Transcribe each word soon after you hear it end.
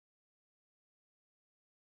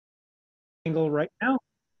Angle right now.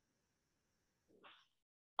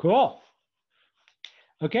 Cool.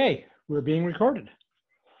 Okay, we're being recorded.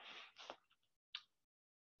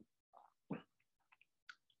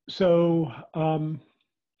 So,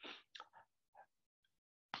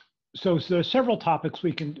 so there are several topics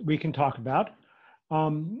we can talk about.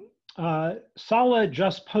 Sala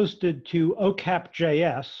just posted to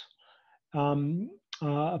OCAP.js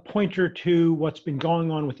a pointer to what's been going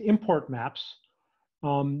on with import maps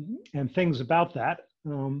and things about that,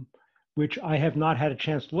 which I have not had a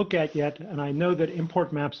chance to look at yet. And I know that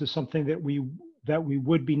import maps is something that we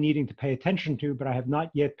would be needing to pay attention to, but I have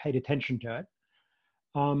not yet paid attention to it.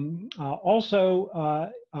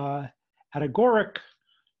 Also, at Agoric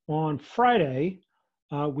on Friday,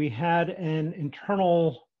 we had an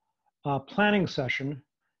internal planning session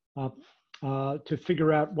to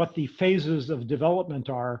figure out what the phases of development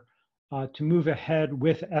are to move ahead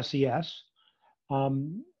with SES.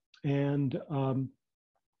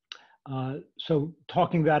 So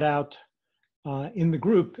talking that out in the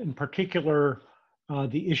group, in particular,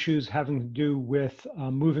 the issues having to do with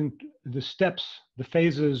moving the steps, the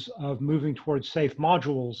phases of moving towards safe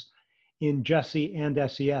modules in Jessie and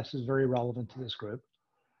SES is very relevant to this group.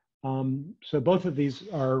 So both of these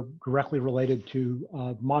are directly related to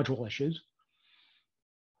module issues.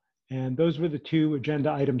 And those were the two agenda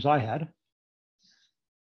items I had.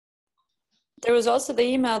 There was also the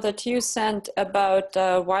email that you sent about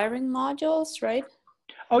wiring modules, right?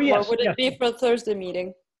 Oh, yes. Or would it be for Thursday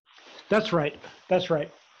meeting? That's right. That's right.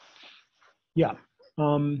 Yeah.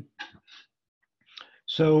 Yeah,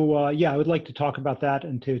 I would like to talk about that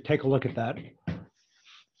and to take a look at that.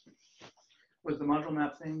 Was the module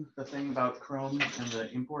map thing the thing about Chrome and the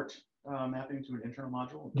import mapping to an internal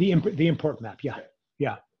module? The import map, yeah. Okay.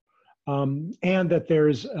 Yeah. And that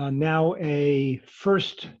there's now a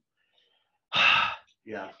first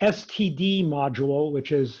STD module,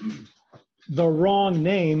 which is the wrong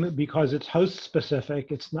name because it's host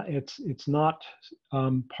specific. It's not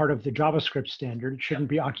part of the JavaScript standard. It shouldn't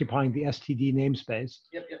be occupying the STD namespace.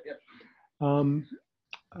 Yep.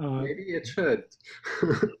 Maybe it should.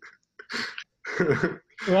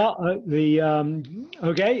 Well,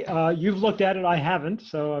 okay, you've looked at it. I haven't,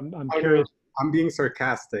 so I'm curious. I'm being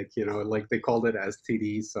sarcastic, you know, like they called it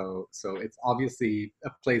STD, so it's obviously a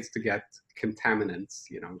place to get contaminants,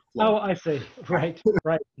 you know. Oh, I see. Right,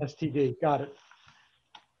 right. STD. Got it.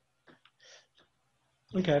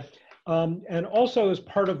 Okay. And also, as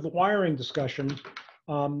part of the wiring discussion,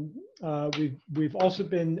 we've also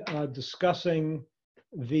been discussing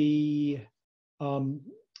the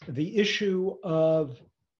issue of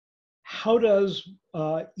how does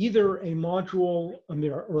either a module,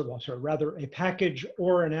 or rather a package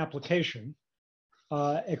or an application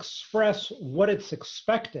express what it's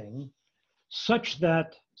expecting such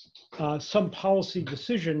that some policy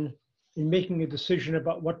decision in making a decision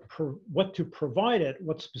about what to provide it,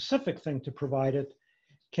 what specific thing to provide it,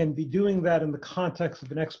 can be doing that in the context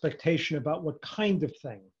of an expectation about what kind of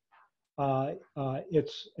thing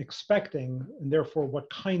it's expecting, and therefore what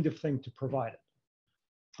kind of thing to provide it.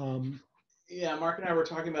 Yeah, Mark and I were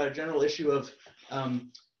talking about a general issue of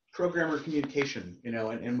programmer communication, you know,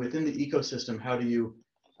 and within the ecosystem, how do you,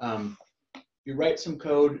 you write some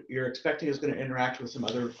code, you're expecting it's going to interact with some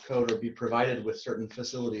other code or be provided with certain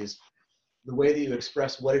facilities. The way that you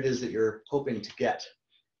express what it is that you're hoping to get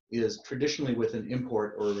is traditionally with an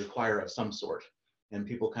import or a require of some sort. And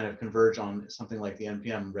people kind of converge on something like the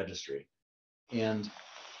NPM registry. And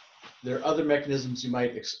there are other mechanisms you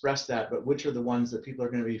might express that, but which are the ones that people are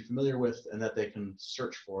going to be familiar with and that they can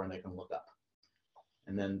search for and they can look up?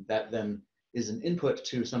 And then that then is an input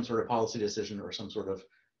to some sort of policy decision or some sort of,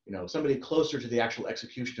 you know, somebody closer to the actual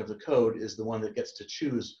execution of the code is the one that gets to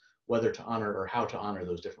choose whether to honor or how to honor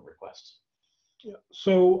those different requests. Yeah.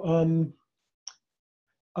 So,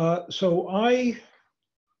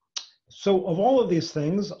 so of all of these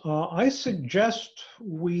things, I suggest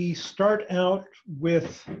we start out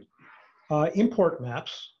with import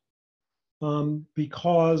maps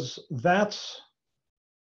because that's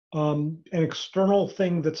an external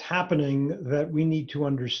thing that's happening that we need to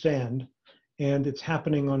understand, and it's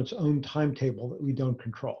happening on its own timetable that we don't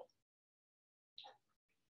control.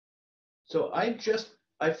 So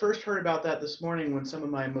I first heard about that this morning when some of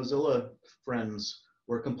my Mozilla friends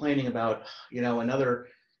were complaining about, you know, another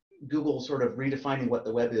Google sort of redefining what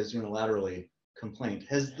the web is unilaterally complaint.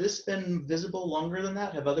 Has this been visible longer than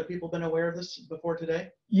that? Have other people been aware of this before today?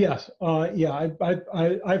 Yes, yeah,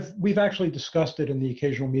 we've actually discussed it in the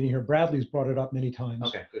occasional meeting here. Bradley's brought it up many times.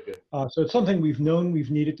 Okay, good. So it's something we've known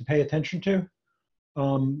we've needed to pay attention to.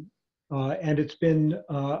 and it's been,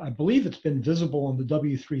 I believe it's been visible on the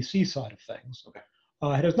W3C side of things. Okay.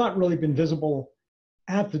 It has not really been visible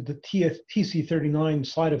at the TC39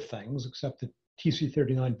 side of things, except that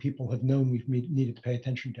TC39 people have known we've needed to pay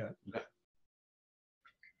attention to it. Okay.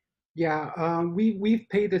 Yeah, we've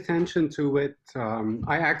paid attention to it.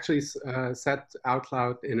 I actually said out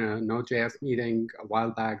loud in a Node.js meeting a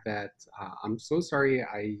while back that I'm so sorry.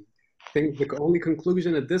 I think the only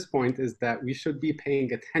conclusion at this point is that we should be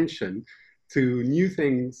paying attention to new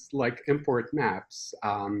things like import maps.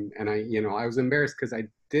 And I was embarrassed because I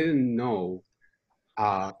didn't know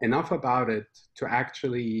enough about it to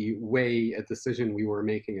actually weigh a decision we were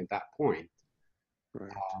making at that point.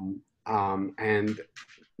 Right. And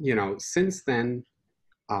since then,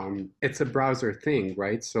 it's a browser thing,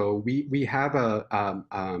 right? So we have a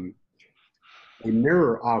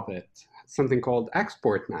mirror of it, something called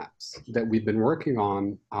export maps that we've been working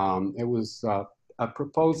on. It was a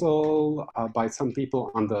proposal by some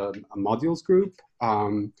people on the modules group,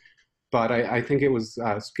 but I think it was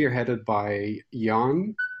spearheaded by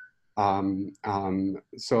Jan.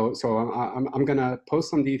 So I'm gonna post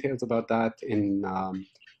some details about that in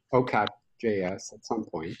OCAP.js at some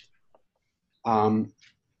point.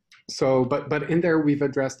 But in there we've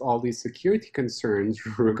addressed all these security concerns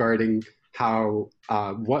regarding how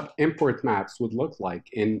what import maps would look like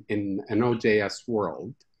in a Node.js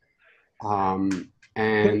world. And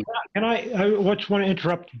can I just want to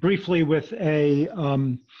interrupt briefly with a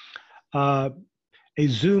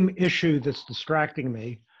Zoom issue that's distracting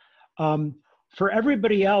me. For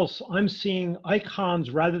everybody else, I'm seeing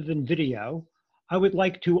icons rather than video. I would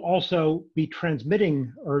like to also be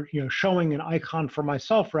transmitting or showing an icon for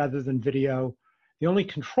myself rather than video. The only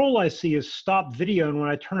control I see is stop video, and when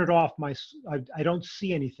I turn it off, I don't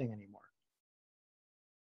see anything anymore.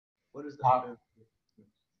 What is that?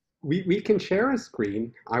 We can share a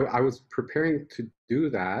screen. I was preparing to do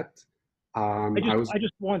that. I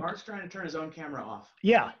just want. Mark's trying to turn his own camera off.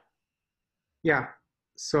 Yeah. Yeah.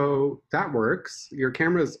 So that works. Your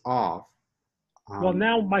camera's off. Well,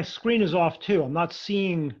 now my screen is off too. I'm not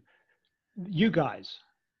seeing you guys.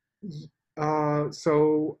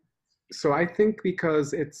 So I think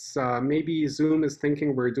because it's maybe Zoom is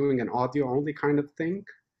thinking we're doing an audio only kind of thing.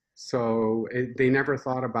 So they never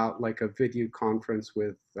thought about like a video conference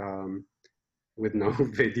with no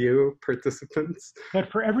video participants.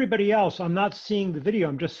 But for everybody else, I'm not seeing the video.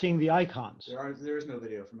 I'm just seeing the icons. There is no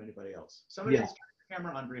video from anybody else. Somebody else turn the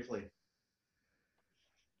camera on briefly.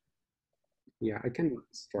 Yeah, I can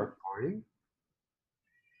start mine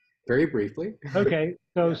very briefly. Okay,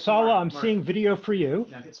 so Yeah, Sala, I'm Mark. seeing video for you.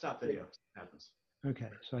 Now hit stop video. It happens.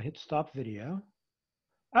 Okay, so I hit stop video.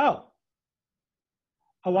 Oh,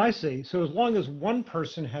 I see. So as long as one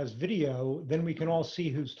person has video, then we can all see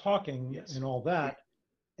who's talking and all that.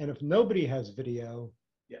 And if nobody has video,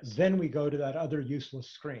 then we go to that other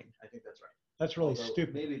useless screen. I think that's right. That's really Although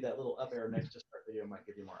stupid. Maybe that little up arrow next to start video might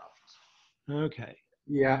give you more options. Okay.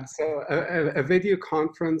 Yeah, so a video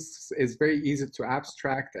conference is very easy to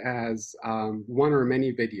abstract as one or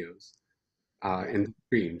many videos in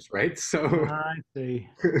streams, right? So I see.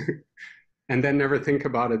 and then never think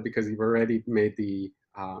about it because you've already made the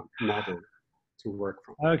model to work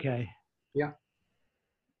from. Okay. Yeah.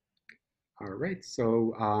 All right,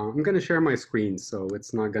 so I'm going to share my screen, so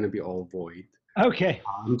it's not going to be all void. Okay.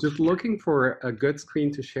 I'm just looking for a good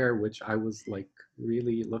screen to share, which I was like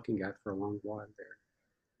really looking at for a long while there.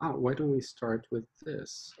 Oh, why don't we start with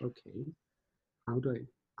this? Okay. How do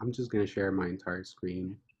I'm just going to share my entire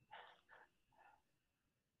screen.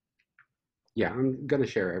 Yeah, I'm going to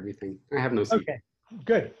share everything. I have no secret. Okay,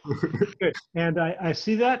 good. Good. And I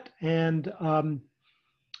see that. And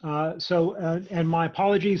and my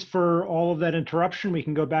apologies for all of that interruption. We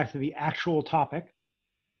can go back to the actual topic.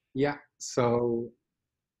 Yeah, so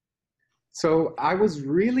I was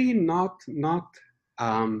really not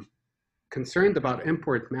concerned about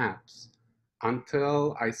import maps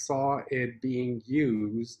until I saw it being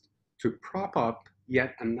used to prop up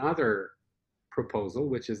yet another proposal,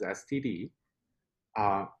 which is STD,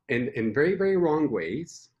 in very, very wrong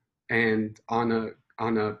ways, and on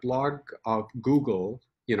a blog of Google,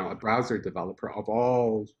 a browser developer of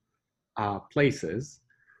all places.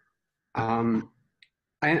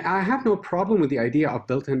 And I have no problem with the idea of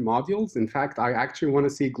built-in modules. In fact, I actually want to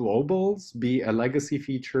see globals be a legacy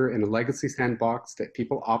feature in a legacy sandbox that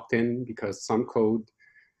people opt in because some code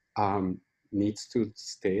needs to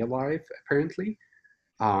stay alive, apparently,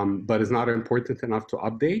 but is not important enough to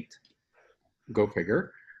update. Go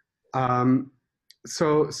figure.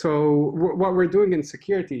 What we're doing in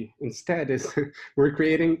security instead is we're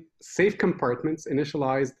creating safe compartments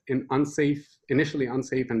initialized in initially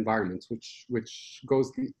unsafe environments, which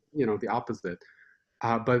goes the opposite.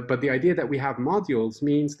 But the idea that we have modules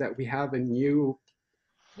means that we have a new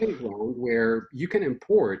playground where you can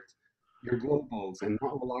import your globals and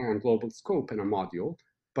not rely on global scope in a module.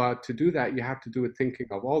 But to do that, you have to do it thinking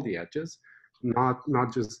of all the edges, not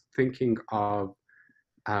just thinking of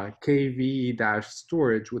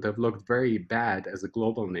KV-storage would have looked very bad as a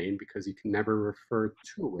global name because you can never refer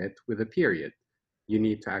to it with a period. You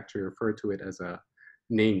need to actually refer to it as a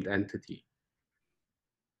named entity.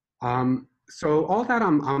 So all that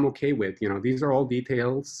I'm okay with. These are all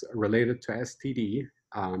details related to STD,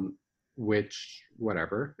 which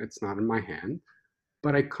whatever, it's not in my hand.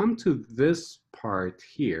 But I come to this part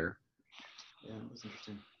here. Yeah, that's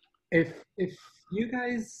interesting. If you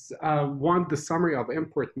guys want the summary of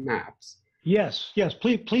import maps. Yes,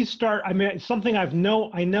 please start. I mean, it's something I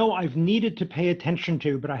know I've needed to pay attention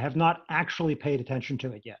to, but I have not actually paid attention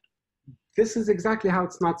to it yet. This is exactly how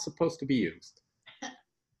it's not supposed to be used.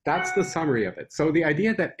 That's the summary of it. So the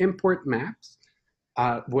idea that import maps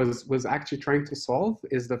was actually trying to solve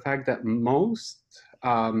is the fact that most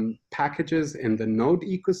packages in the node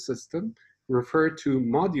ecosystem refer to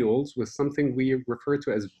modules with something we refer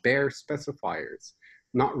to as bare specifiers,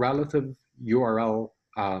 not relative URL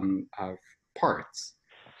parts.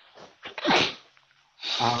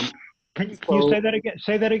 Can you say that again?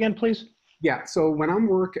 Say that again, please. Yeah, so when I'm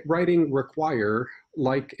writing require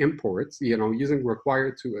like imports, using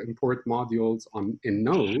require to import modules in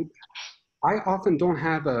Node, I often don't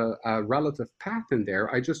have a relative path in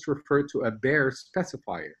there. I just refer to a bare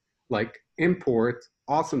specifier, like import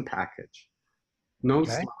awesome package. No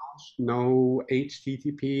slash, no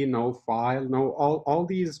HTTP, no file, no all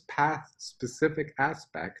these path-specific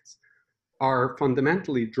aspects are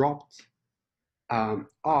fundamentally dropped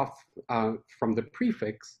off from the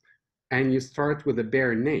prefix, and you start with a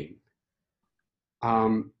bare name.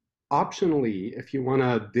 Optionally, if you want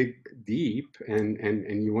to dig deep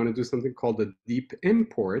and you want to do something called a deep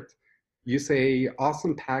import, you say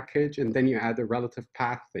awesome package, and then you add a relative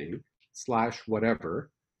path thing, slash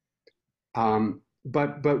whatever.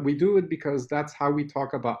 But we do it because that's how we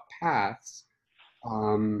talk about paths,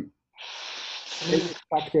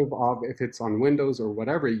 irrespective of if it's on Windows or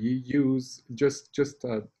whatever. You use just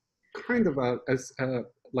a kind of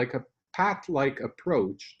like a path-like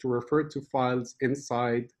approach to refer to files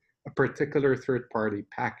inside a particular third-party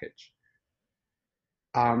package.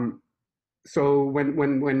 So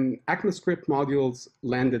when ECMAScript modules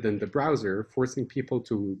landed in the browser, forcing people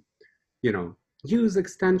to, use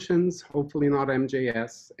extensions, hopefully not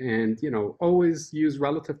MJS, and always use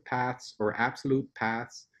relative paths or absolute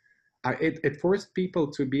paths. It forced people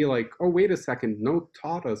to be like, oh, wait a second, Node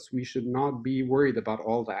taught us we should not be worried about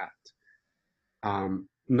all that.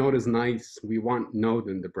 Node is nice, we want Node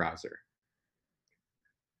in the browser.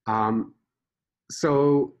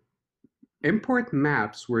 So import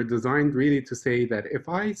maps were designed really to say that if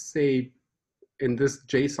I say in this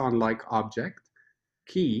JSON-like object,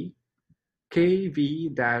 key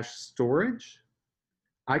kv-storage,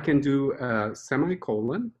 I can do a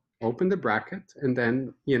semicolon, open the bracket, and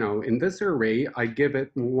then, in this array, I give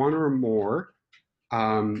it one or more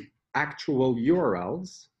actual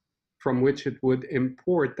URLs from which it would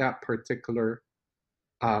import that particular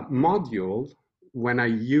module when I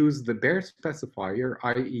use the bare specifier,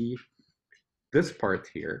 i.e. this part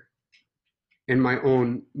here, in my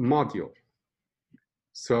own module.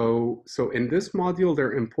 So in this module,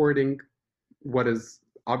 they're importing what is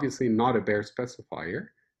obviously not a bare specifier.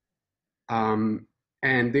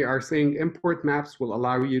 And they are saying import maps will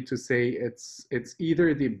allow you to say it's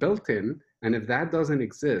either the built-in, and if that doesn't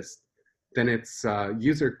exist, then it's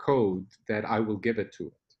user code that I will give it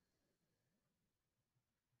to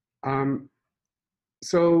it.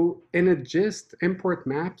 So in a gist, import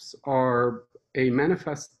maps are a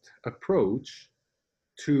manifest approach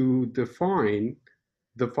to define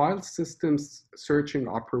the file system's searching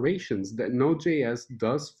operations that Node.js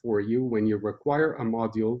does for you when you require a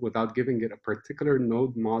module without giving it a particular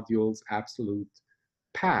Node module's absolute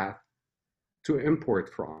path to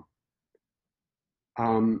import from.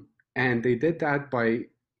 And they did that by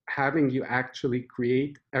having you actually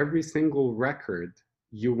create every single record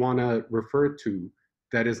you want to refer to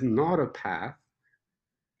that is not a path.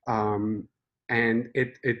 And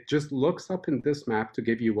it just looks up in this map to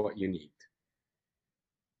give you what you need.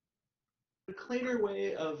 A cleaner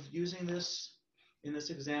way of using this in this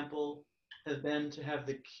example has been to have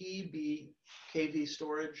the key be KV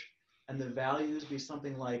storage and the values be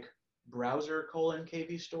something like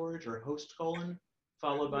browser::KV storage or host::.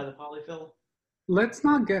 followed by the polyfill? Let's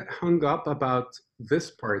not get hung up about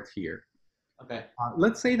this part here. Okay.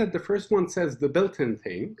 Let's say that the first one says the built-in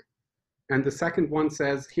thing, and the second one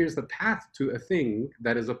says, here's the path to a thing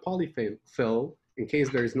that is a polyfill in case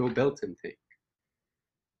there is no built-in thing.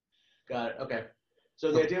 Got it. Okay.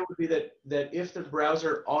 So the idea would be that if the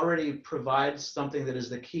browser already provides something that is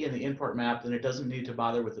the key in the import map, then it doesn't need to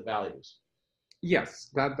bother with the values. Yes,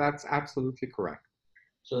 that's absolutely correct.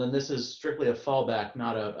 So then this is strictly a fallback,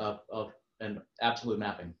 not an absolute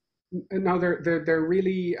mapping. Now they're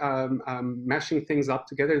really meshing things up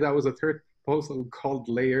together. That was a third proposal called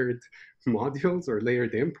layered modules or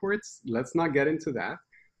layered imports. Let's not get into that.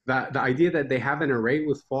 The idea that they have an array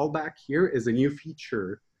with fallback here is a new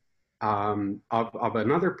feature of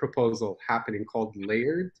another proposal happening called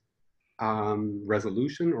layered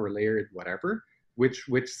resolution or layered whatever, which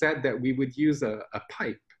said that we would use a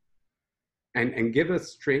pipe and give a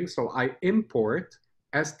string. So I import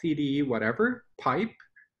std whatever pipe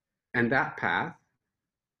and that path.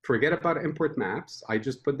 Forget about import maps. I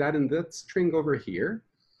just put that in that string over here,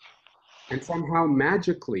 and somehow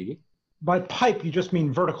magically. By pipe, you just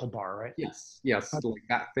mean vertical bar, right? Yes, yes, like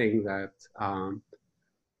that thing that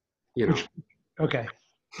you know. Okay.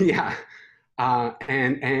 Yeah,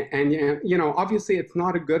 and you know, obviously, it's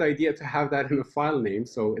not a good idea to have that in a file name,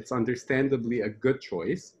 so it's understandably a good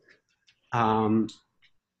choice. But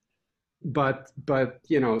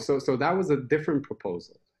you know, so that was a different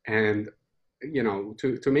proposal, and you know,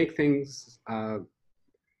 to make things, I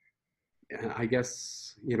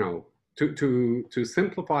guess, you know, to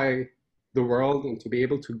simplify the world and to be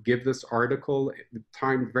able to give this article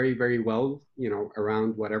timed very, very well, you know,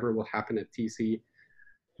 around whatever will happen at TC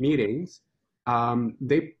meetings,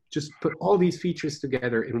 they just put all these features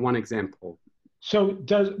together in one example. So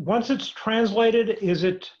once it's translated,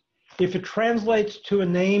 if it translates to a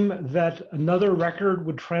name that another record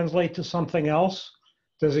would translate to something else,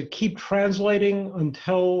 does it keep translating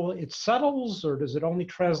until it settles, or does it only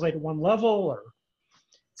translate at one level, or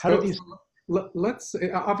how do these? Let's,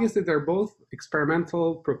 obviously they're both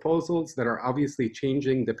experimental proposals that are obviously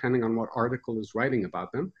changing depending on what article is writing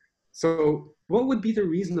about them. So what would be the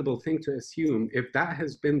reasonable thing to assume if that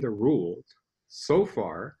has been the rule so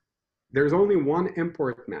far? There's only one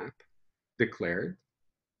import map declared.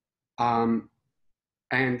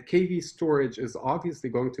 And KV storage is obviously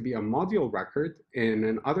going to be a module record in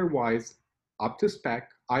an otherwise up to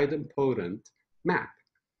spec, idempotent map.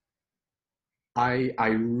 I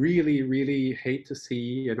really, really hate to see,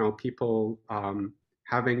 you know, people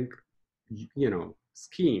having, you know,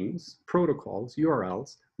 schemes, protocols,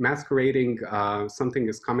 URLs, masquerading something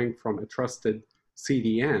is coming from a trusted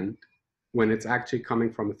CDN when it's actually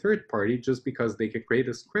coming from a third party just because they could create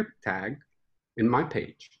a script tag in my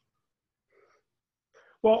page.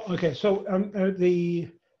 Well, okay, so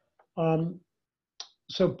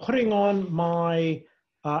so putting on my,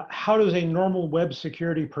 how does a normal web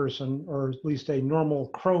security person, or at least a normal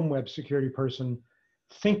Chrome web security person,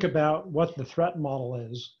 think about what the threat model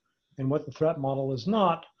is and what the threat model is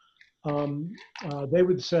not? They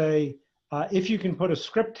would say, if you can put a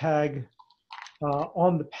script tag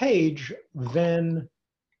on the page, then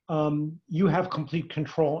you have complete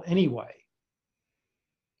control anyway.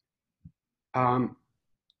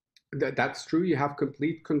 That's true. You have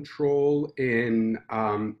complete control in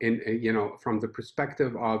you know, from the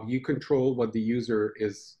perspective of you control what the user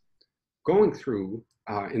is going through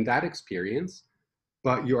in that experience,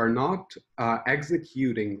 but you are not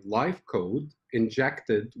executing live code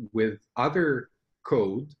injected with other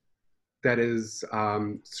code that is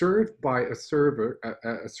served by a server,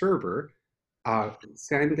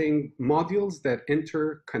 sending modules that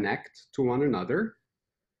interconnect to one another.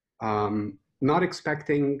 Not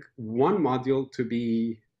expecting one module to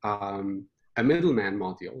be a middleman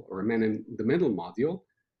module or a man-in-the-middle module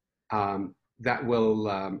that will,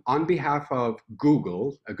 on behalf of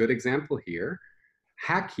Google, a good example here,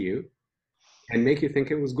 hack you and make you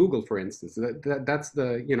think it was Google, for instance. That's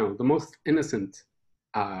the, you know, the most innocent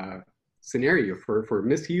scenario for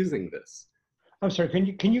misusing this. I'm sorry,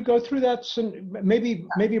 can you go through that? Maybe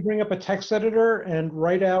bring up a text editor and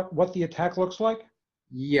write out what the attack looks like?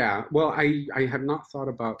 Yeah, well, I have not thought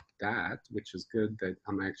about that, which is good that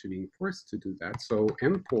I'm actually being forced to do that. So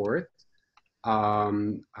import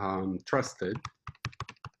trusted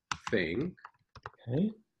thing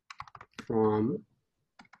from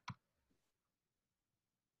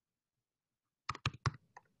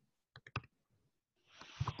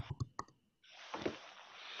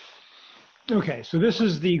Okay, so this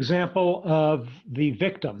is the example of the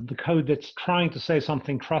victim, the code that's trying to say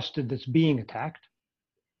something trusted that's being attacked.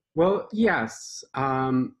 Well, yes.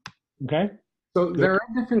 Okay. So there are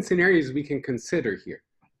different scenarios we can consider here.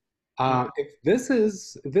 If this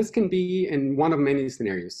can be in one of many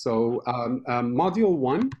scenarios. So module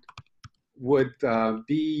 1 would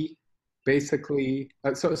be basically,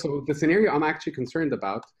 so the scenario I'm actually concerned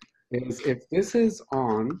about is if this is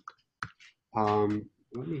on,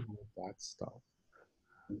 let me hold that stuff.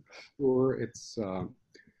 I'm sure it's,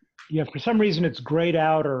 yeah, for some reason it's grayed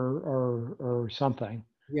out or something.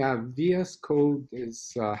 yeah, VS Code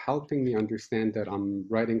is helping me understand that I'm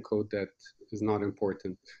writing code that is not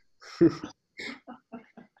important.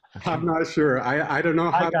 I'm not sure. I don't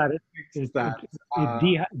know how I got to it. fix that.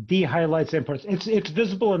 It de-highlights imports. It's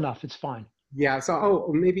visible enough. It's fine. Yeah, so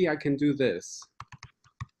oh, maybe I can do this.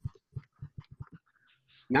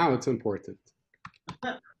 Now it's important.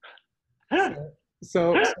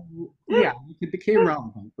 So yeah, it became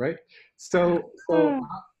relevant, right? So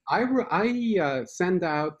I send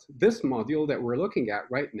out this module that we're looking at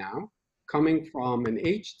right now, coming from an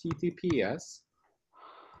HTTPS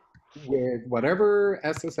with whatever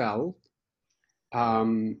SSL,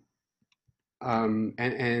 and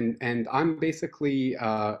I'm basically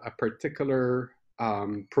a particular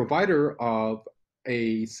provider of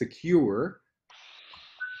a secure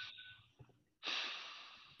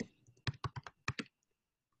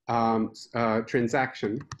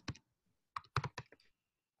transaction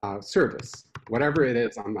service, whatever it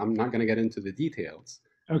is. I'm not going to get into the details.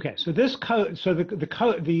 Okay, so this code, so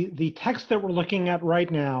the text that we're looking at right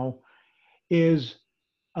now is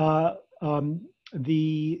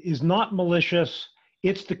is not malicious.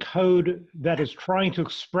 It's the code that is trying to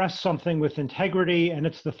express something with integrity, and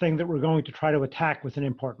it's the thing that we're going to try to attack with an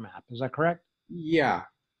import map. Is that correct? Yeah,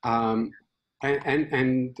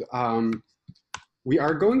 we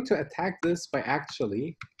are going to attack this by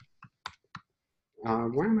actually.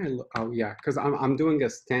 Where am I? Oh yeah, because I'm doing a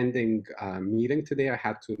standing meeting today. I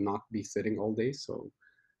had to not be sitting all day, so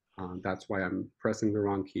that's why I'm pressing the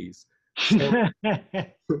wrong keys.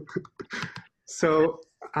 So,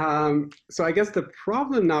 so I guess the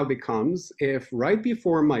problem now becomes if right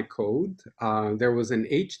before my code there was an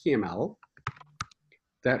HTML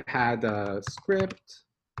that had a script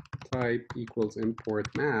type equals import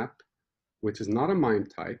map, which is not a MIME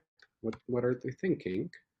type. What are they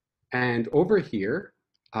thinking? And over here,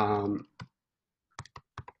 I'm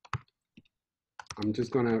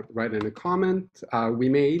just going to write in a comment. We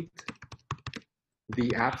made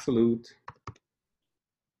the absolute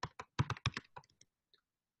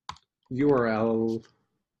URL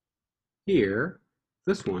here,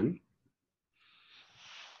 this one,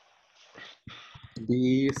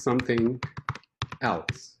 be something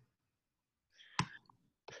else.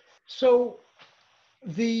 So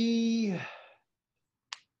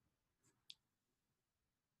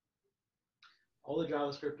all the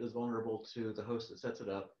JavaScript is vulnerable to the host that sets it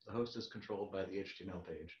up. The host is controlled by the HTML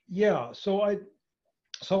page. yeah,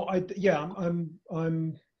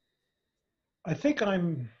 I think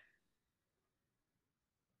I'm.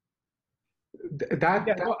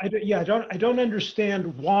 I don't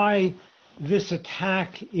understand why this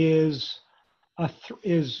attack is a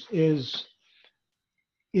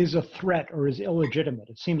threat or is illegitimate.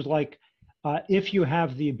 It seems like if you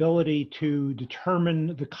have the ability to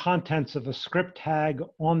determine the contents of a script tag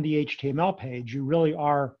on the HTML page, you really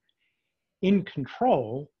are in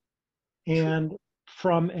control. And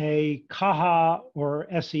from a Caja or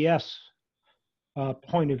SES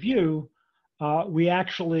point of view, we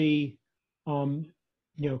actually,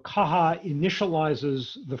 Caja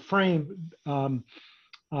initializes the frame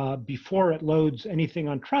before it loads anything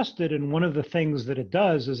untrusted. And one of the things that it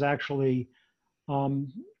does is actually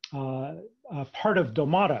part of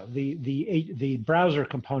Domato, the browser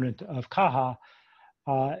component of Caja,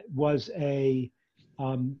 was a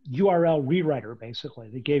URL rewriter, basically.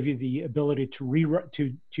 They gave you the ability to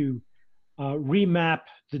remap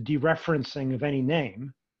the dereferencing of any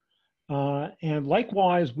name. And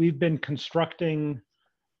likewise, we've been constructing,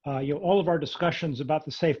 all of our discussions about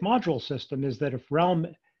the safe module system is that if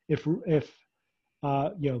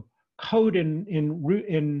code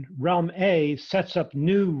in realm A sets up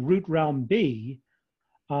new root realm B,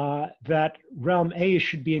 that realm A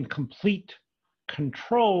should be in complete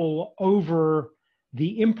control over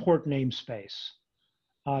the import namespace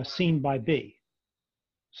seen by B.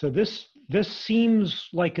 So this seems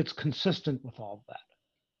like it's consistent with all of that.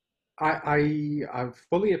 I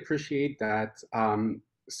fully appreciate that.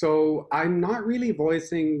 So I'm not really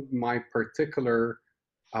voicing my particular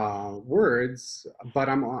words, but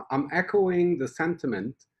I'm echoing the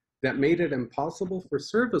sentiment that made it impossible for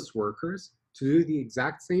service workers to do the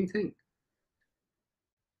exact same thing.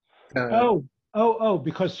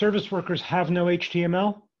 Because service workers have no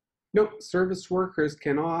HTML? No, service workers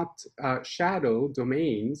cannot shadow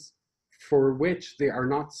domains for which they are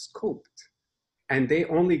not scoped, and they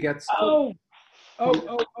only get scoped from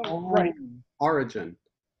their Right, own origin.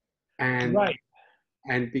 And right.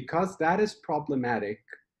 and because that is problematic,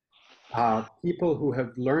 people who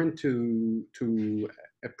have learned to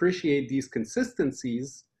appreciate these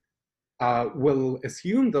consistencies will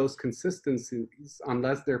assume those consistencies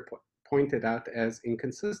unless they're pointed out as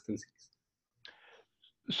inconsistencies.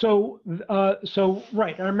 So,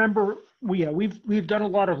 right. I remember we've done a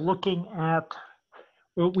lot of looking at.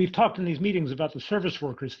 Well, we've talked in these meetings about the service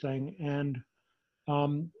workers thing, and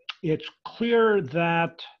it's clear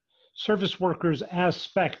that service workers as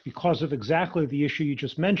spec, because of exactly the issue you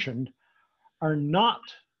just mentioned, are not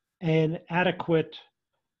an adequate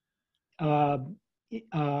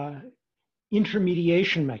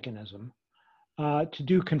intermediation mechanism to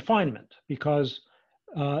do confinement, because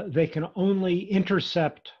they can only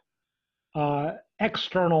intercept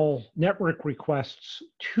external network requests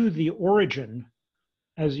to the origin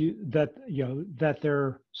that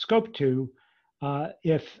they're scoped to.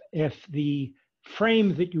 If the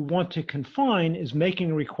frame that you want to confine is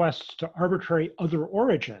making requests to arbitrary other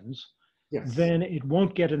origins, Yes. then it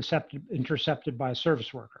won't get intercepted by a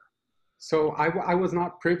service worker. So I was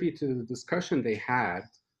not privy to the discussion they had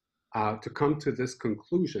to come to this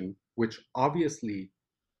conclusion, which obviously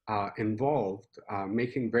involved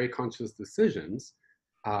making very conscious decisions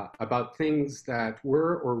about things that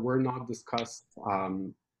were or were not discussed,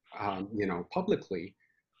 publicly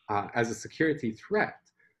as a security threat.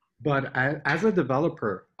 But as a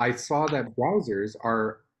developer, I saw that browsers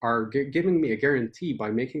are giving me a guarantee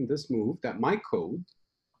by making this move that my code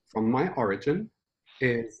from my origin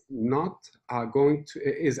is not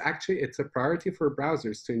it's a priority for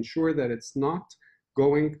browsers to ensure that it's not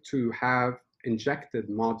going to have injected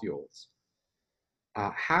modules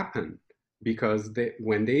happen, because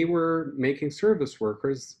when they were making service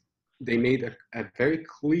workers, they made a very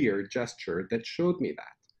clear gesture that showed me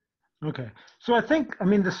that. Okay, so I think,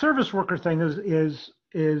 the service worker thing is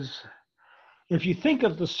if you think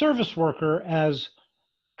of the service worker as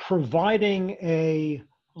providing a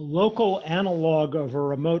local analog of a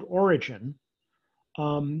remote origin,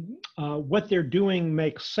 what they're doing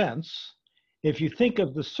makes sense. If you think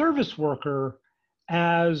of the service worker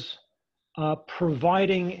as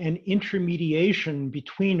providing an intermediation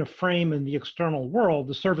between a frame and the external world,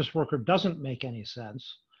 the service worker doesn't make any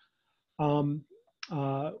sense,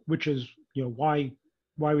 which is why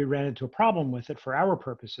we ran into a problem with it for our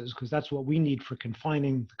purposes, because that's what we need for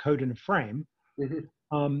confining the code in a frame.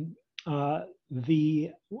 Mm-hmm.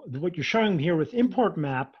 What you're showing here with import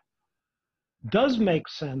map does make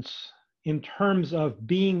sense in terms of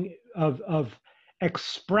of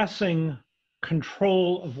expressing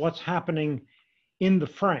control of what's happening in the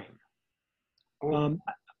frame.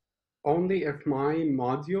 Only if my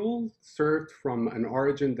module served from an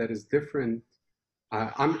origin that is different.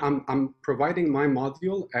 I'm providing my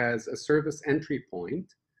module as a service entry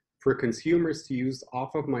point for consumers to use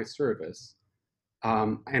off of my service.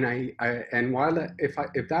 And while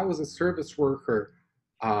if that was a service worker,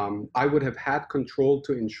 I would have had control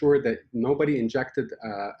to ensure that nobody injected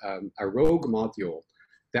a rogue module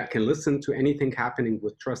that can listen to anything happening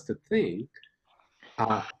with trusted thing.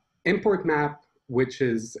 Import map, which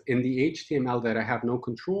is in the HTML that I have no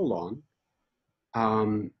control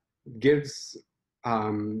on, gives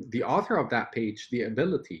the author of that page the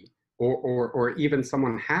ability, or even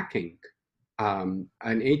someone hacking an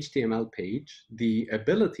HTML page, the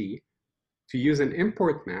ability to use an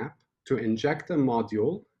import map to inject a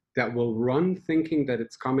module that will run thinking that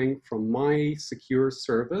it's coming from my secure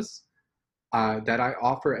service that I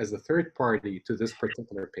offer as a third party to this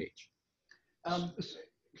particular page.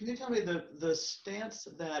 Can you tell me the stance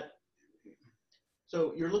that,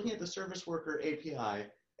 so you're looking at the service worker API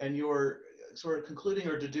and you're sort of concluding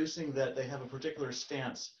or deducing that they have a particular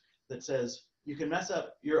stance that says you can mess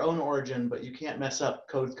up your own origin, but you can't mess up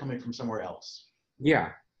code coming from somewhere else. Yeah.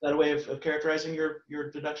 Is that a way of characterizing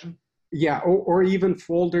your deduction? Yeah, or even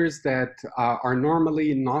folders that are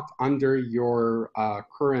normally not under your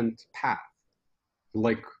current path,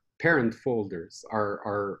 like parent folders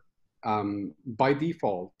are by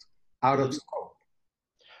default out of scope.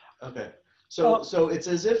 Okay, so it's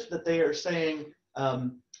as if that they are saying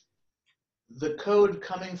the code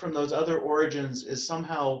coming from those other origins is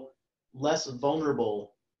somehow less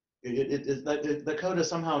vulnerable. The code is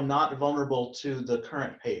somehow not vulnerable to the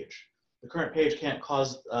current page. The current page can't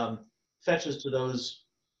cause fetches to those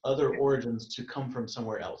other origins to come from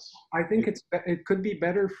somewhere else? I think it could be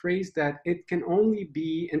better phrased that it can only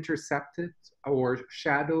be intercepted or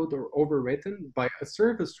shadowed or overwritten by a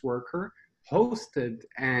service worker hosted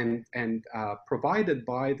and provided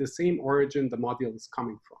by the same origin the module is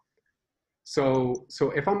coming from. So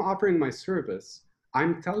if I'm offering my service,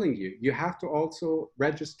 I'm telling you, you have to also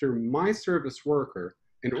register my service worker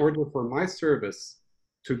in order for my service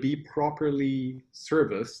to be properly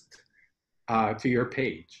serviced to your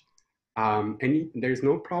page. And there's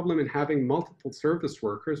no problem in having multiple service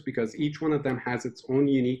workers because each one of them has its own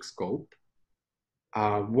unique scope.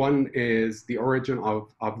 One is the origin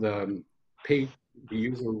of the page the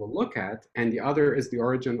user will look at, and the other is the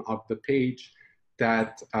origin of the page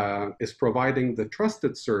that is providing the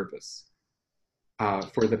trusted service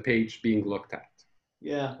for the page being looked at.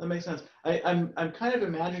 Yeah, that makes sense. I'm kind of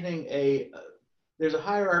imagining there's a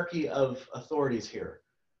hierarchy of authorities here.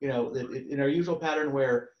 You know, in our usual pattern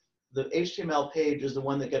where the HTML page is the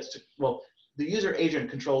one that gets to, well, the user agent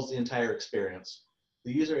controls the entire experience.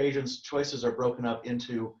 The user agent's choices are broken up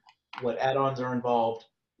into what add-ons are involved,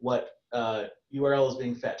 what URL is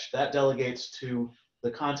being fetched. That delegates to the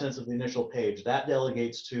contents of the initial page. That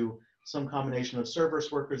delegates to some combination of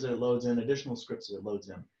service workers that it loads in, additional scripts that it loads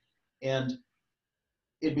in. And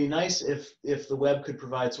it'd be nice if the web could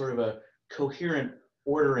provide sort of a coherent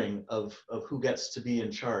ordering of who gets to be in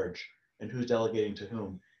charge and who's delegating to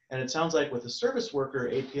whom. And it sounds like with the service worker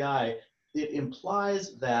API, it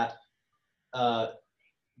implies that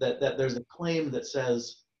that there's a claim that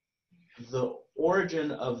says the origin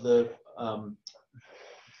of the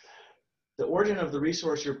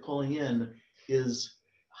resource you're pulling in is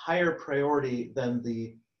higher priority than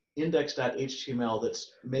the index.html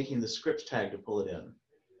that's making the script tag to pull it in,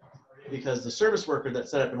 because the service worker that's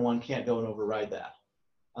set up in one can't go and override that.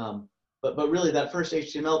 But really, that first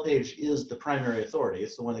HTML page is the primary authority.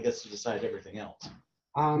 It's the one that gets to decide everything else.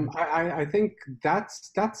 I think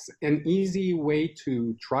that's an easy way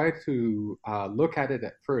to try to look at it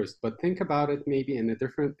at first, but think about it maybe in a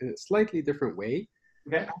slightly different way.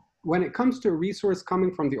 Okay. When it comes to a resource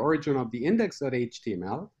coming from the origin of the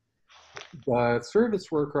index.html, the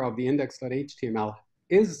service worker of the index.html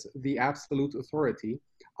is the absolute authority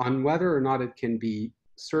on whether or not it can be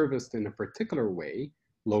serviced in a particular way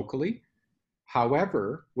locally.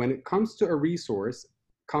 However, when it comes to a resource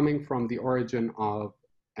coming from the origin of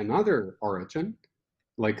another origin,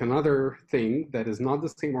 like another thing that is not the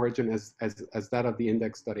same origin as that of the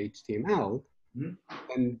index.html,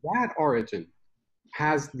 and that origin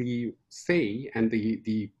has the say and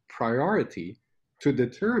the priority to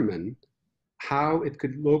determine how it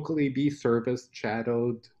could locally be serviced,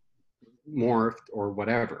 shadowed, morphed, or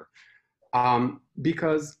whatever.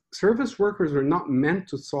 Because service workers are not meant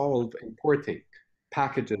to solve importing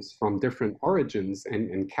packages from different origins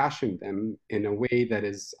and caching them in a way that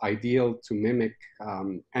is ideal to mimic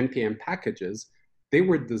NPM packages. They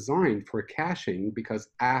were designed for caching because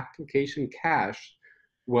application cache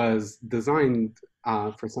was designed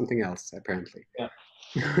for something else, apparently. Yeah.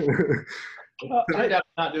 Turned out to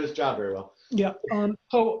not do its job very well. Yeah.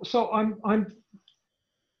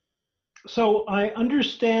 So I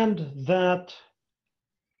understand that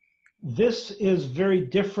this is very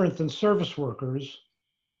different than service workers.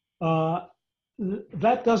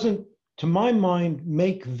 That doesn't, to my mind,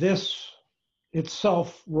 make this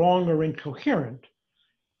itself wrong or incoherent.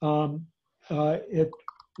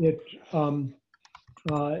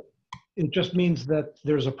 It just means that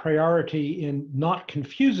there's a priority in not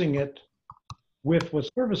confusing it with what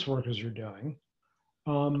service workers are doing.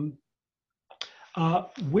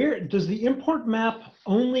 Where does the import map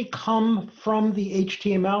only come from the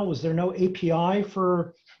HTML? Was there no API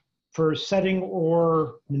for setting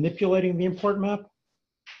or manipulating the import map?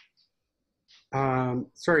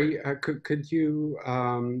 Sorry, could you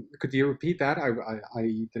repeat that? I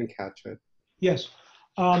didn't catch it. Yes.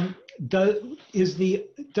 Does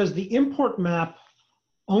the import map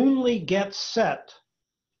only get set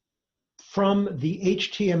from the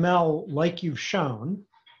HTML like you've shown,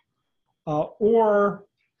 or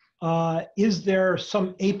is there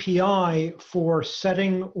some API for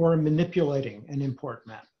setting or manipulating an import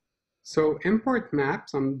map? So import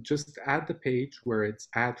maps, I'm just at the page where it's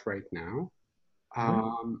at right now.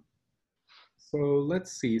 So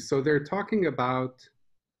let's see. So they're talking about,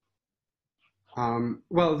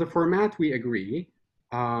 well, the format we agree.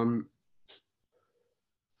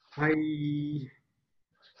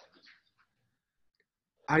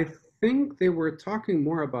 I think they were talking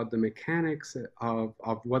more about the mechanics of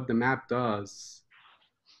what the map does.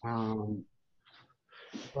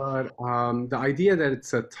 But the idea that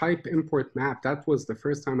it's a type import map, that was the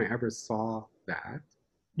first time I ever saw that.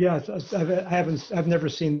 Yeah, I've never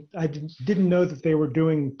seen, I didn't know that they were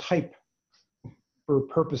doing type for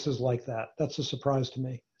purposes like that. That's a surprise to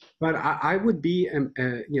me. But I would be,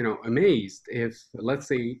 you know, amazed if, let's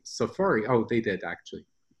say, Safari. Oh, they did actually.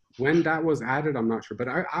 When that was added, I'm not sure, but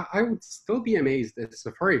I would still be amazed if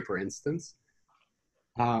Safari, for instance,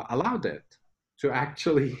 allowed it to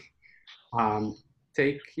actually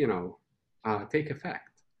take, you know, take effect.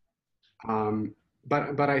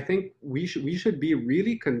 But I think we should be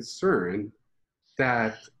really concerned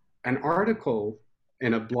that an article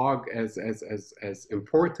in a blog as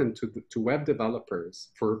important to web developers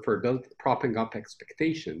for propping up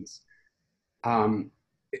expectations,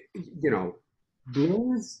 you know,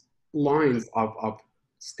 blurs lines of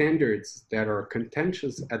standards that are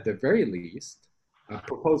contentious at the very least,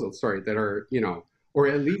 proposals, sorry, that are, you know, or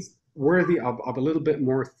at least worthy of a little bit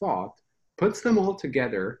more thought, puts them all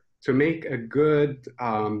together to make a good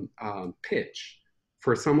pitch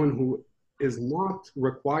for someone who is not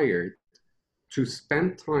required to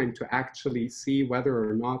spend time to actually see whether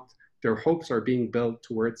or not their hopes are being built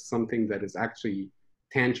towards something that is actually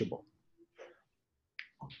tangible.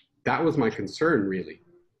 That was my concern, really.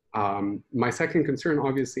 My second concern,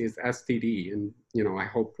 obviously, is STD, and you know, I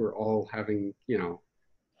hope we're all having, you know,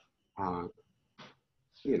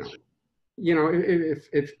 if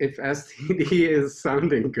STD is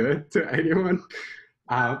sounding good to anyone,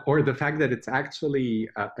 or the fact that it's actually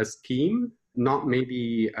a scheme, not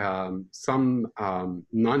maybe some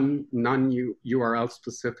non-URL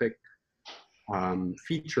specific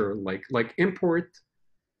feature like import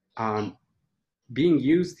being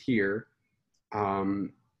used here. To,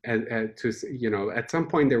 you know, at some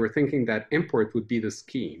point they were thinking that import would be the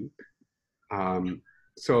scheme.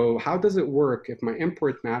 So how does it work if my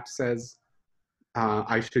import map says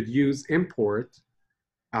I should use import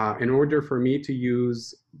in order for me to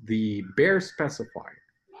use the bare specifier?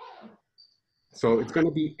 So it's going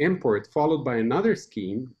to be import followed by another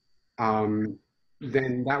scheme.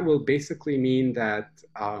 Then that will basically mean that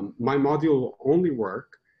my module will only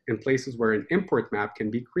work in places where an import map can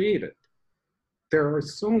be created. There are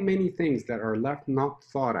so many things that are left not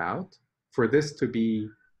thought out for this to be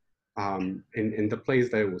in the place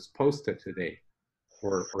that it was posted today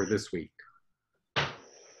or this week.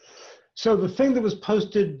 So the thing that was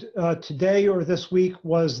posted today or this week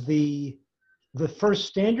was the first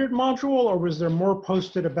standard module, or was there more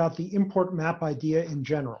posted about the import map idea in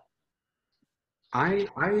general? This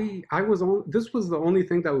was the only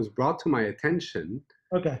thing that was brought to my attention.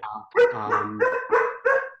 Okay.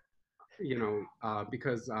 You know,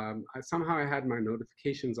 because somehow I had my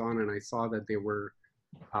notifications on and I saw that they were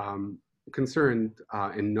concerned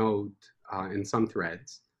in Node in some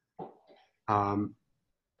threads.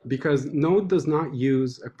 Because Node does not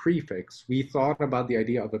use a prefix. We thought about the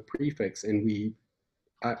idea of a prefix and we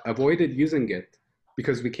avoided using it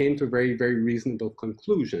because we came to very, very reasonable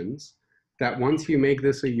conclusions that once you make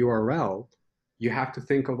this a URL, you have to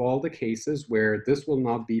think of all the cases where this will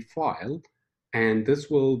not be filed, and this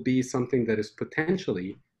will be something that is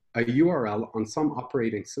potentially a URL on some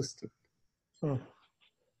operating system. Oh.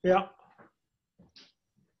 Yeah.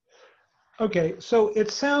 Okay, so it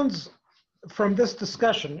sounds, from this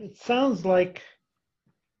discussion, it sounds like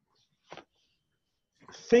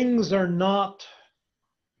things are not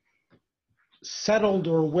settled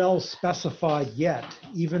or well specified yet,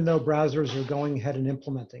 even though browsers are going ahead and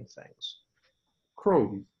implementing things.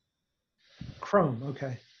 Chrome. Chrome,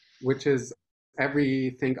 okay. Which is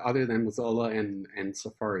everything other than Mozilla and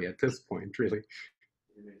Safari at this point, really.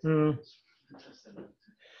 Mm.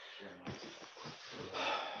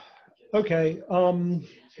 Okay.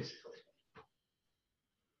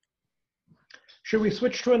 Should we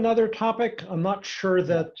switch to another topic? I'm not sure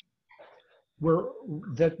that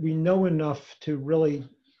we know enough to really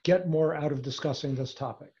get more out of discussing this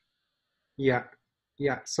topic. Yeah.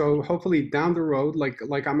 So hopefully down the road,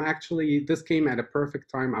 like I'm actually, this came at a perfect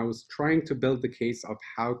time. I was trying to build the case of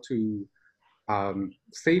how to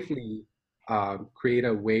safely create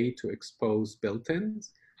a way to expose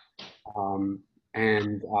built-ins.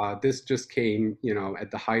 And this just came, you know,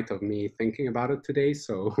 at the height of me thinking about it today.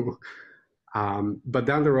 So, but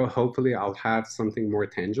down the road, hopefully I'll have something more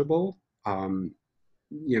tangible,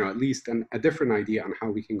 you know, at least a different idea on how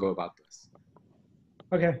we can go about this.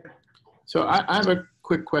 Okay. So I have a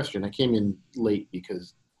quick question. I came in late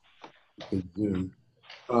because of Zoom.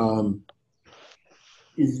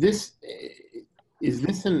 Is this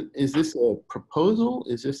a proposal?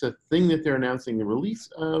 Is this a thing that they're announcing the release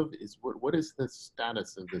of? What is the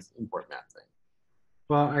status of this import map thing?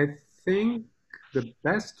 Well, I think the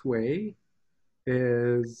best way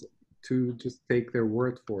is to just take their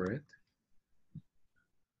word for it.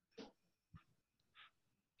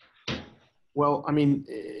 Well, I mean,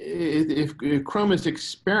 if Chrome is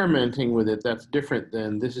experimenting with it, that's different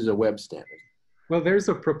than this is a web standard. Well, there's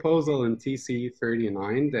a proposal in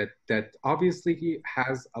TC39 that obviously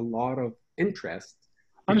has a lot of interest.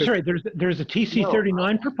 I'm sorry, there's a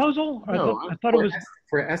TC39 proposal? No, I thought it was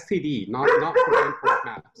for STD, not for import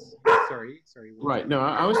maps. Sorry. Right. No,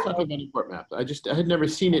 I was talking about import maps. I had never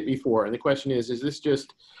seen it before, and the question is this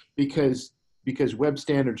just because web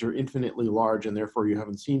standards are infinitely large and therefore you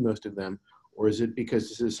haven't seen most of them, or is it because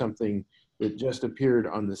this is something that just appeared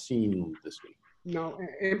on the scene this week? No,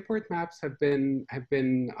 import maps have been a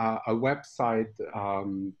website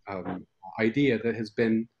idea that has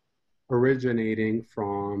been originating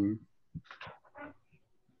from,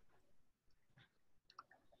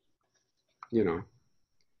 you know,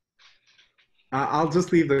 I'll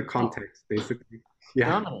just leave the context basically.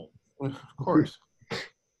 Yeah. No, of course.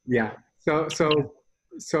 Yeah. But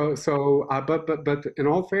in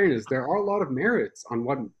all fairness, there are a lot of merits on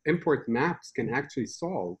what import maps can actually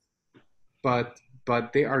solve, but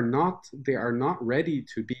they are not ready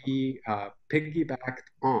to be piggybacked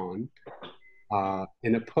on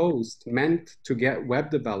in a post meant to get web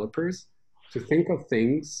developers to think of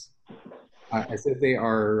things as if they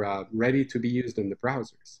are ready to be used in the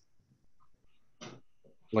browsers.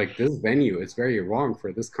 Like this venue is very wrong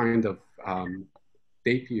for this kind of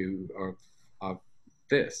debut of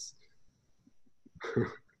this.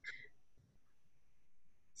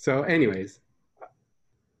 So anyways,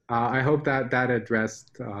 I hope that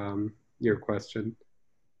addressed your question.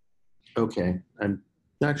 Okay. I'm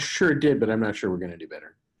not sure it did, but I'm not sure we're going to do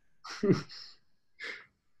better.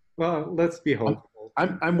 Well, let's be hopeful.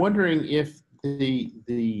 I'm wondering if the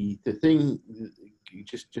thing,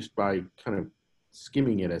 just by kind of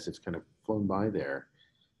skimming it as it's kind of flown by there,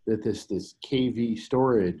 that this KV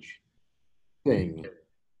storage thing,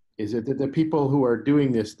 is it that the people who are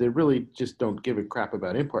doing this, they really just don't give a crap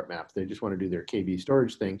about import maps. They just want to do their KV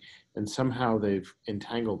storage thing, and somehow they've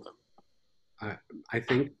entangled them. I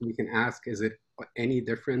think we can ask, is it any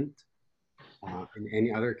different in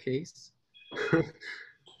any other case?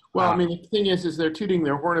 Well, I mean, the thing is they're tooting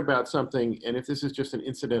their horn about something, and if this is just an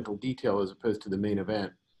incidental detail as opposed to the main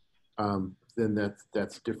event, then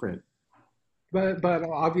that's different. But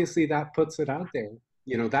obviously that puts it out there.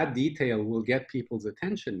 You know, that detail will get people's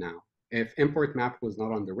attention now. If import map was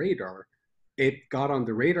not on the radar, it got on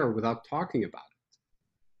the radar without talking about it.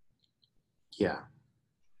 Yeah.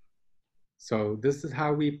 So this is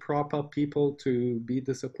how we prop up people to be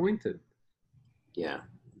disappointed. Yeah.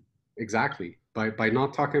 Exactly. By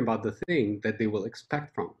not talking about the thing that they will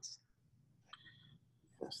expect from us.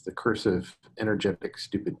 Yes, the curse of energetic,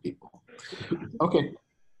 stupid people. Okay.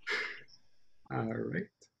 All right.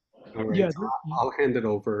 All right. Yeah. I'll hand it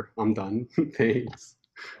over. I'm done. Thanks.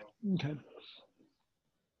 Okay.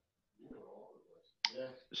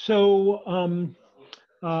 So,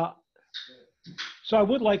 so I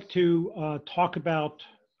would like to talk about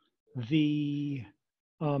the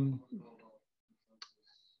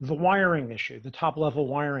wiring issue, the top level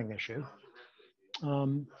wiring issue.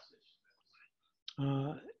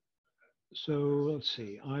 So let's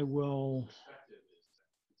see, I'm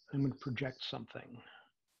going to project something.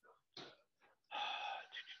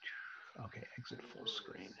 Okay, exit full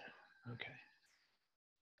screen. Okay.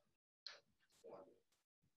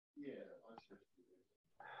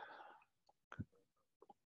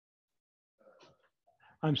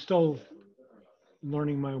 I'm still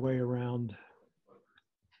learning my way around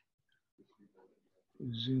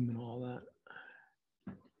Zoom and all that.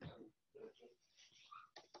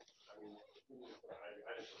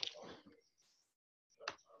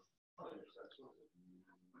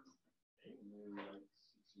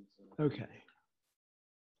 Okay.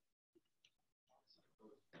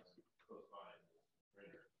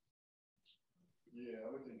 Yeah,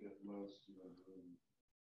 I would think at most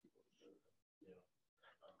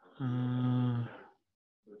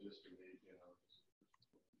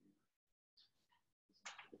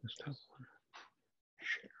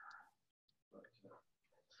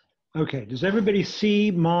okay, does everybody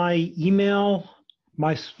see my email,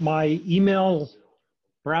 my email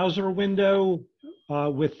browser window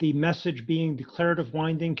with the message being declarative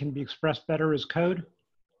winding can be expressed better as code?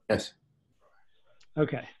 Yes.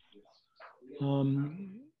 Okay.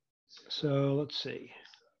 So let's see.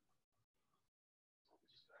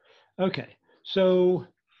 Okay, so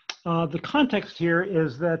the context here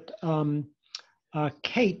is that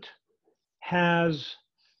Kate has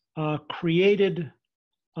created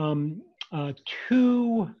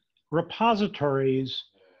 2 repositories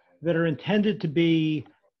that are intended to be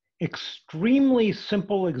extremely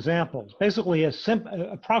simple examples, basically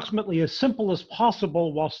approximately as simple as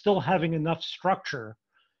possible while still having enough structure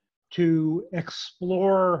to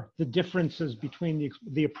explore the differences between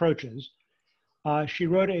the approaches. She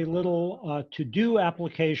wrote a little to-do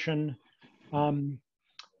application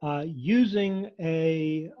using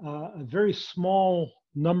a very small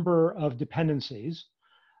number of dependencies,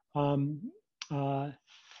 and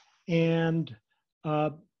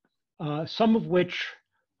some of which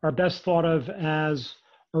are best thought of as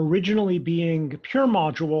originally being pure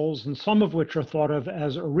modules, and some of which are thought of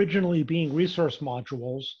as originally being resource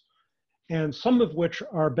modules, and some of which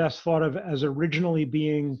are best thought of as originally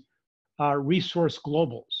being resource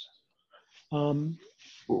globals.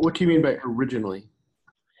 What do you mean by originally?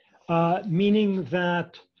 Meaning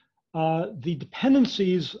that the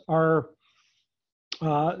dependencies are,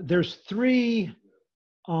 there's three,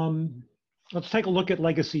 let's take a look at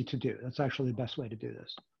legacy to do. That's actually the best way to do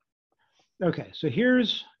this. Okay, so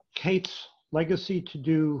here's Kate's legacy to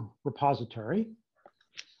do repository.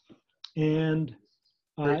 And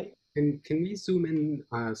can we zoom in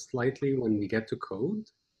slightly when we get to code?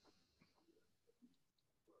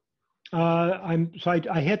 I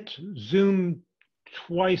hit zoom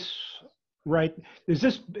twice, right? Is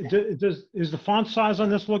the font size on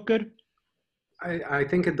this look good? I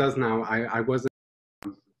think it does now.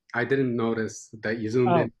 I didn't notice that you zoomed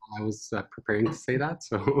in while I was preparing to say that.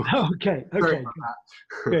 So okay,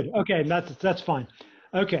 good. Okay, that's fine.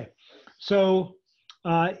 Okay, so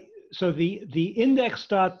so the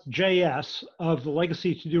index.js of the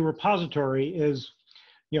legacy to do repository is,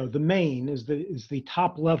 the main is the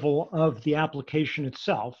top level of the application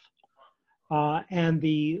itself, and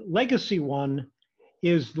the legacy one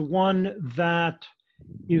is the one that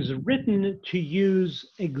is written to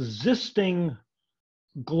use existing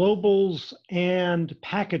globals and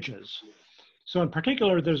packages. So in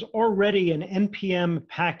particular, there's already an NPM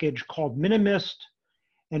package called Minimist,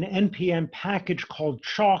 an NPM package called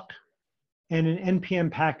Chalk, and an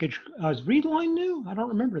NPM package. Is readline new? I don't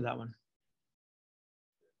remember that one.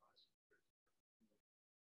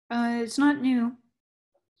 It's not new.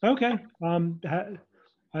 Okay. I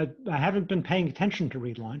haven't been paying attention to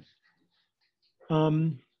readline.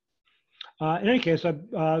 In any case,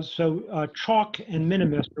 Chalk and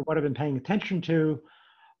Minimist are what I've been paying attention to.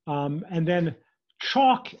 And then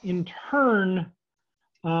Chalk, in turn,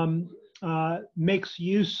 makes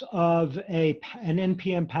use of an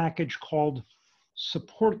NPM package called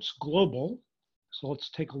Supports Global. So let's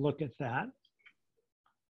take a look at that.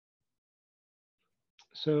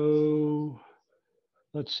 So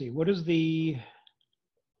let's see, what is the...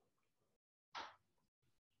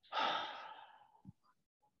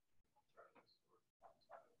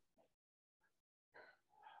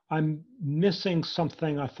 I'm missing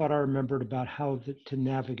something I thought I remembered about how to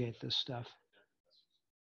navigate this stuff.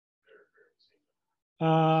 Where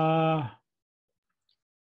are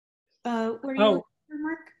you looking for,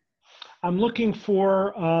 Mark? I'm looking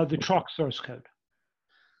for the Chalk source code.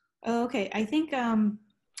 Oh, okay, I think,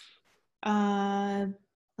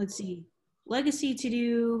 let's see, legacy to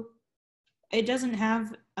do, it doesn't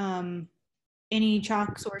have any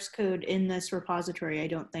Chalk source code in this repository, I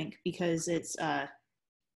don't think, because it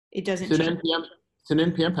doesn't. It's an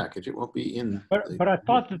NPM package. It won't be in. But I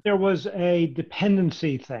thought that there was a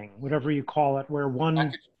dependency thing, whatever you call it, where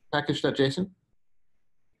one package.json.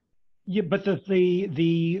 Yeah, but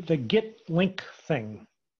the Git link thing.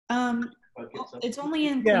 It's only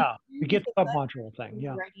in the Git submodule thing.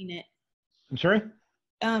 Yeah. Writing it. I'm sorry.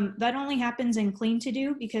 That only happens in clean to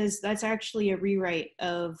do because that's actually a rewrite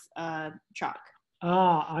of Chalk.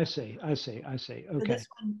 Ah, I see. Okay. So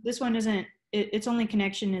this one isn't. Its only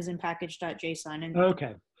connection is in package.json. And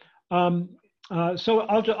okay. So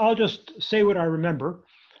I'll just say what I remember.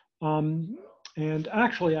 And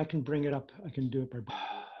actually, I can bring it up. I can do it by.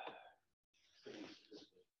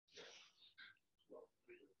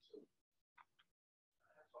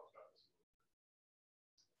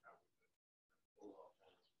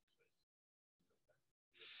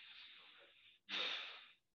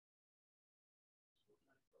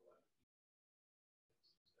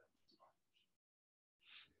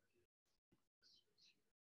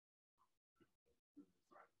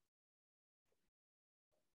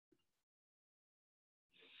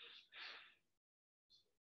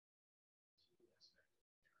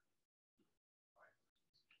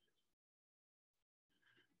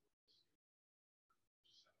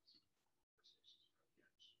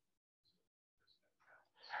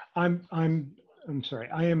 I'm sorry.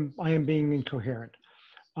 I am being incoherent.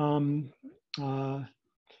 Well,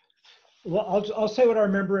 I'll say what I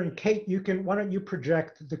remember, and Kate, why don't you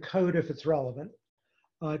project the code if it's relevant?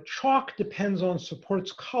 Chalk depends on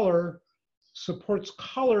supports color. Supports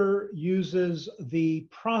color uses the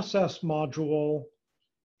process module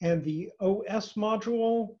and the OS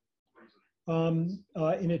module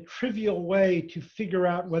in a trivial way to figure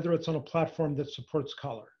out whether it's on a platform that supports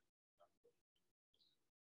color.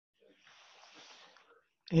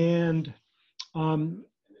 And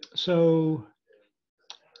so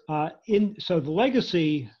the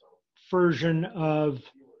legacy version of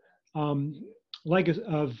the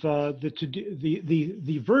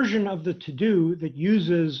version of the to-do that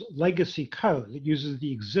uses legacy code, that uses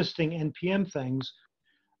the existing NPM things,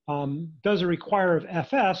 does a require of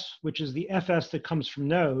FS, which is the FS that comes from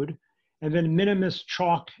Node, and then minimus,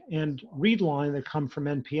 chalk, and readline that come from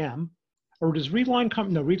NPM. Or does readline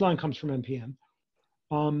come? No, readline comes from NPM.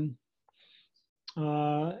 And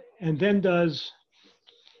then does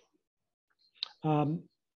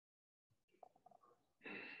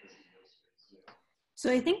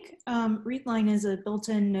so I think readline is a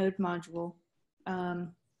built-in Node module.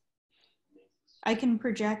 I can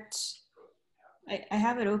project. I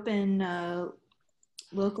have it open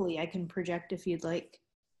locally. I can project if you'd like.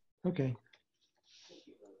 Okay.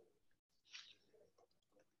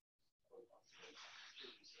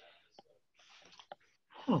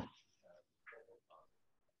 Huh.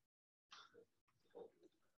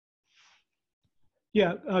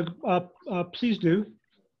 Yeah, please do.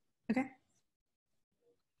 Okay.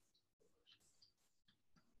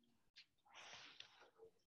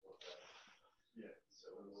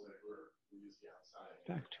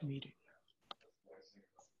 Back to meeting.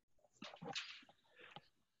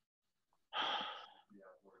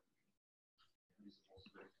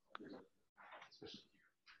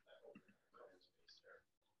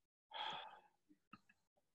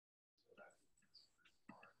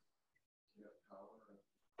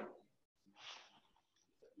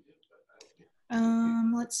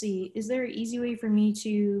 Let's see. Is there an easy way for me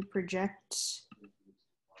to project?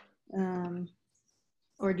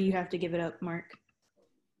 Or do you have to give it up, Mark?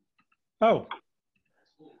 Oh.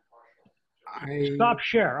 Stop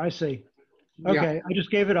share, I see. Okay, yeah. I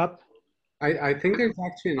just gave it up. I think there's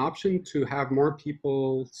actually an option to have more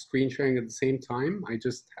people screen sharing at the same time. I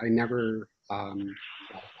never got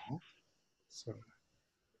that. So.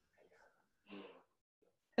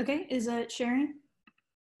 Okay, is that sharing?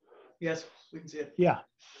 Yes, we can see it. Yeah.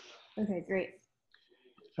 Okay, great.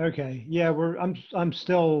 Okay, yeah, I'm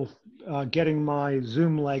still getting my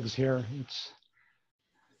Zoom legs here.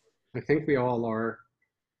 I think we all are.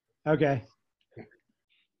 Okay.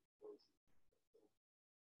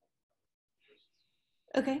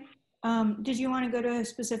 Okay. Did you want to go to a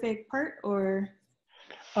specific part or?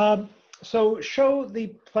 So show the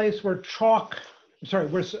place where chalk, sorry,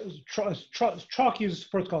 where chalk uses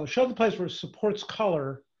supports color. Show the place where supports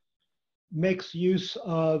color makes use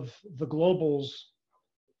of the globals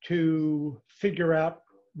to figure out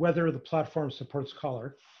whether the platform supports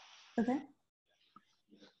color. Okay.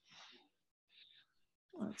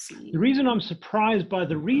 Let's see. The reason I'm surprised by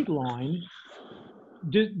the read line,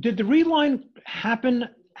 did the read line happen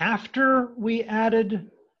after we wrote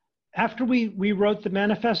the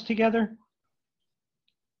manifest together?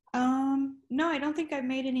 No, I don't think I've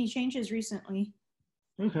made any changes recently.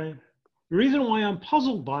 Okay. The reason why I'm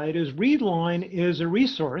puzzled by it is readline is a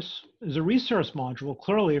resource module,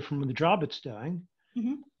 clearly from the job it's doing.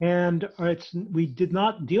 Mm-hmm. And we did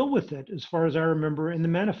not deal with it, as far as I remember, in the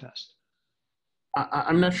manifest.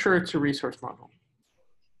 I'm not sure it's a resource model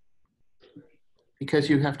because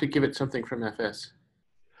you have to give it something from FS.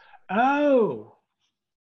 Oh.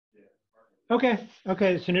 Okay.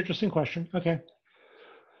 Okay. It's an interesting question. Okay.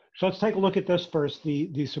 So let's take a look at this first,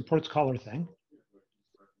 the supports color thing.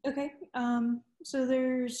 Okay. So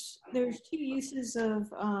there's two uses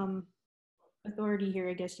of authority here,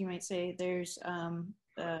 I guess you might say. There's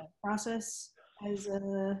the process as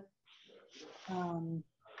a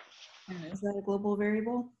I don't know, is that a global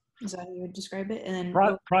variable? Is that how you would describe it? And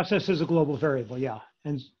then process is a global variable, yeah.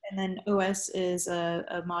 And then OS is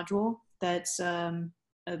a module that's a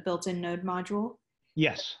built-in Node module.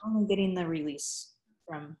 Yes. I'm only getting the release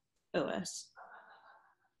from OS.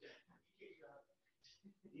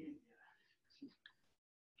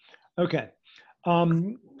 Okay.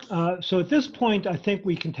 So at this point, I think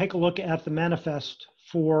we can take a look at the manifest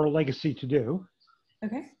for legacy to do.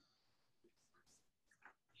 Okay.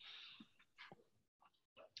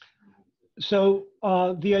 So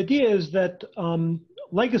the idea is that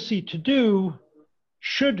legacy to do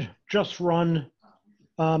should just run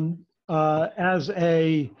as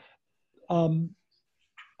a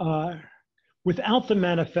without the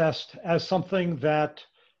manifest as something that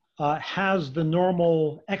has the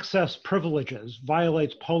normal excess privileges,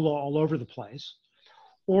 violates POLA all over the place,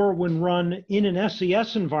 or when run in an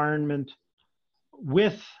SES environment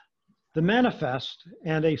with the manifest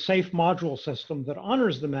and a safe module system that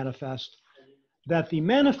honors the manifest, that the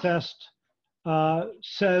manifest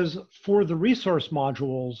says for the resource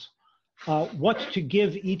modules what to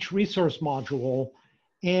give each resource module,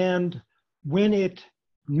 and when it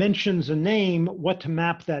mentions a name, what to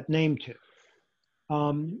map that name to.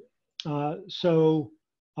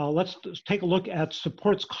 Let's take a look at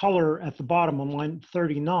supports color at the bottom on line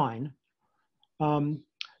 39.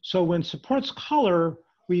 So when supports color,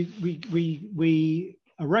 we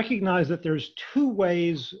recognize that there's two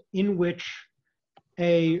ways in which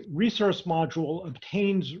a resource module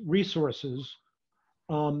obtains resources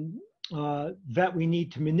that we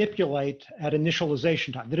need to manipulate at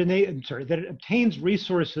initialization time. That it obtains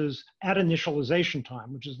resources at initialization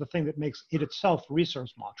time, which is the thing that makes it itself a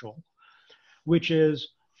resource module, which is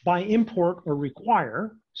by import or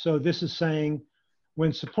require. So this is saying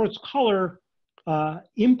when supports color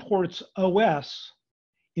imports OS,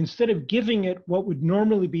 instead of giving it what would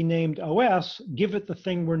normally be named OS, give it the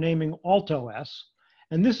thing we're naming alt OS.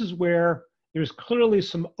 And this is where there's clearly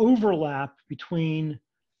some overlap between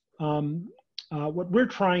what we're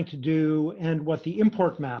trying to do and what the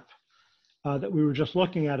import map that we were just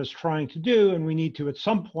looking at is trying to do. And we need to, at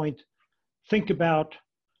some point, think about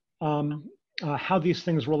how these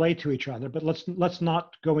things relate to each other. But let's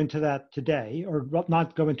not go into that today, or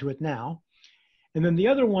not go into it now. And then the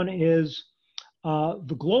other one is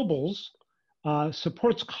the globals.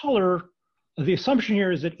 Supports color. The assumption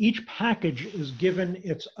here is that each package is given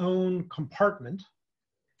its own compartment,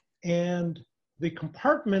 and the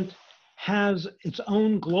compartment has its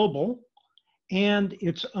own global and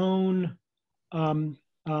its own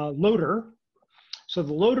loader. So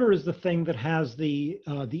the loader is the thing that has the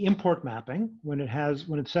import mapping. When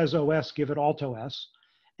it says OS, give it alt OS,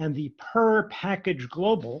 and the per package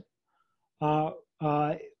global,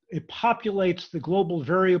 it populates the global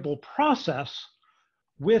variable process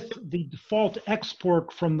with the default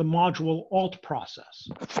export from the module alt process.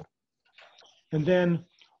 And then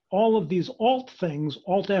all of these alt things,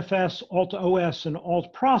 alt FS, alt OS, and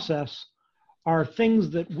alt process, are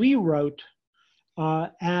things that we wrote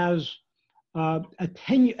as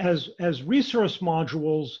resource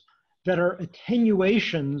modules that are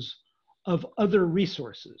attenuations of other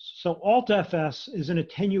resources. So alt FS is an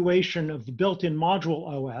attenuation of the built-in module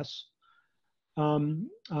OS.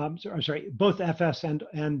 Both FS and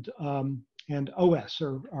OS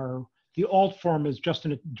are the alt form is just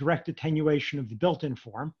a direct attenuation of the built-in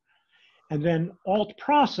form. And then alt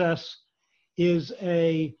process is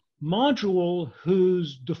a module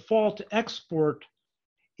whose default export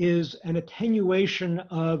is an attenuation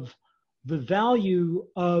of the value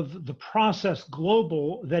of the process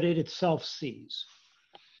global that it itself sees.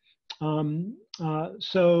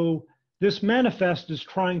 So this manifest is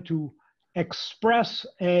trying to express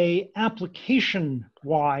a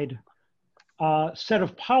application-wide set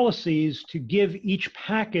of policies to give each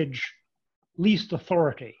package least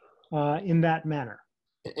authority in that manner.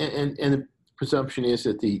 And the presumption is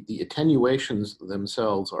that the attenuations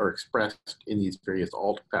themselves are expressed in these various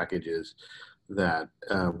alt packages that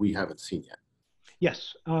we haven't seen yet.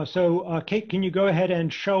 Yes. So Kate, can you go ahead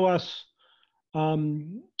and show us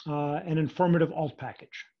an informative alt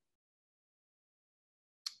package?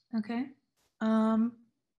 Okay.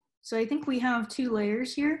 So I think we have two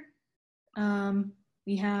layers here.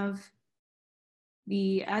 We have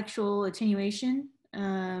the actual attenuation.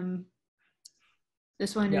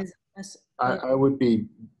 This one is. I would be.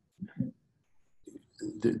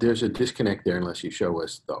 There's a disconnect there unless you show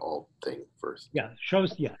us the alt thing first. Yeah, show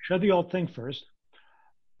the alt thing first.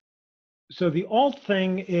 So the alt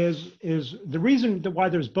thing is the reason why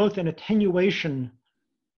there's both an attenuation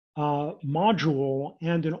module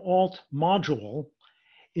and an alt module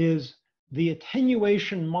is the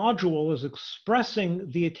attenuation module is expressing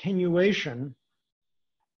the attenuation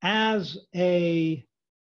as a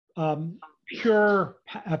pure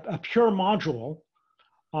module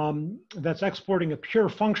that's exporting a pure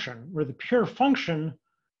function, where the pure function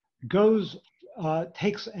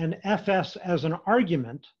takes an FS as an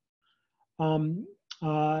argument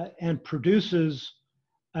and produces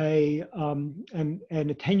an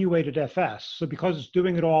attenuated FS. So because it's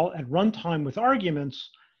doing it all at runtime with arguments,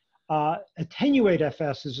 attenuate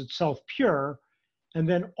FS is itself pure, and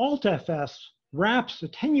then alt FS wraps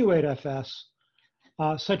attenuate FS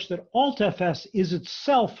such that alt FS is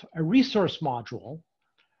itself a resource module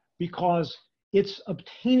because it's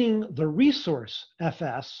obtaining the resource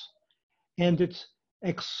FS and it's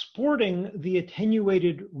exporting the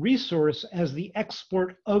attenuated resource as the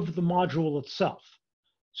export of the module itself.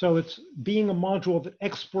 So it's being a module that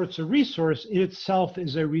exports a resource, it itself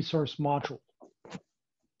is a resource module.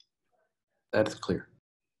 That's clear.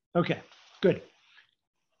 Okay, good.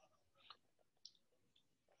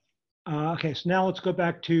 Okay, so now let's go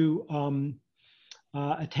back to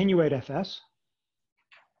attenuate FS.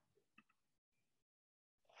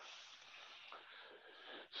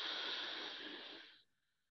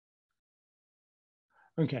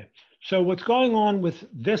 Okay, so what's going on with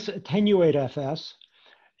this attenuate FS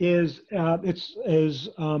is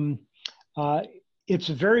it's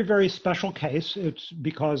a very, very special case. It's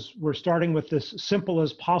because we're starting with this simple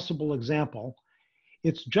as possible example.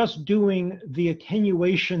 It's just doing the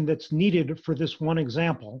attenuation that's needed for this one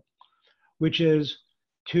example, which is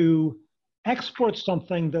to export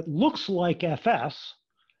something that looks like FS,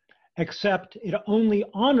 except it only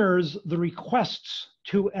honors the requests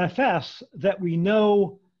to FS that we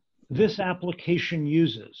know this application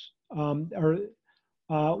uses,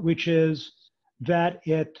 which is that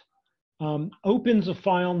it opens a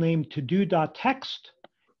file named todo.txt,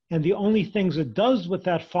 and the only things it does with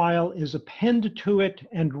that file is append to it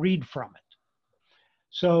and read from it.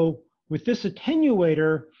 So with this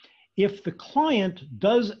attenuator, if the client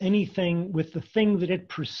does anything with the thing that it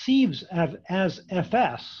perceives as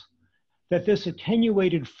FS, that this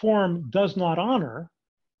attenuated form does not honor,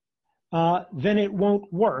 then it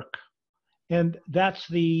won't work. And that's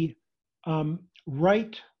the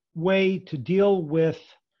right way to deal with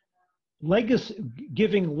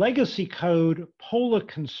giving legacy code POLA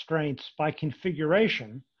constraints by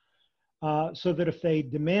configuration, so that if they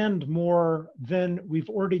demand more than we've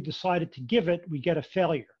already decided to give it, we get a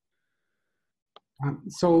failure.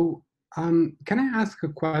 Can I ask a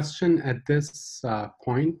question at this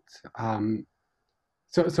point?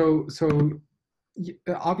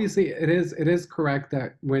 Obviously it is correct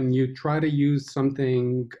that when you try to use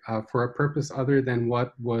something for a purpose other than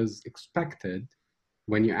what was expected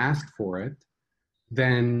when you asked for it,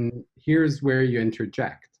 then here's where you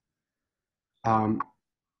interject.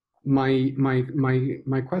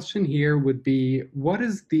 My question here would be, what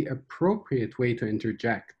is the appropriate way to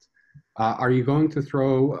interject? Are you going to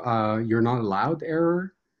throw you're not allowed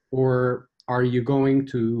error, or are you going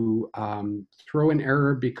to throw an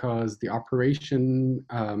error because the operation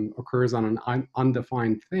occurs on an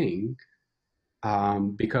undefined thing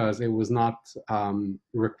because it was not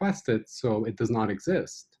requested, so it does not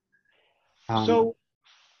exist? So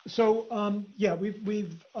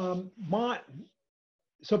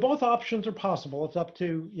both options are possible. It's up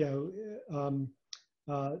to,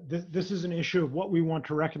 this is an issue of what we want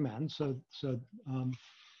to recommend.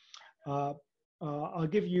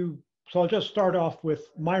 I'll just start off with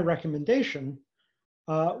my recommendation,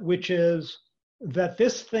 which is that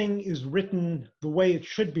this thing is written the way it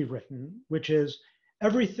should be written, which is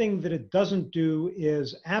everything that it doesn't do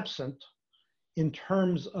is absent in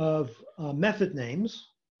terms of method names.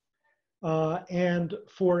 And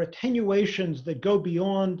for attenuations that go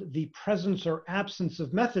beyond the presence or absence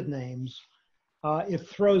of method names, it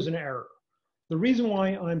throws an error. The reason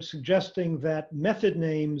why I'm suggesting that method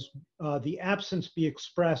names, the absence be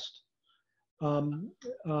expressed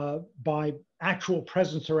by actual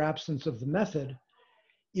presence or absence of the method,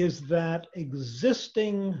 is that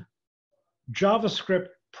existing JavaScript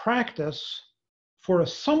practice for a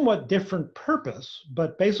somewhat different purpose,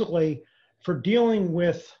 but basically for dealing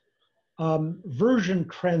with version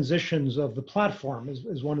transitions of the platform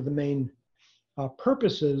is one of the main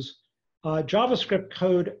purposes. JavaScript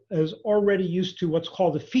code is already used to what's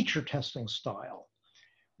called a feature testing style,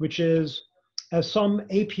 which is as some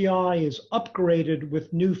API is upgraded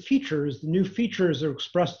with new features, the new features are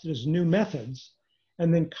expressed as new methods,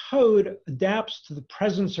 and then code adapts to the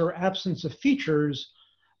presence or absence of features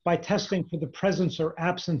by testing for the presence or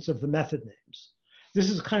absence of the method names. This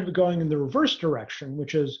is kind of going in the reverse direction,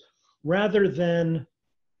 which is rather than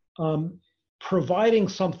providing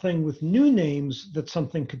something with new names that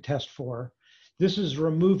something could test for, this is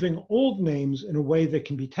removing old names in a way that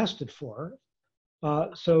can be tested for.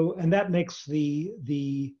 And that makes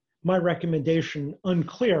my recommendation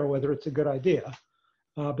unclear whether it's a good idea.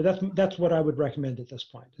 But that's what I would recommend at this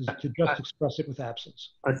point, is to just express it with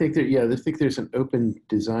absence. I think there's an open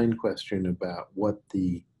design question about what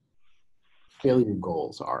the failure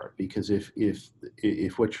goals are, because if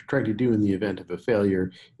what you're trying to do in the event of a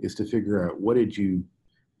failure is to figure out what did you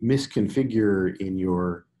misconfigure in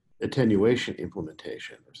your attenuation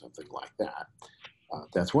implementation or something like that,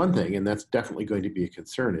 that's one thing, and that's definitely going to be a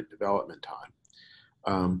concern at development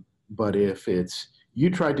time. But if it's you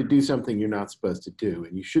tried to do something you're not supposed to do,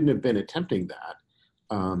 and you shouldn't have been attempting that,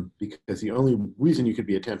 because the only reason you could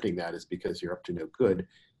be attempting that is because you're up to no good.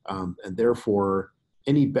 And therefore,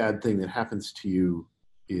 any bad thing that happens to you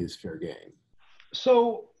is fair game.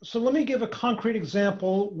 So let me give a concrete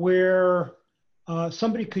example where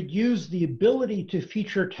somebody could use the ability to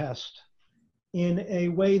feature test in a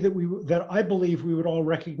way that I believe we would all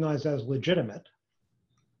recognize as legitimate,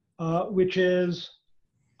 which is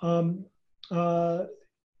in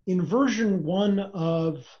version 1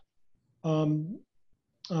 of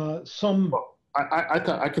some. Well, I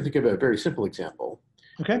thought I could think of a very simple example.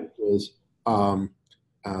 Okay. Is I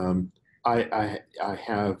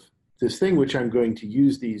have this thing which I'm going to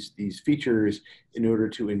use these features in order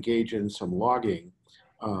to engage in some logging.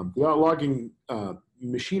 The logging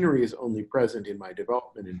machinery is only present in my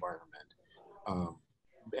development environment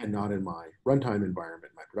and not in my runtime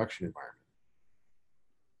environment, my production environment.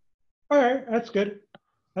 All right, that's good.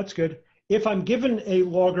 That's good. If I'm given a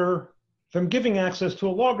logger, if I'm giving access to a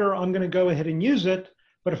logger, I'm going to go ahead and use it.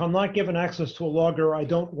 But if I'm not given access to a logger, I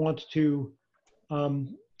don't want to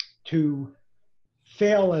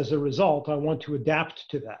fail as a result. I want to adapt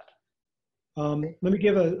to that. Let me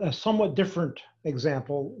give a somewhat different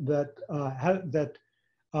example that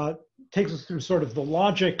takes us through sort of the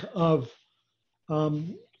logic of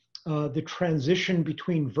the transition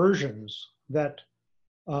between versions that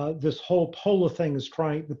this whole Pola thing is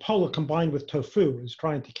trying, the Pola combined with Tofu is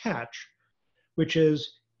trying to catch, which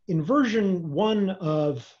is in version 1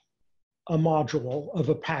 of a module, of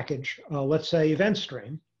a package, let's say event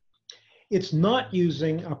stream, it's not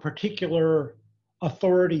using a particular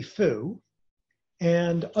authority foo,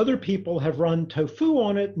 and other people have run Tofu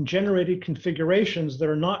on it and generated configurations that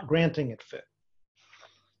are not granting it foo.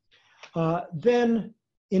 Then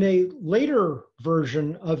in a later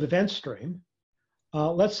version of event stream,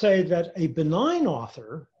 let's say that a benign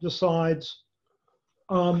author decides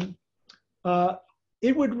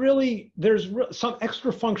it would really, there's some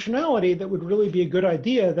extra functionality that would really be a good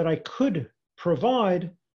idea that I could provide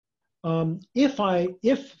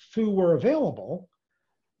if foo were available,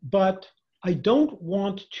 but I don't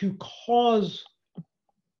want to cause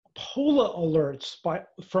Pola alerts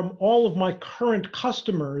from all of my current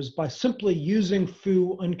customers by simply using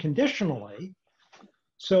foo unconditionally.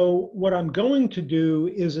 So what I'm going to do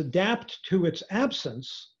is adapt to its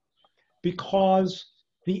absence, because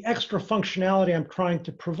the extra functionality I'm trying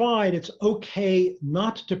to provide, it's okay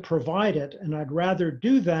not to provide it, and I'd rather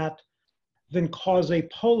do that than cause a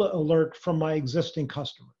Pola alert from my existing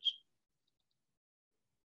customers.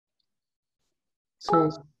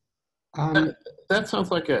 So that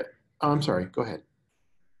sounds like a. Oh, I'm sorry. Go ahead.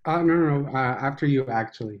 no. After you,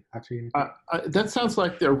 actually. After you. That sounds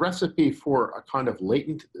like the recipe for a kind of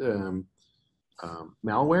latent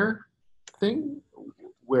malware thing,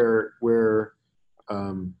 where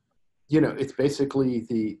you know, it's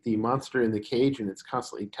basically the monster in the cage, and it's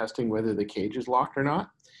constantly testing whether the cage is locked or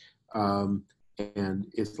not.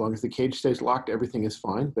 And as long as the cage stays locked, everything is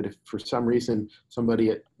fine. But if for some reason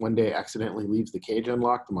somebody one day accidentally leaves the cage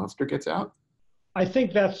unlocked, the monster gets out. I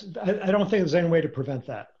think that's, I don't think there's any way to prevent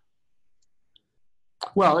that.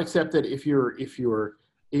 Well, except that if you're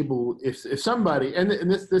able, if somebody, and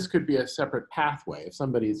this could be a separate pathway, if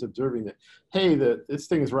somebody is observing that, hey, this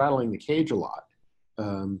thing is rattling the cage a lot,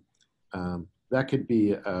 that could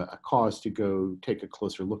be a cause to go take a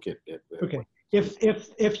closer look at it. Okay.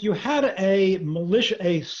 If you had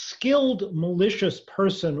a skilled malicious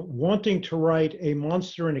person wanting to write a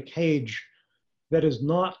monster in a cage that is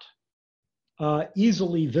not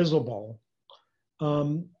easily visible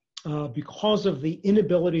because of the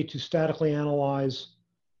inability to statically analyze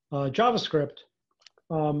JavaScript,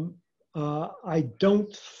 I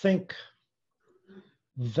don't think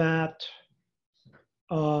that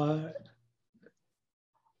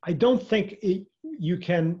you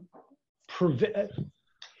can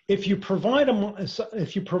if you provide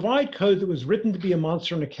code that was written to be a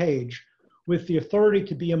monster in a cage with the authority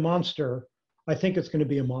to be a monster, I think it's going to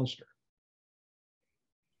be a monster.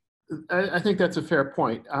 I think that's a fair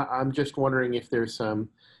point. I'm just wondering if there's some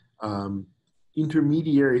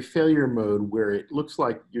intermediary failure mode where it looks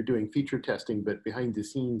like you're doing feature testing, but behind the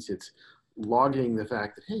scenes it's logging the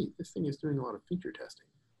fact that, hey, this thing is doing a lot of feature testing.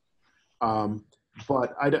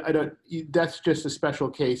 But I don't, that's just a special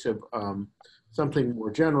case of something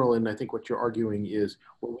more general. And I think what you're arguing is,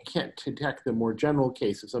 well, we can't detect the more general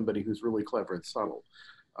case of somebody who's really clever and subtle.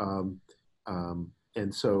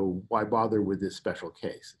 And so why bother with this special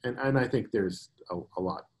case? And I think there's a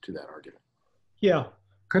lot to that argument. Yeah.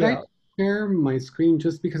 Could I share my screen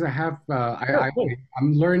just because I have,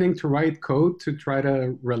 I'm learning to write code to try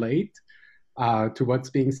to relate to what's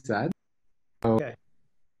being said. So, okay.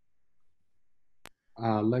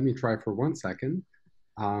 let me try for 1 second.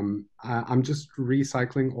 I'm just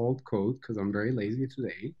recycling old code because I'm very lazy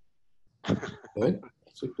today. Good.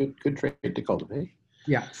 It's a good trait to cultivate.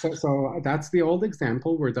 Yeah, so that's the old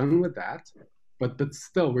example. We're done with that. But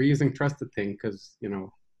still, we're using trusted thing because, you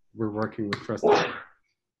know, we're working with trusted.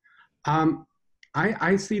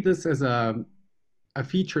 I see this as a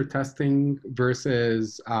feature testing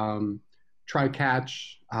versus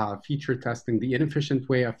try-catch feature testing, the inefficient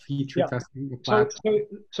way of feature testing the platform.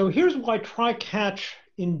 So here's why try-catch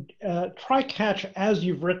as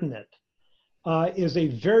you've written it is a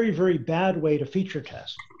very, very bad way to feature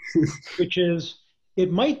test, which is it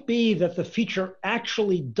might be that the feature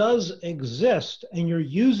actually does exist and you're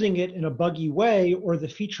using it in a buggy way, or the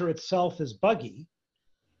feature itself is buggy.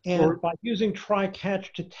 And by using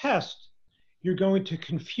try-catch to test, you're going to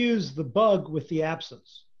confuse the bug with the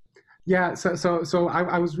absence. Yeah, so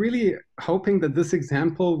I was really hoping that this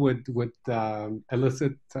example would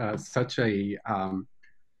elicit such a,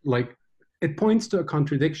 like, it points to a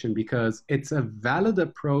contradiction because it's a valid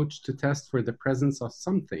approach to test for the presence of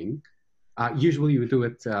something. Usually you do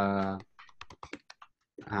it, and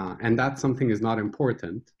that something is not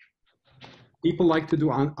important. People like to do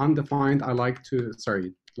undefined. I like to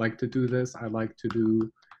do this. I like to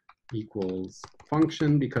do equals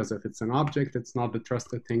function because if it's an object, it's not the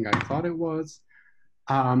trusted thing I thought it was.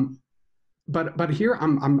 But here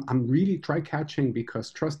I'm really try-catching because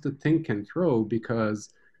trusted thing can throw because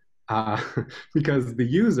because the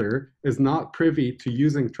user is not privy to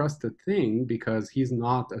using trusted thing because he's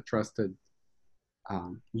not a trusted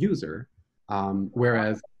user.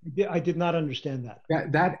 Whereas I did not understand that.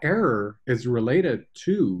 That error is related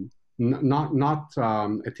to not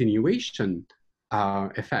attenuation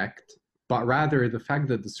effect, but rather the fact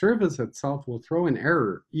that the service itself will throw an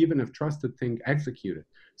error even if trusted thing executed.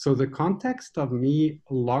 So the context of me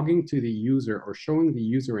logging to the user or showing the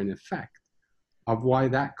user an effect of why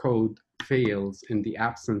that code fails in the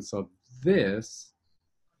absence of this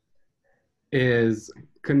is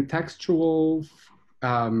contextual,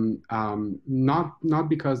 not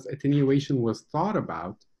because attenuation was thought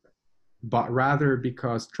about, but rather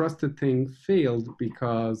because trusted thing failed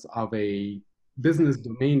because of a business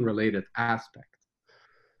domain related aspect.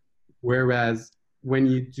 Whereas when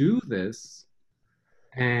you do this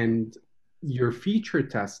and you're feature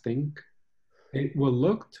testing, it will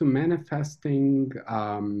look to manifesting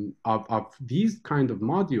of these kind of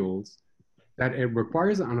modules that it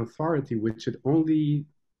requires an authority which it only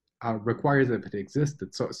requires if it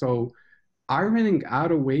existed. So ironing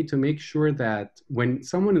out a way to make sure that when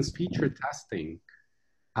someone is feature testing,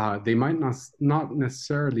 they might not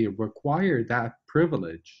necessarily require that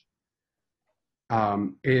privilege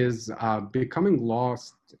is becoming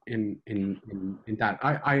lost in that.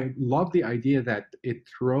 I love the idea that it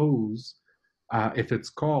throws if it's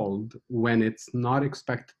called when it's not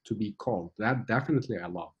expected to be called. That definitely I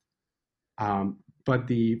love. But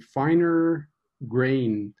the finer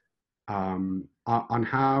grain on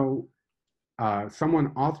how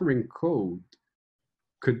someone authoring code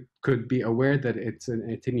could be aware that it's an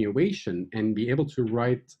attenuation and be able to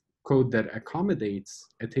write code that accommodates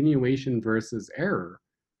attenuation versus error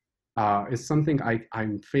is something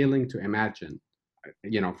I'm failing to imagine,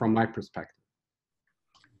 you know, from my perspective.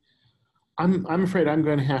 I'm afraid I'm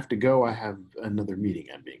going to have to go. I have another meeting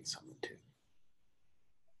I'm being summoned to.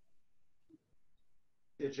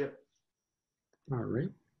 Did you? All right.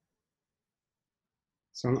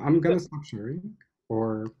 So I'm going to stop sharing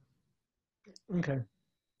or. Okay.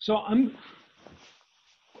 So I'm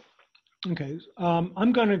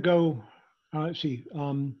going to go, see,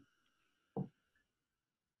 this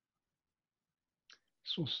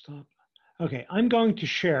will stop. Okay, I'm going to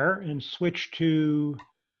share and switch to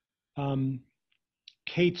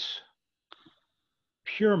Kate's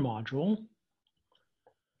pure module.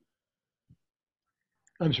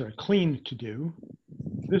 I'm sorry, clean to do.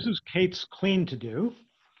 This is Kate's clean to do.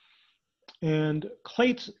 And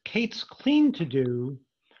Kate's clean to do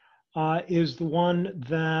is the one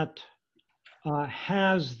that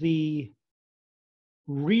has the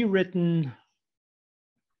rewritten.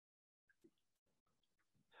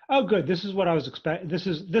 Oh, good. This is what I was expecting. This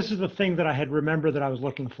is the thing that I had remembered that I was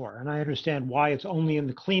looking for, and I understand why it's only in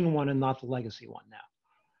the clean one and not the legacy one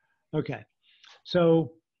now. Okay,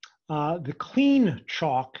 so the clean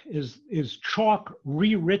chalk is chalk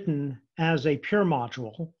rewritten as a pure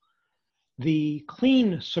module. The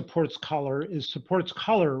clean supports color is supports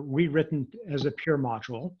color rewritten as a pure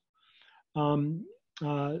module.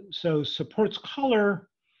 So supports color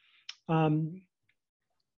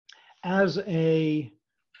as a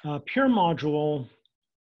pure module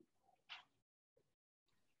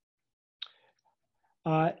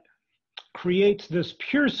creates this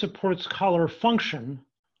pure supports color function,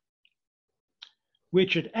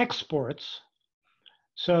 which it exports.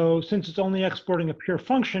 So since it's only exporting a pure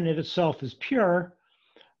function, it itself is pure.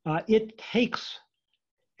 It takes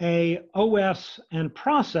a OS and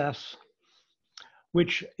process,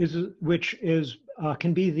 which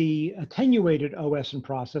can be the attenuated OS and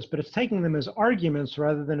process, but it's taking them as arguments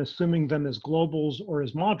rather than assuming them as globals or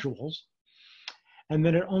as modules. And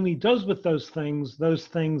then it only does with those things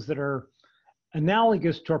that are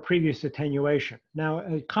analogous to our previous attenuation. Now,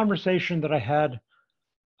 a conversation that I had,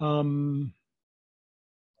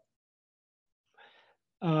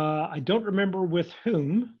 I don't remember with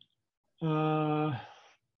whom, but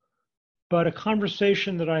a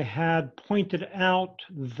conversation that I had pointed out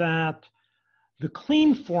that the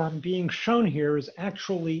clean form being shown here is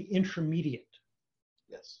actually intermediate.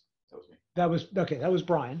 Yes, that was me. That was, okay, that was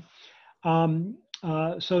Brian.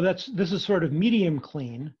 So this is sort of medium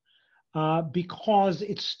clean because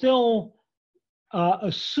it's still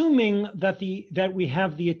assuming that we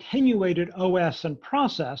have the attenuated OS and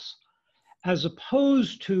process, as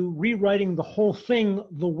opposed to rewriting the whole thing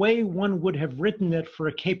the way one would have written it for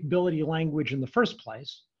a capability language in the first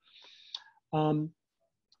place.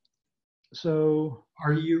 So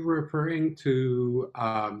are you referring to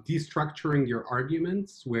destructuring your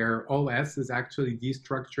arguments, where OS is actually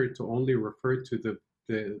destructured to only refer to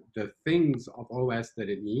the things of OS that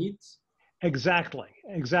it needs? Exactly,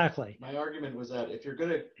 exactly. My argument was that if you're going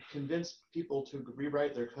to convince people to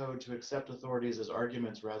rewrite their code to accept authorities as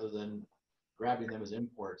arguments rather than grabbing them as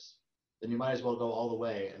imports, then you might as well go all the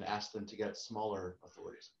way and ask them to get smaller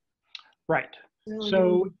authorities. Right.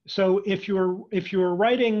 So if you're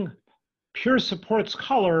writing pure supports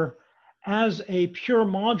color as a pure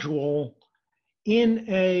module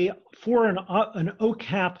for an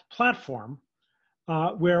OCAP platform,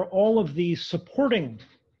 where all of the supporting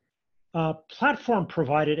platform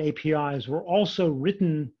provided APIs were also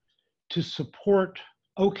written to support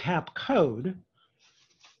OCAP code,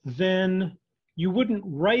 then you wouldn't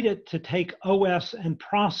write it to take OS and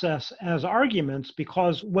process as arguments,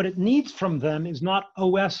 because what it needs from them is not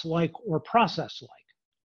OS-like or process-like.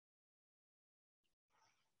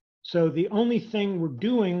 So the only thing we're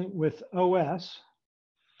doing with OS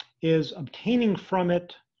is obtaining from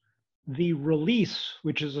it the release,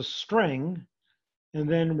 which is a string, and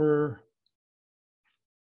then we're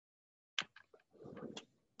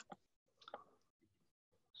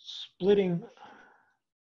splitting.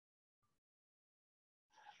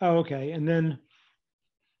 Oh, okay, and then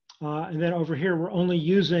over here we're only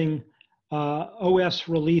using OS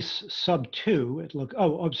release sub 2.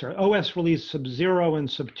 I'm sorry, OS release sub 0 and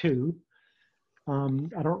sub 2.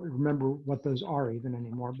 I don't remember what those are even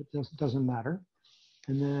anymore, but this doesn't matter.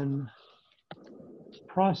 And then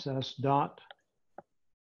process dot.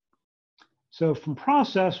 So from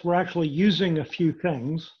process, we're actually using a few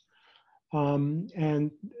things. So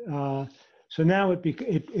now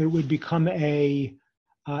it would become a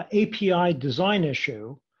API design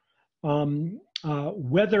issue,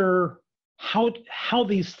 how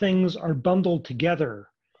these things are bundled together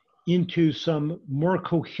into some more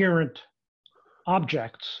coherent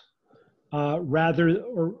objects,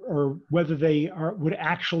 or whether they would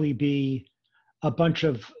actually be a bunch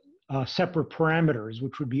of separate parameters,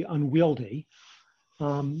 which would be unwieldy.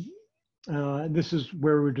 This is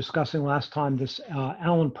where we were discussing last time this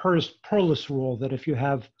Alan Perlis rule, that if you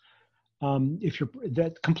have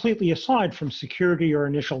that completely aside from security or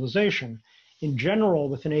initialization, in general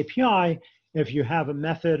with an API, if you have a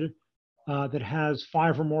method that has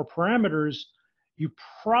 5 or more parameters, you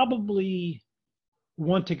probably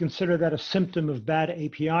want to consider that a symptom of bad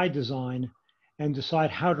API design and decide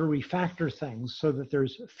how to refactor things so that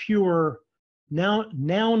there's fewer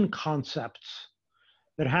noun concepts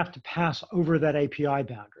that have to pass over that API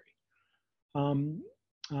boundary.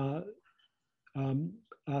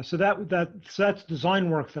 So that's design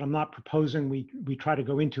work that I'm not proposing we try to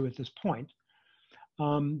go into at this point.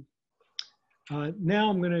 Now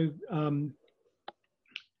I'm going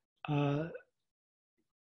to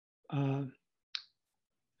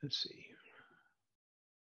let's see.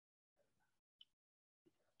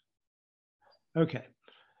 Okay,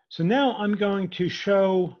 so now I'm going to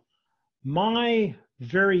show my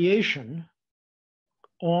variation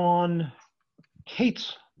on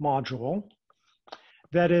Kate's module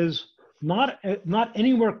that is not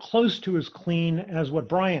anywhere close to as clean as what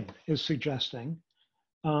Brian is suggesting,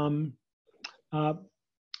 but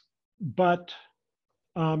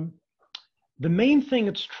the main thing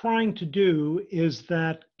it's trying to do is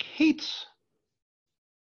that Kate's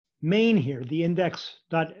main here, the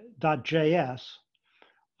index.js,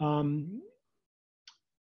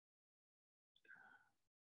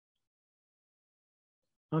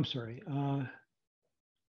 I'm sorry,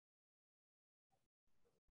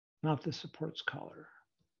 not the supports color.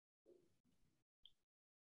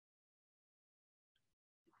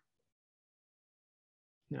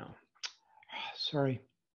 No, sorry.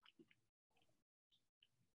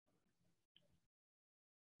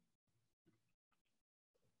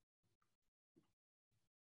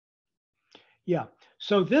 Yeah,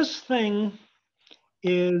 so this thing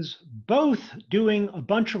is both doing a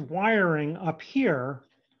bunch of wiring up here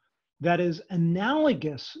that is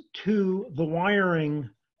analogous to the wiring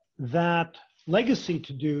that legacy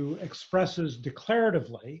to do expresses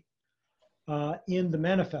declaratively in the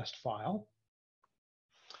manifest file.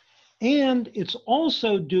 And it's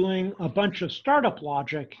also doing a bunch of startup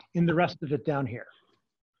logic in the rest of it down here.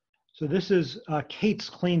 So this is Kate's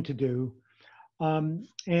clean to do.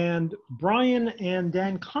 And Brian and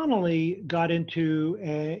Dan Connolly got into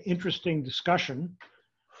an interesting discussion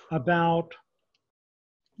about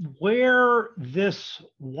where this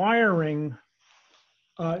wiring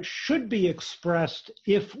should be expressed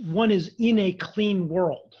if one is in a clean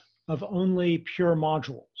world of only pure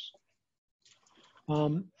modules.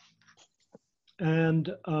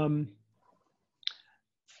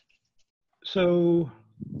 So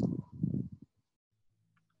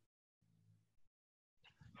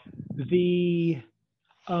the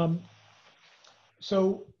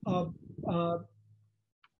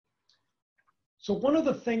so one of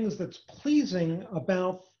the things that's pleasing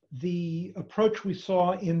about the approach we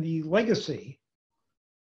saw in the legacy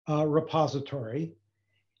repository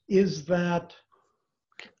is that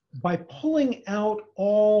by pulling out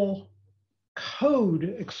all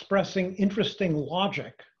code expressing interesting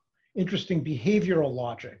logic, interesting behavioral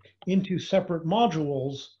logic into separate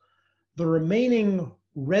modules, the remaining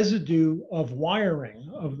residue of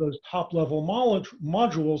wiring of those top-level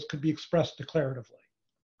modules could be expressed declaratively.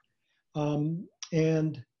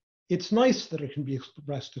 And it's nice that it can be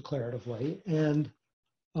expressed declaratively, and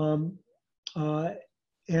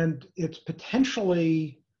it's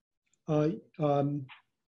potentially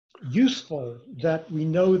useful that we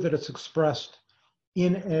know that it's expressed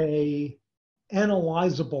in a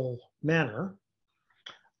analyzable manner.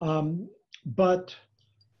 But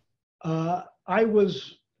I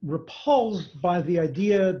was repulsed by the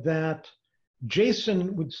idea that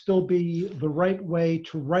JSON would still be the right way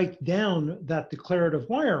to write down that declarative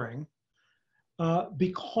wiring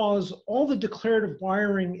because all the declarative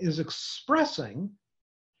wiring is expressing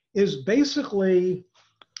is basically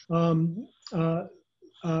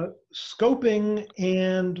scoping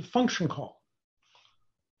and function call.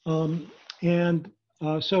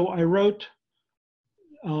 So I wrote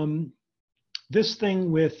this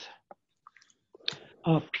thing with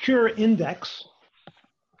a pure index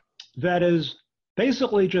that is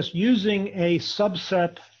basically just using a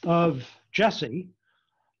subset of Jesse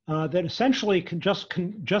that essentially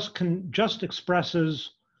just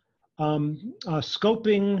expresses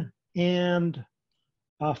scoping and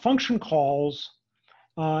function calls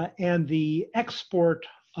and the export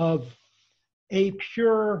of a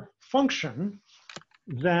pure function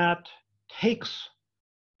that takes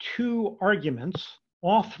two arguments,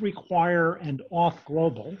 auth require and auth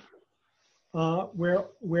global,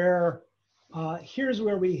 here's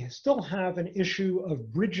where we still have an issue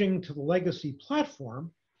of bridging to the legacy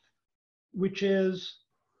platform, which is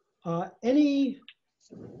any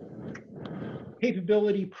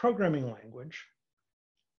capability programming language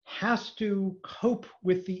has to cope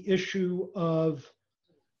with the issue of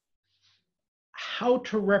how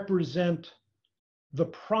to represent the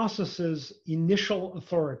process's initial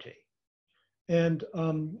authority. And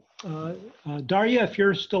Daria, if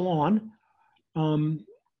you're still on,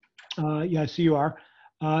 yeah, I see you are.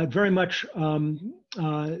 Very much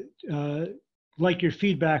like your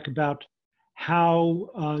feedback about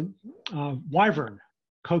how Wyvern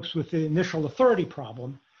copes with the initial authority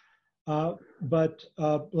problem. But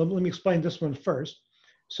let me explain this one first.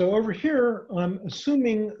 So over here, I'm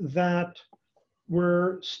assuming that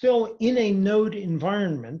we're still in a node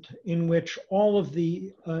environment in which all of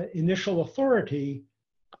the initial authority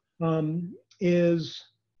is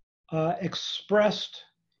expressed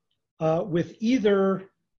with either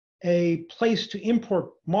a place to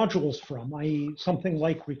import modules from, i.e. something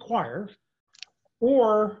like require,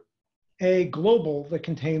 or a global that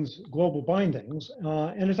contains global bindings.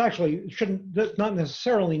 And it's actually, not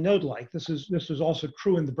necessarily node-like. This is also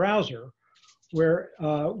true in the browser, where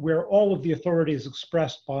all of the authority is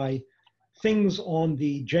expressed by things on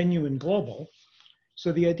the genuine global.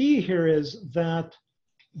 So the idea here is that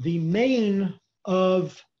the main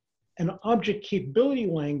of an object capability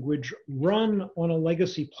language run on a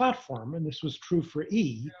legacy platform, and this was true for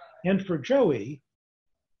E and for Joey,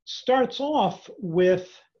 starts off with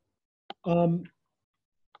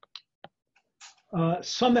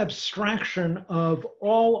some abstraction of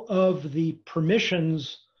all of the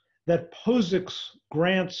permissions that POSIX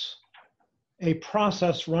grants a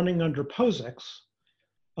process running under POSIX.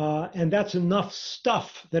 And that's enough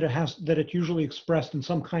stuff that it's usually expressed in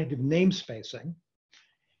some kind of namespacing.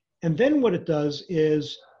 And then what it does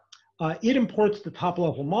is it imports the top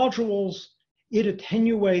level modules, it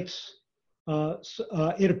attenuates,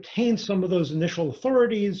 it obtains some of those initial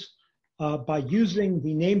authorities by using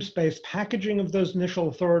the namespace packaging of those initial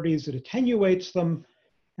authorities, it attenuates them,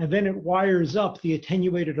 and then it wires up the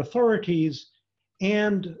attenuated authorities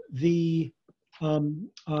and the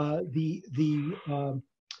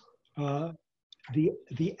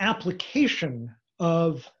application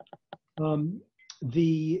of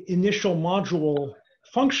the initial module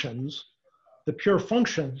functions, the pure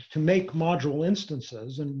functions, to make module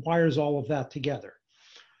instances, and wires all of that together.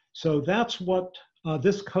 So that's what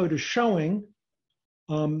this code is showing.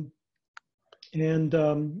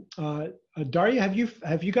 Daria, have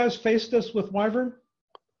you guys faced this with Wyvern?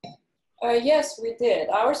 Yes, we did.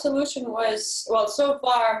 Our solution was, well, so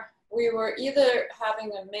far we were either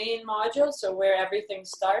having a main module, so where everything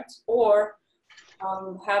starts, or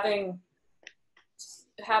having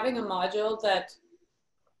a module that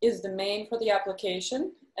is the main for the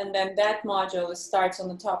application, and then that module starts on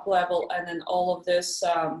the top level, and then all of this,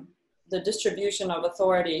 the distribution of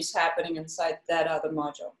authorities happening inside that other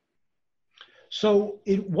module. So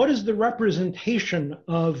what is the representation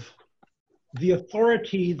of the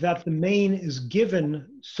authority that the main is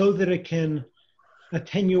given so that it can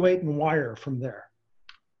attenuate and wire from there?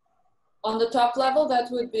 On the top level,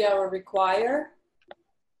 that would be our require.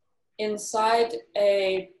 Inside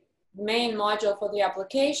a main module for the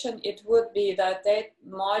application, it would be that that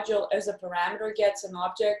module as a parameter gets an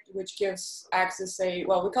object which gives access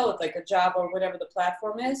well, we call it like a Java or whatever the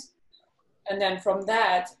platform is. And then from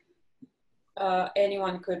that,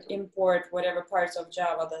 anyone could import whatever parts of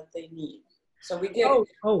Java that they need. So we get.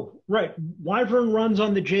 Oh, right. Wyvern runs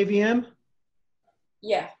on the JVM?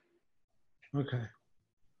 Yeah. Okay.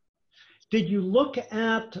 Did you look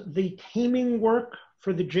at the taming work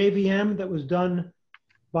for the JVM that was done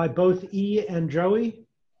by both E and Joey?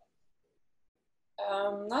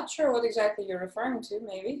 Not sure what exactly you're referring to,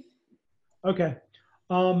 maybe. Okay.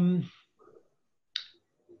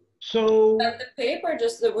 So the paper,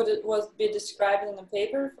 just would it be described in the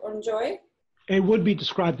paper on Joey? It would be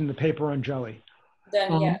described in the paper on Joey.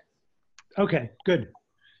 Then yeah. Okay, good.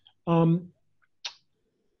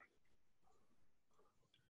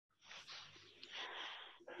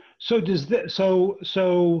 So does this, so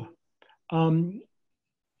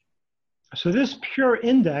this pure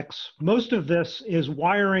index, most of this is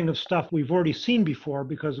wiring of stuff we've already seen before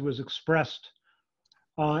because it was expressed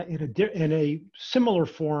in a similar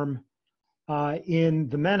form in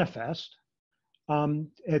the manifest.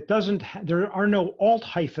 It doesn't, there are no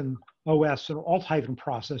alt-OS or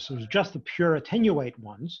alt-processors, just the pure attenuate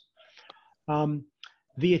ones.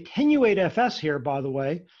 The attenuate FS here, by the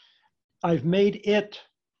way, I've made it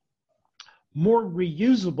more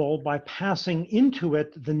reusable by passing into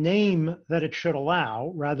it the name that it should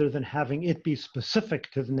allow, rather than having it be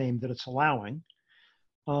specific to the name that it's allowing.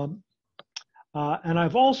 And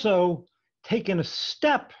I've also taken a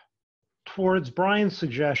step towards Brian's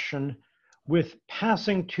suggestion with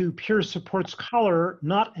passing to Pure Supports Color,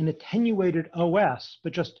 not an attenuated OS,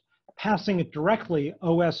 but just passing it directly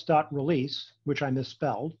os.release, which I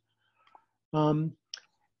misspelled.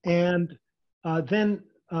 Then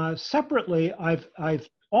separately, I've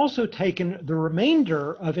also taken the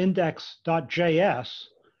remainder of index.js,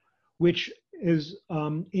 which is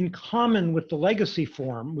in common with the legacy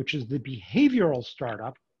form, which is the behavioral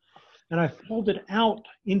startup, and I pulled it out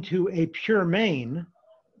into a pure main,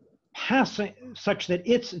 passing such that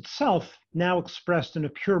it's itself now expressed in a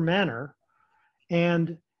pure manner,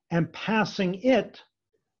 and passing it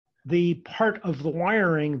the part of the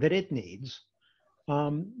wiring that it needs.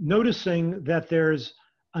 Noticing that there's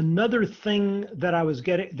another thing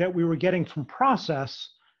that we were getting from process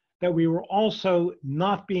that we were also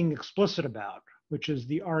not being explicit about, which is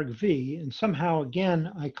the argv, and somehow again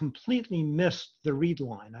I completely missed the read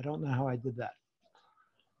line. I don't know how I did that.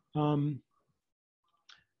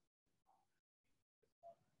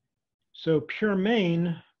 So pure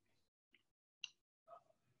main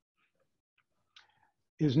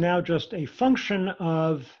is now just a function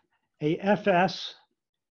of a fs,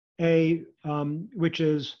 which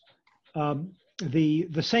is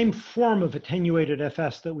the same form of attenuated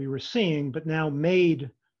FS that we were seeing, but now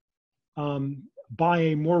made by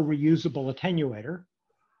a more reusable attenuator.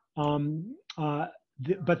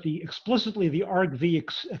 explicitly the argv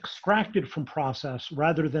extracted from process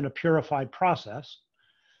rather than a purified process.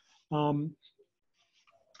 And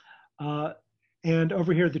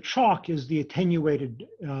over here, the chalk is the attenuated,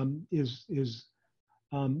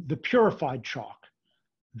 the purified chalk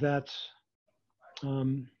that's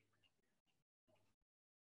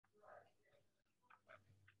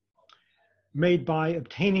made by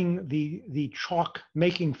obtaining the chalk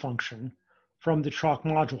making function from the chalk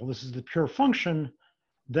module. This is the pure function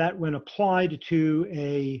that, when applied to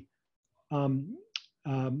a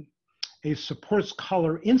supports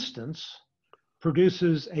color instance,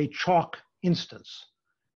 produces a chalk instance,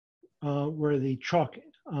 where the chalk.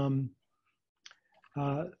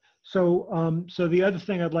 So the other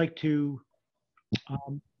thing I'd like to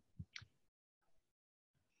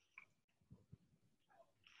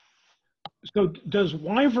so does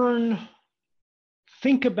Wyvern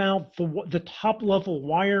think about the top level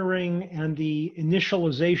wiring and the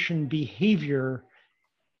initialization behavior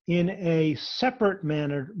in a separate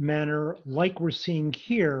manner like we're seeing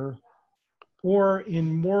here, or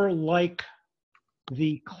in more like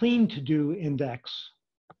the clean to do index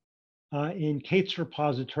in Kate's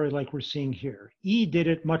repository like we're seeing here? E did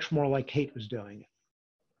it much more like Kate was doing it.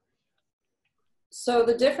 So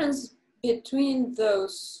the difference between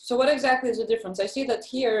those, so what exactly is the difference? I see that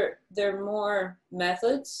here there are more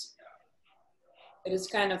methods. It is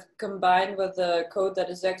kind of combined with the code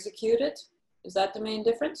that is executed. Is that the main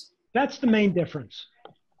difference? That's the main difference.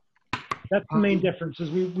 That's the main difference,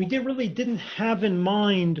 is we really didn't have in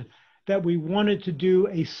mind that we wanted to do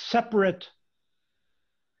a separate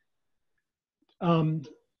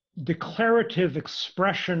declarative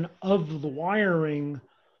expression of the wiring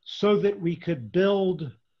so that we could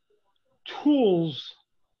build tools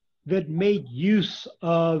that made use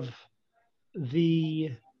of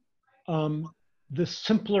the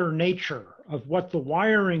simpler nature of what the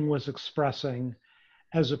wiring was expressing,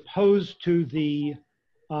 as opposed to the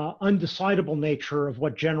undecidable nature of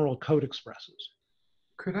what general code expresses.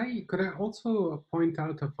 Could I also point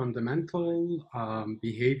out a fundamental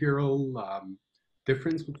behavioral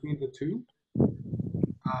difference between the two?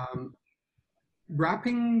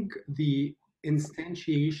 Wrapping the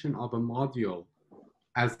instantiation of a module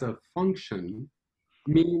as a function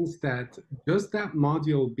means that just that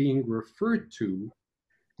module being referred to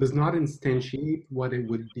does not instantiate what it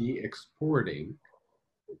would be exporting,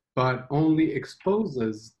 but only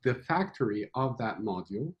exposes the factory of that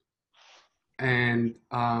module. And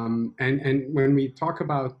when we talk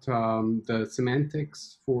about the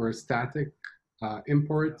semantics for static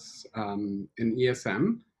imports in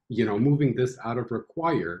ESM, moving this out of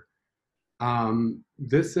require,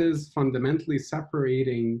 this is fundamentally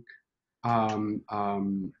separating,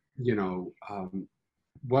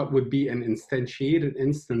 what would be an instantiated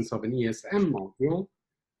instance of an ESM module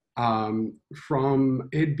from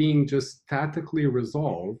it being just statically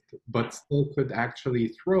resolved, but still could actually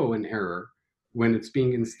throw an error when it's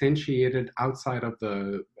being instantiated outside of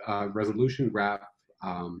the resolution graph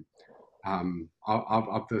of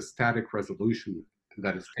the static resolution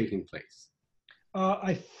that is taking place.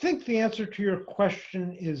 I think the answer to your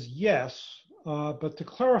question is yes, but to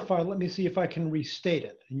clarify, let me see if I can restate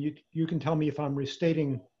it. And you can tell me if I'm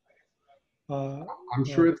restating. I'm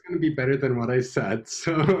sure it's going to be better than what I said,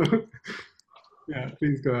 so yeah,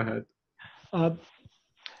 please go ahead.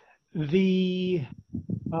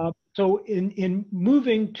 So in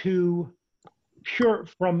moving to pure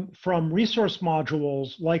from resource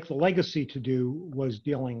modules like the legacy to do was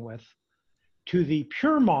dealing with, to the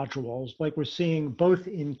pure modules like we're seeing both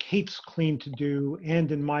in Kate's clean to do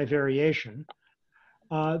and in my variation,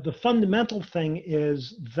 the fundamental thing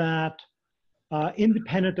is that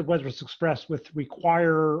independent of whether it's expressed with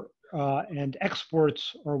require and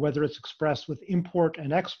exports, or whether it's expressed with import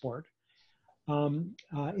and export,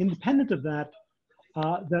 independent of that,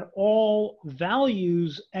 that all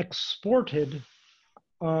values exported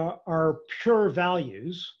are pure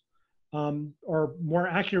values, or more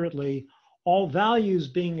accurately, all values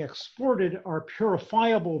being exported are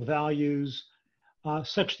purifiable values,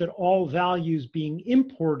 such that all values being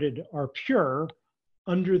imported are pure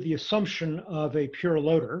under the assumption of a pure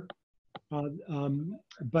loader.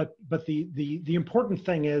 But the important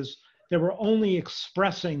thing is that we're only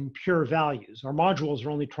expressing pure values. Our modules are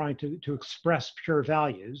only trying to express pure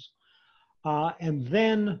values. And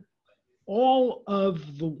then all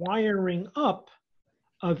of the wiring up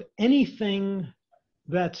of anything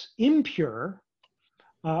that's impure,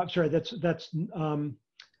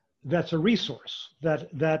 that's a resource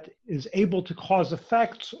that is able to cause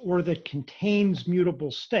effects or that contains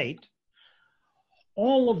mutable state.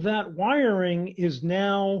 All of that wiring is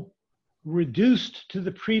now reduced to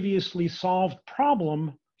the previously solved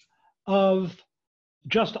problem of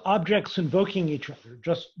just objects invoking each other,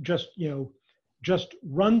 just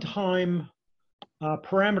runtime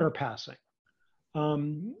parameter passing.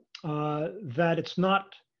 That it's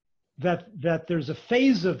not that there's a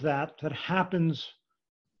phase of that happens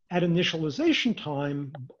at initialization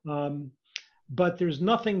time, but there's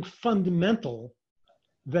nothing fundamental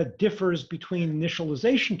that differs between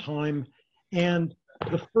initialization time and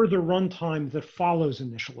the further runtime that follows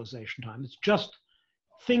initialization time. It's just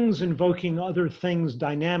things invoking other things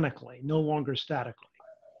dynamically, no longer statically.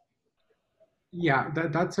 Yeah,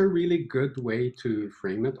 that's a really good way to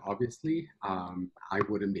frame it, obviously. I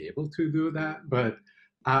wouldn't be able to do that, but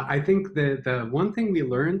I think the one thing we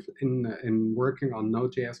learned in working on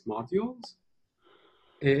Node.js modules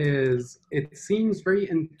is it seems very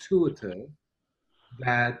intuitive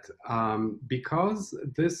that because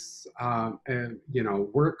this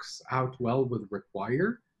works out well with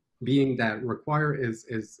require, being that require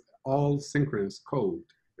is all synchronous code.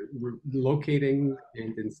 Locating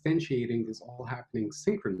and instantiating is all happening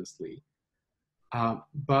synchronously.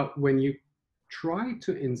 But when you try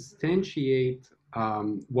to instantiate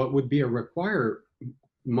what would be a require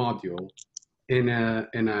module in an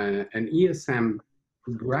ESM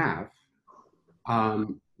graph,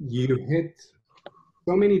 you hit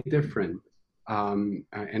so many different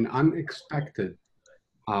and unexpected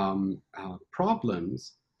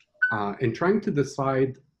problems in trying to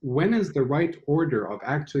decide when is the right order of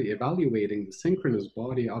actually evaluating the synchronous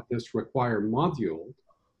body of this require module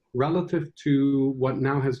relative to what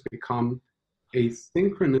now has become a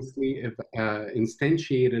synchronously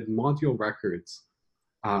instantiated module records.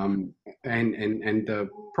 And the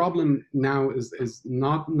problem now is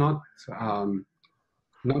not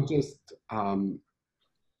just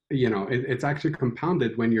it's actually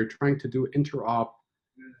compounded when you're trying to do interop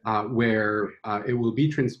where it will be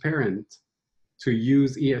transparent to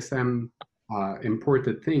use ESM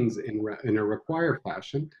imported things in a require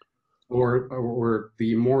fashion, or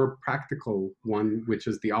the more practical one, which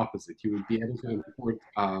is the opposite. You would be able to import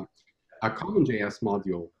a common JS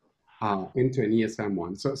module into an ESM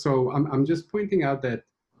one. So I'm just pointing out that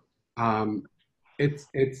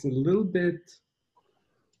it's a little bit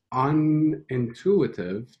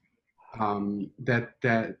unintuitive that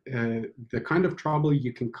the kind of trouble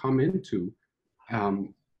you can come into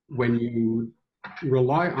when you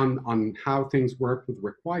rely on how things work with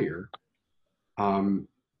require,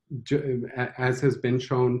 as has been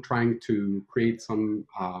shown, trying to create some,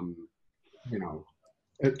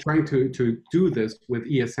 trying to do this with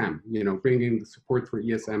ESM, bringing the support for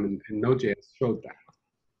ESM and Node.js showed that.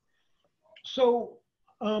 So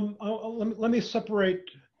let me separate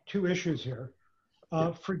two issues here.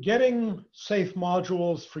 Forgetting safe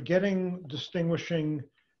modules, forgetting distinguishing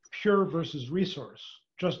pure versus resource,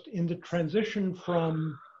 just in the transition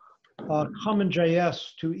from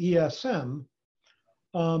CommonJS to ESM,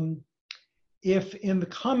 if in the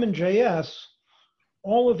CommonJS,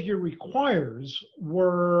 all of your requires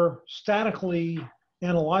were statically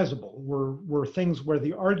analyzable, were things where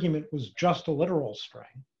the argument was just a literal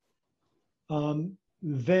string,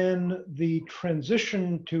 then the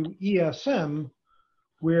transition to ESM,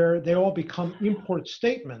 where they all become import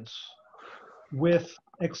statements with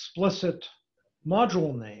explicit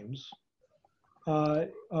module names,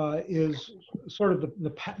 is sort of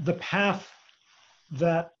the path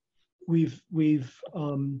that we've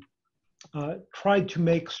tried to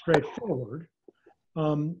make straightforward.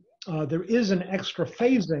 There is an extra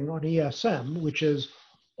phasing on ESM, which is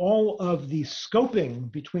all of the scoping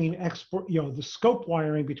between the scope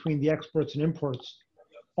wiring between the exports and imports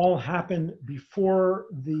all happen before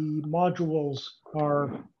the modules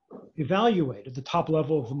are evaluated. The top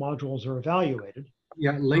level of the modules are evaluated.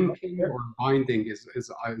 Yeah, linking or binding is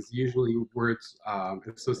usually words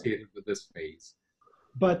associated with this phase.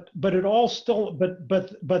 But it all still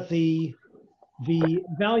but the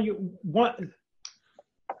value what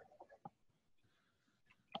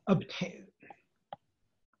obtain.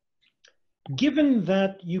 Given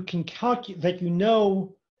that you can calculate, that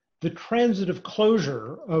the transitive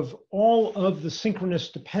closure of all of the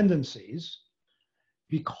synchronous dependencies,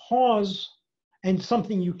 and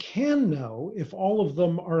something you can know if all of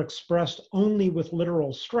them are expressed only with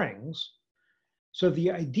literal strings. So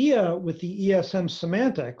the idea with the ESM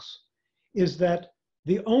semantics is that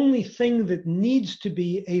the only thing that needs to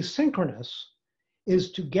be asynchronous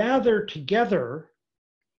is to gather together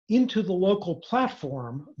into the local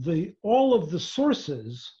platform all of the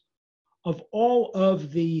sources of all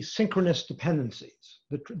of the synchronous dependencies,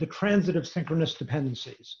 the transitive synchronous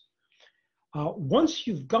dependencies. Once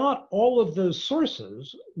you've got all of those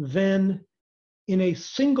sources, then in a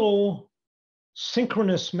single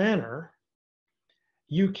synchronous manner,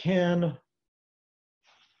 you can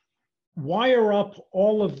wire up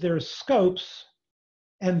all of their scopes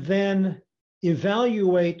and then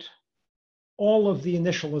evaluate all of the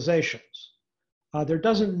initializations. There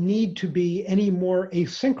doesn't need to be any more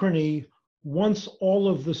asynchrony once all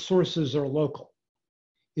of the sources are local.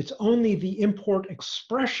 It's only the import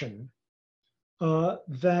expression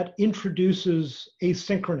that introduces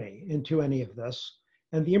asynchrony into any of this.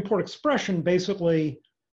 And the import expression basically,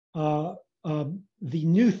 the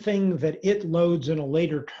new thing that it loads in a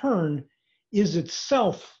later turn is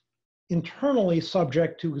itself internally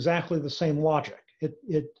subject to exactly the same logic.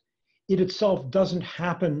 It itself doesn't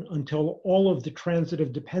happen until all of the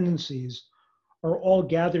transitive dependencies are all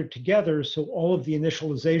gathered together, so all of the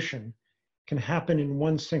initialization can happen in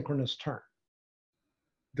one synchronous turn.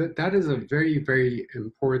 That is a very, very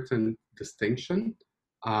important distinction.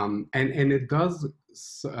 And it does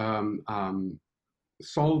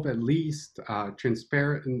solve at least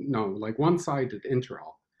like one-sided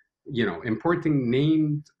interop. Importing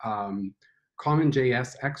named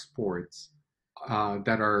CommonJS exports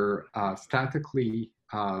that are statically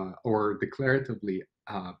or declaratively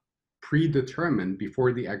predetermined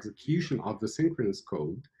before the execution of the synchronous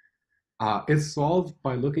code is solved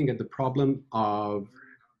by looking at the problem of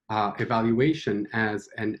evaluation as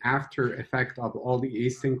an after effect of all the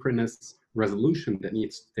asynchronous resolution that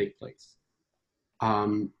needs to take place.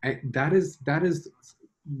 That is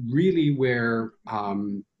really where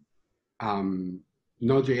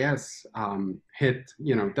Node.js hit,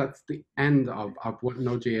 that's the end of what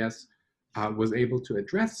Node.js was able to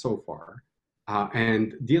address so far.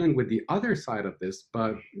 And dealing with the other side of this,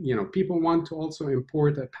 but people want to also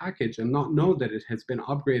import a package and not know that it has been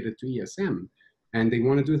upgraded to ESM, and they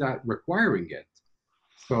want to do that requiring it.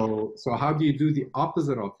 So how do you do the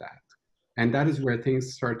opposite of that? And that is where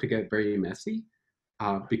things start to get very messy,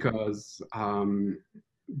 because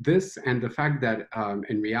this and the fact that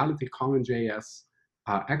in reality CommonJS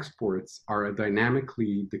exports are a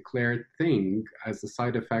dynamically declared thing as a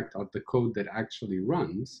side effect of the code that actually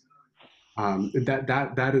runs.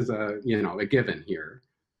 That is a given here.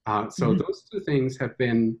 So those two things have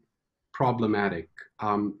been problematic.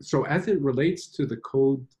 So as it relates to the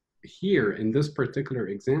code here in this particular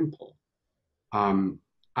example,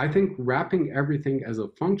 I think wrapping everything as a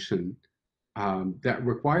function that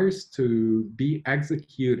requires to be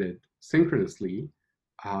executed synchronously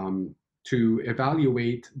to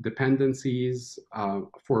evaluate dependencies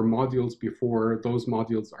for modules before those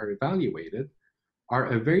modules are evaluated are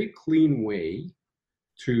a very clean way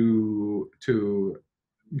to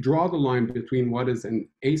draw the line between what is an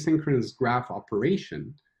asynchronous graph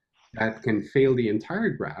operation that can fail the entire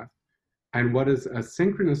graph and what is a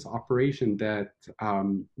synchronous operation that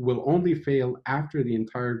will only fail after the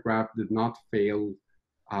entire graph did not fail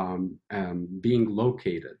being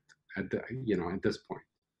located at this point.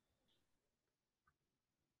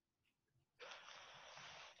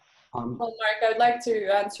 Well, Mark, I'd like to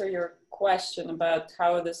answer your question about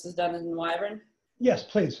how this is done in Wyvern. Yes,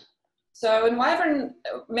 please. So in Wyvern,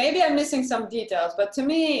 maybe I'm missing some details, but to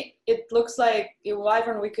me, it looks like in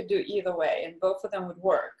Wyvern we could do either way and both of them would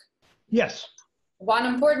work. Yes. One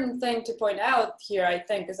important thing to point out here, I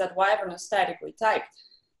think, is that Wyvern is statically typed.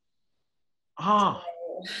 Ah.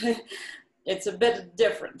 So it's a bit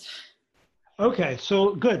different. Okay,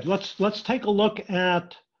 so good. Let's take a look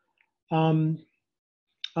at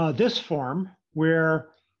this form where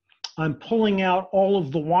I'm pulling out all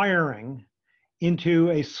of the wiring into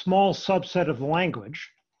a small subset of the language.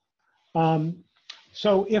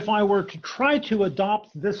 So if I were to try to adopt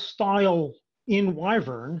this style in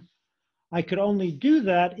Wyvern, I could only do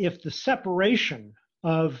that if the separation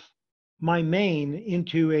of my main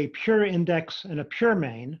into a pure index and a pure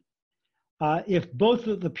main, if both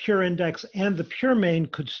of the pure index and the pure main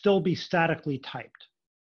could still be statically typed.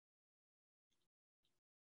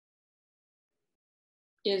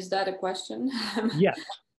 Is that a question? Yes.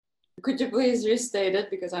 Could you please restate it,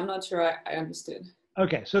 because I'm not sure I understood.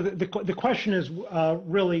 Okay, so the question is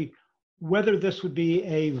really whether this would be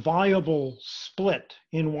a viable split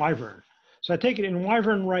in Wyvern. So I take it in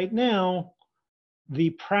Wyvern right now,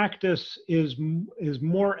 the practice is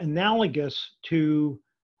more analogous to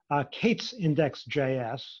Kate's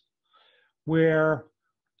index.js, where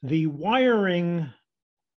the wiring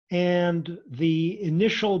and the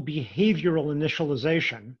initial behavioral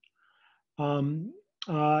initialization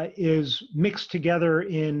is mixed together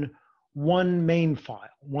in one main file,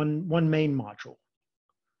 one main module.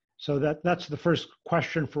 So that's the first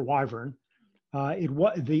question for Wyvern.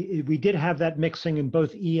 we did have that mixing in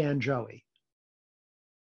both E and Joey.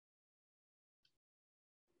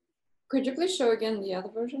 Could you please show again the other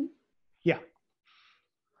version? Yeah.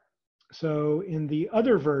 So in the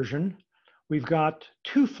other version, we've got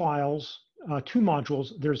two files, two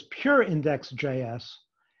modules. There's pure index.js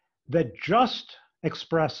that just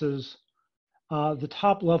expresses the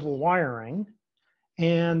top level wiring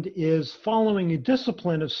and is following a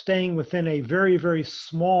discipline of staying within a very, very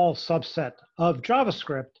small subset of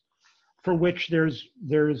JavaScript, for which there's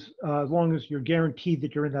as long as you're guaranteed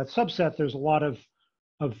that you're in that subset, there's a lot of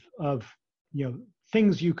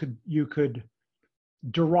things you could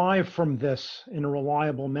derive from this in a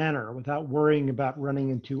reliable manner without worrying about running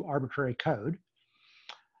into arbitrary code,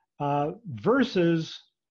 versus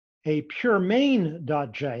a pure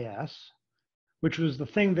main.js, which was the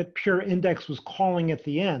thing that pure index was calling at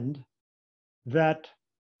the end, that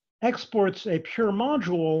exports a pure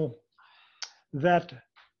module that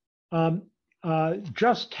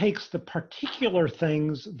just takes the particular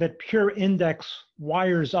things that pure index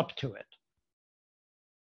wires up to it.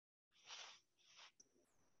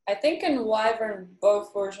 I think in Wyvern,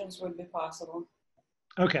 both versions would be possible.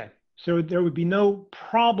 Okay, so there would be no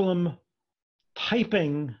problem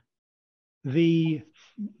typing the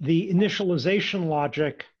initialization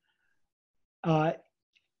logic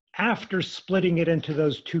after splitting it into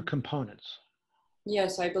those two components.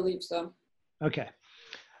 Yes, I believe so. Okay.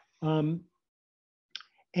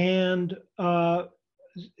 And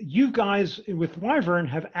you guys with Wyvern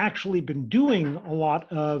have actually been doing a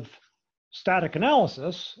lot of static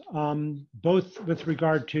analysis, both with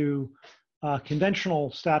regard to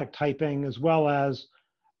conventional static typing as well as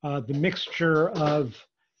the mixture of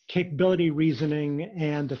capability reasoning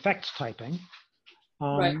and effects typing.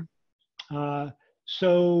 Right.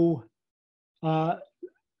 So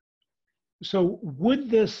would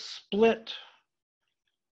this split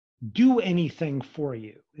do anything for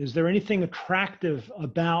you? Is there anything attractive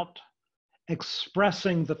about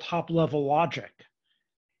expressing the top level logic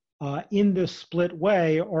in this split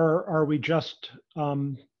way, or are we just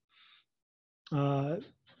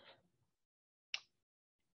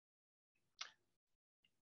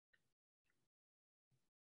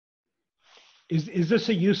is this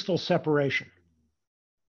a useful separation?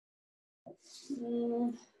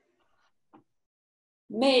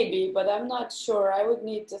 Maybe, but I'm not sure. I would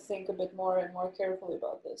need to think a bit more and more carefully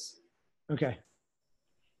about this. Okay.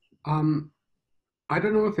 I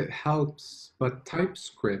don't know if it helps, but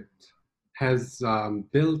TypeScript has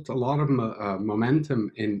built a lot of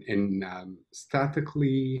momentum in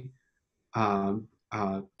statically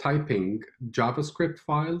typing JavaScript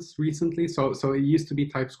files recently. So it used to be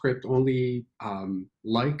TypeScript only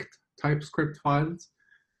liked TypeScript files,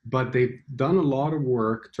 but they've done a lot of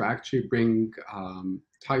work to actually bring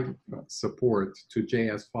type support to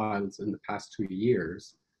JS files in the past 2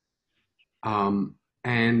 years.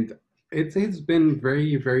 And it's been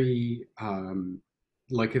very, very,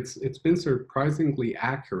 it's been surprisingly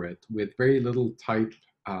accurate with very little type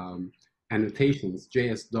annotations,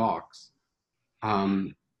 JS docs,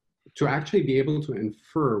 to actually be able to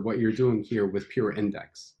infer what you're doing here with pure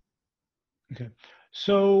index. Okay.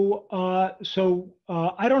 So,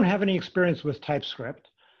 I don't have any experience with TypeScript.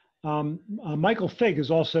 Michael Fig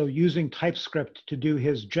is also using TypeScript to do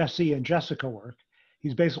his Jesse and Jessica work.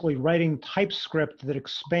 He's basically writing TypeScript that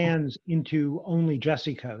expands into only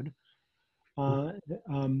Jesse code.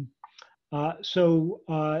 From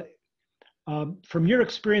your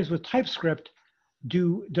experience with TypeScript,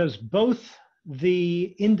 does both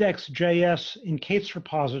the index.js in Kate's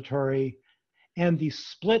repository and the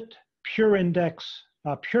split pure index,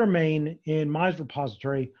 pure main in my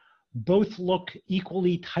repository, both look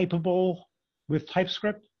equally typable with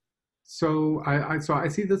TypeScript? So I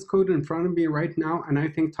see this code in front of me right now, and I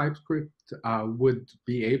think TypeScript would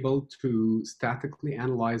be able to statically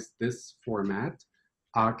analyze this format.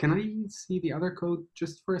 Can I see the other code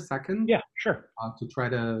just for a second? Yeah, sure. To try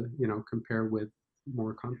to compare with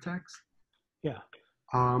more context. Yeah.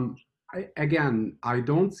 Again, I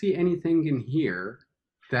don't see anything in here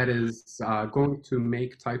that is going to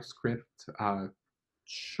make TypeScript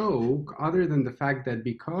choke, other than the fact that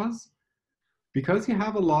because you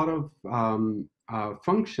have a lot of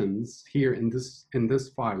functions here in this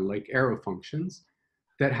file, like arrow functions,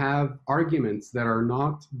 that have arguments that are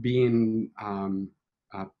not being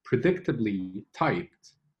predictably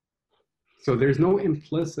typed. So there's no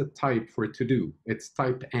implicit type for to do. It's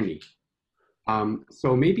type any.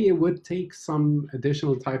 So maybe it would take some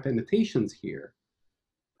additional type annotations here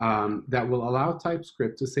that will allow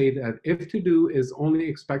TypeScript to say that if to do is only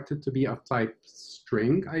expected to be of type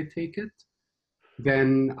string, I take it,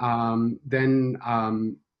 then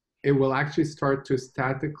it will actually start to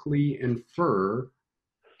statically infer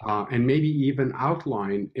and maybe even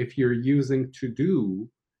outline if you're using to do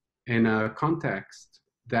in a context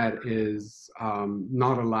that is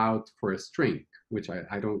not allowed for a string, which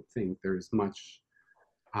I don't think there's much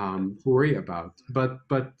to worry about. But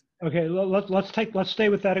Okay, let's stay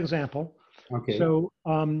with that example. okay.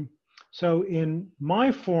 So in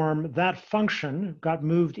my form, that function got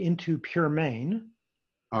moved into pure main.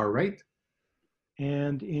 All right.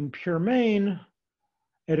 And in pure main,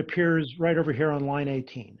 it appears right over here on line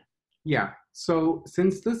 18. Yeah. So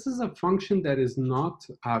since this is a function that is not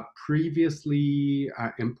previously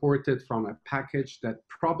imported from a package that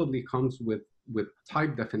probably comes with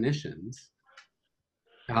type definitions,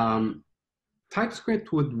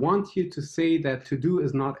 TypeScript would want you to say that to do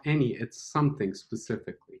is not any, it's something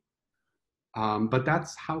specifically. But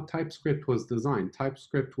that's how TypeScript was designed.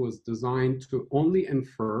 TypeScript was designed to only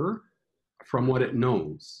infer from what it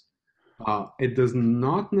knows. It does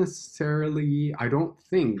not necessarily, I don't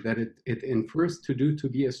think that it infers to do to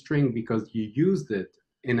be a string because you used it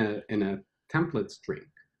in a template string.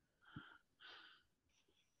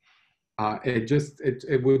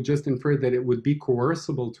 It would just infer that it would be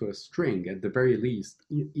coercible to a string at the very least,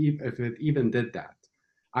 if it even did that.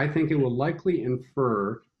 I think it will likely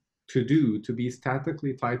infer to do to be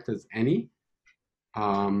statically typed as any.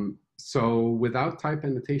 So without type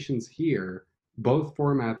annotations here, both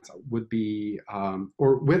formats would be,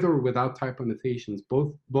 or with or without type annotations,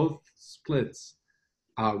 both splits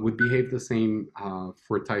would behave the same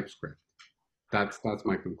for TypeScript. That's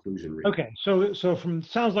my conclusion, really. Okay, so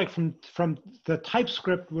sounds like from the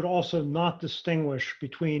TypeScript would also not distinguish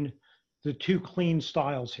between the two clean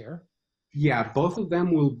styles here. Yeah, both of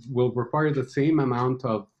them will require the same amount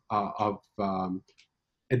of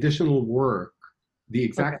additional work, the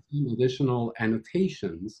exact same additional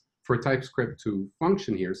annotations for TypeScript to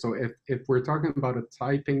function here. So if we're talking about a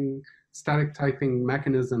static typing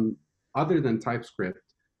mechanism other than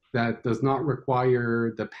TypeScript that does not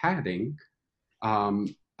require the padding,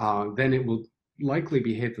 then it will likely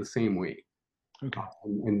behave the same way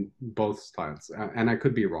in both styles. And I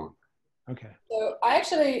could be wrong. Okay. So I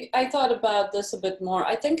thought about this a bit more.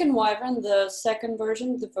 I think in Wyvern, the second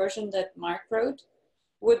version, the version that Mark wrote,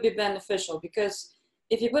 would be beneficial because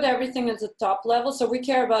if you put everything at the top level, so we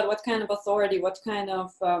care about what kind of authority, what kind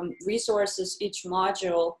of resources each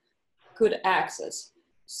module could access.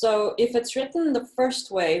 So if it's written the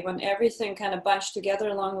first way, when everything kind of bunched together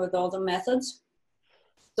along with all the methods,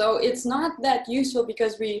 so it's not that useful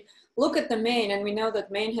because we look at the main and we know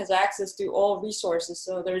that main has access to all resources.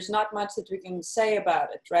 So there's not much that we can say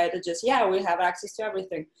about it, right? It's just, yeah, we have access to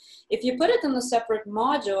everything. If you put it in a separate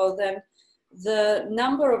module, then the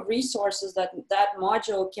number of resources that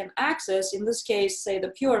module can access, in this case, say the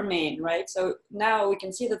pure main, right? So now we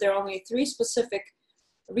can see that there are only 3 specific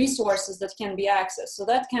resources that can be accessed. So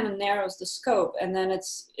that kind of narrows the scope, and then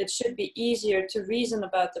it should be easier to reason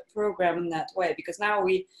about the program in that way, because now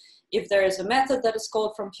if there is a method that is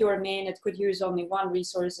called from pure main, it could use only 1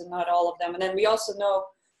 resource and not all of them. And then we also know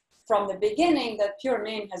from the beginning that pure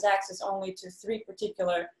main has access only to 3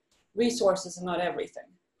 particular resources and not everything.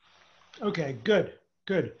 Okay, good.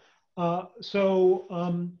 Let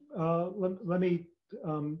me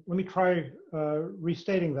try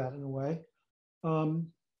restating that in a way.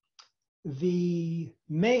 The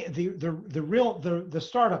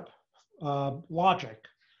startup logic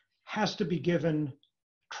has to be given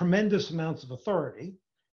tremendous amounts of authority,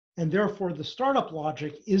 and therefore the startup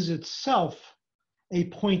logic is itself a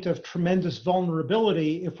point of tremendous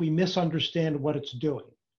vulnerability if we misunderstand what it's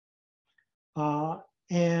doing.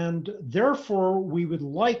 And therefore, we would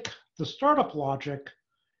like the startup logic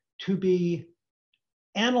to be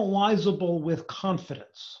analyzable with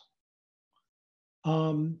confidence.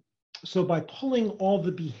 So by pulling all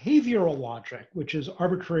the behavioral logic, which is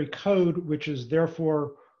arbitrary code, which is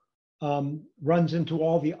therefore runs into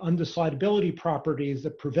all the undecidability properties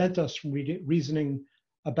that prevent us from reasoning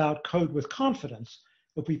about code with confidence,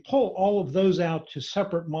 if we pull all of those out to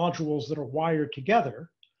separate modules that are wired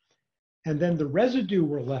together, and then the residue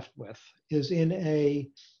we're left with is in a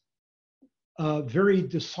very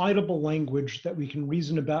decidable language that we can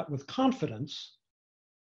reason about with confidence,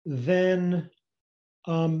 then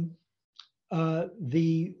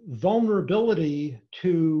the vulnerability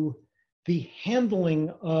to the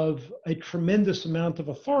handling of a tremendous amount of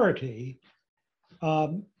authority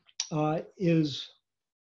is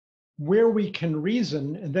where we can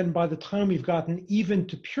reason. And then by the time we've gotten even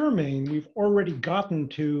to pure main, we've already gotten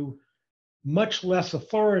to much less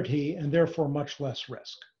authority and therefore much less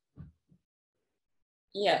risk.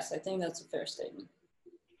 Yes, I think that's a fair statement.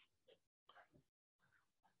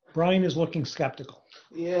 Brian is looking skeptical.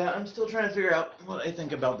 Yeah, I'm still trying to figure out what I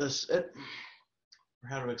think about this, or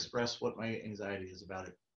how to express what my anxiety is about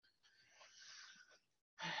it.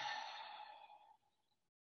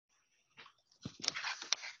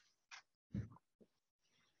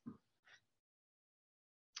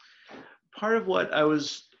 Part of what I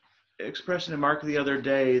was expressing to Mark the other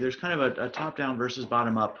day, there's kind of a top-down versus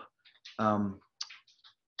bottom-up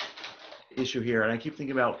issue here. And I keep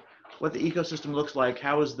thinking about what the ecosystem looks like.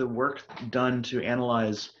 How is the work done to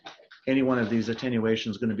analyze any one of these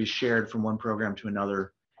attenuations going to be shared from one program to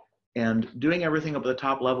another? And doing everything up at the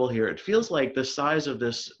top level here, it feels like the size of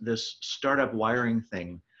this startup wiring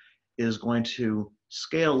thing is going to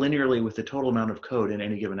scale linearly with the total amount of code in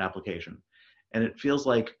any given application. And it feels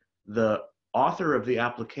like the author of the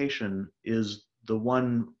application is the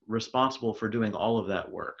one responsible for doing all of that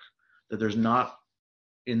work. That there's not,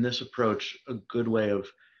 in this approach, a good way of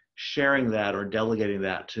sharing that or delegating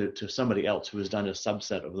that to somebody else who has done a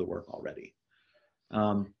subset of the work already.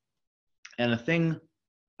 And a thing,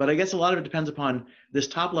 but I guess a lot of it depends upon this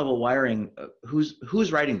top level wiring.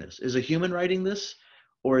 Who's writing this? Is a human writing this?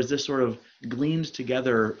 Or is this sort of gleaned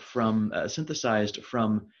together from, synthesized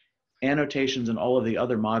from annotations and all of the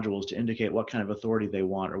other modules to indicate what kind of authority they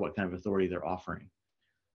want or what kind of authority they're offering?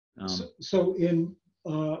 So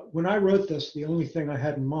when I wrote this, the only thing I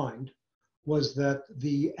had in mind was that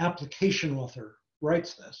the application author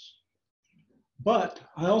writes this. But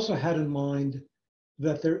I also had in mind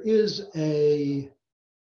that there is a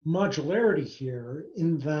modularity here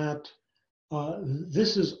in that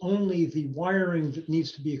this is only the wiring that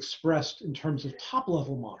needs to be expressed in terms of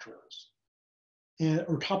top-level modules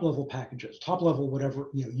or top-level packages, top-level whatever,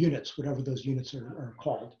 units, whatever those units are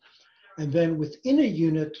called. And then within a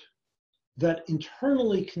unit that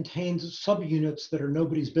internally contains subunits that are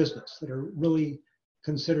nobody's business, that are really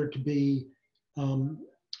considered to be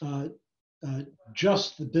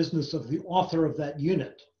just the business of the author of that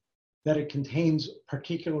unit, that it contains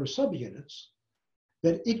particular subunits,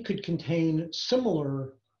 that it could contain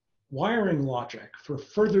similar wiring logic for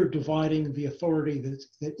further dividing the authority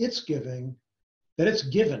that it's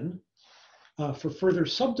given for further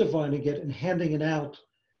subdividing it and handing it out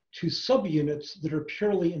to subunits that are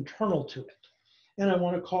purely internal to it. And I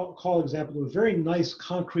want to call example a very nice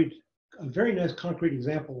concrete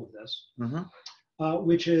example of this,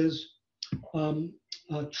 which is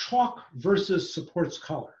chalk versus supports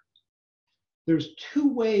color. There's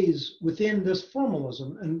two ways within this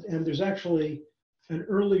formalism, and there's actually an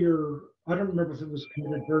earlier, I don't remember if it was a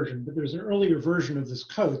committed version, but there's an earlier version of this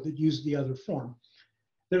code that used the other form.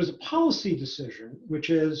 There's a policy decision, which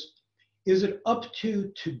is it up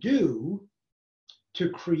to do to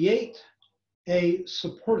create a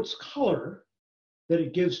supports color that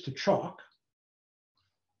it gives to chalk,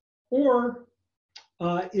 or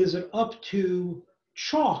is it up to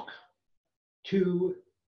chalk to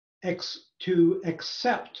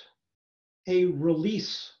accept a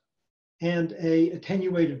release and a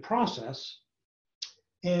attenuated process,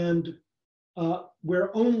 and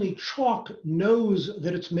where only chalk knows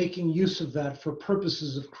that it's making use of that for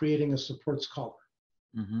purposes of creating a supports color.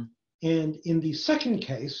 And in the second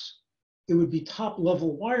case, it would be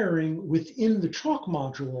top-level wiring within the chalk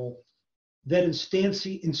module that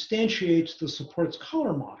instantiates the supports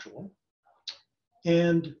color module.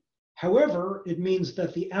 And however, it means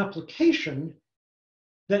that the application,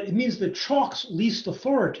 it means that chalk's least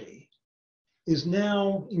authority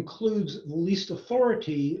now includes the least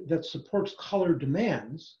authority that supports color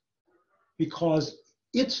demands, because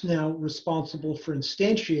it's now responsible for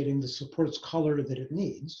instantiating the supports color that it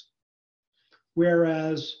needs.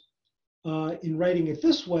 Whereas in writing it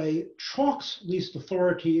this way, chalk's least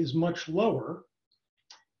authority is much lower,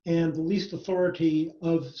 and the least authority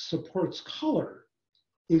of supports color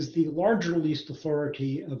is the larger least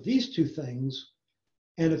authority of these two things,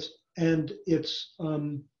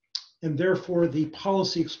 and therefore the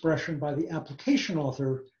policy expression by the application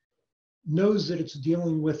author knows that it's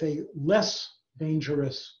dealing with a less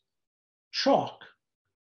dangerous chalk,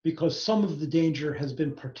 because some of the danger has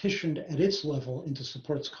been partitioned at its level into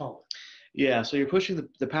supports color. Yeah, so you're pushing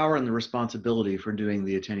the power and the responsibility for doing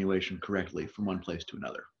the attenuation correctly from one place to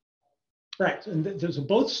another. Right, and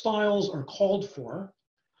both styles are called for.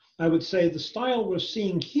 I would say the style we're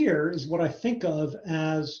seeing here is what I think of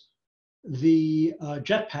as the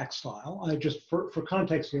Jetpack style. For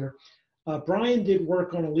context here, Brian did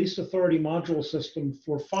work on a least authority module system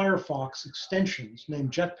for Firefox extensions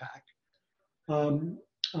named Jetpack. And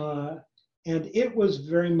it was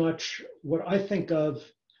very much what I think of,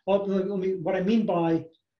 what I mean by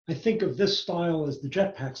I think of this style as the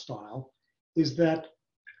Jetpack style, is that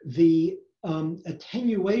the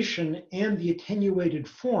attenuation and the attenuated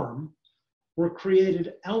form were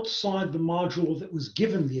created outside the module that was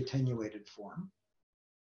given the attenuated form.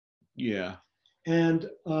 Yeah. And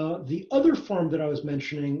the other form that I was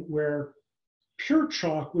mentioning, where pure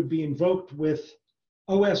chalk would be invoked with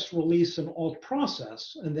OS release and alt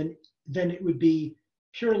process, and then it would be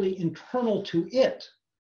purely internal to it,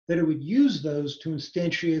 that it would use those to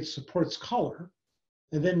instantiate supports color,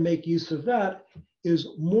 and then make use of that, is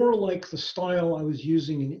more like the style I was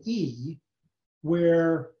using in E,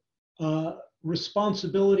 where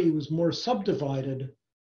responsibility was more subdivided,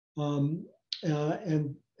 and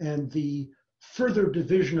the further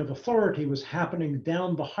division of authority was happening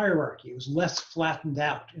down the hierarchy. It was less flattened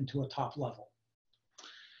out into a top level.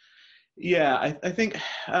 Yeah, I think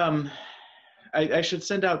I should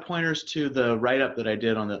send out pointers to the write-up that I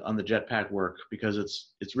did on the Jetpack work, because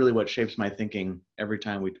it's really what shapes my thinking every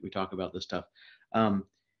time we talk about this stuff. And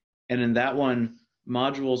in that one,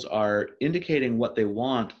 modules are indicating what they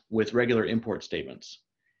want with regular import statements.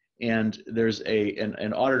 And there's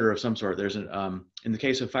an auditor of some sort. There's in the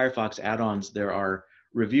case of Firefox add-ons, there are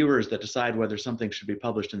reviewers that decide whether something should be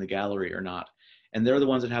published in the gallery or not. And they're the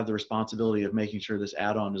ones that have the responsibility of making sure this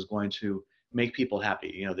add-on is going to make people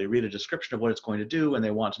happy. You know, they read a description of what it's going to do, and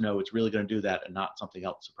they want to know it's really going to do that and not something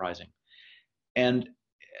else surprising. And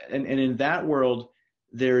in that world,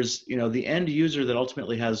 there's, you know, the end user that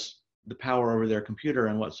ultimately has the power over their computer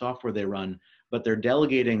and what software they run, but they're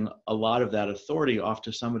delegating a lot of that authority off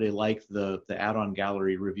to somebody like the add-on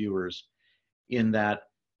gallery reviewers, in that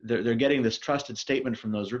they're getting this trusted statement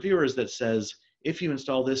from those reviewers that says, if you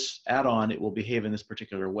install this add-on, it will behave in this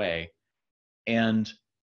particular way. And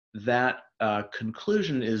that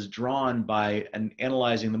conclusion is drawn by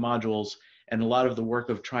analyzing the modules, and a lot of the work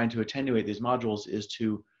of trying to attenuate these modules is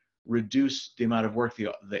to reduce the amount of work the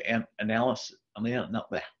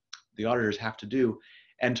auditors have to do,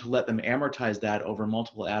 and to let them amortize that over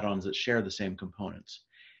multiple add-ons that share the same components.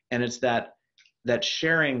 And it's that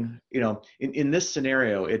sharing, you know, in this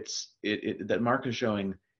scenario, that Mark is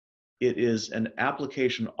showing, it is an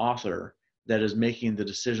application author that is making the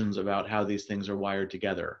decisions about how these things are wired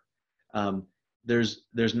together. There's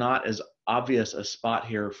not as obvious a spot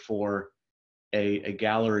here for a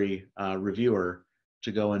gallery reviewer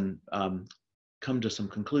to go and come to some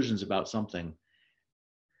conclusions about something.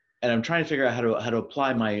 And I'm trying to figure out how to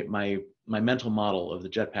apply my mental model of the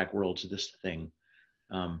Jetpack world to this thing.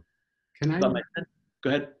 Can I go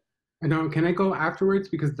ahead? No, can I go afterwards?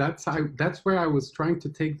 Because that's where I was trying to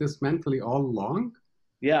take this mentally all along.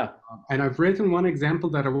 Yeah. And I've written one example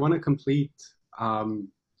that I want to complete.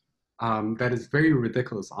 That is very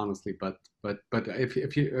ridiculous, honestly. But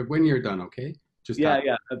if you when you're done, okay? Just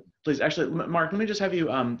yeah. Please, actually, Mark, let me just have you.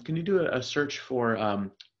 Can you do a search for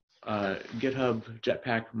GitHub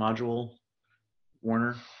Jetpack module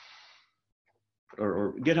Warner,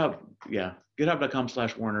 or GitHub? Yeah,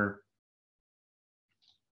 GitHub.com/Warner.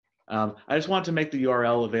 I just want to make the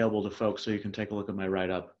URL available to folks so you can take a look at my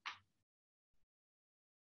write-up.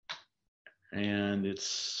 And it's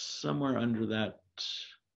somewhere under that.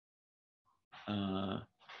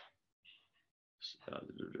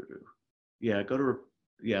 Yeah, go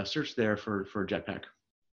to, search there for Jetpack.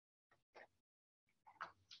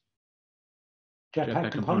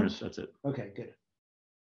 Jetpack components? That's it. Okay, good.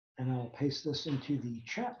 And I'll paste this into the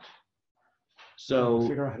chat. So I'll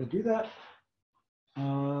figure out how to do that.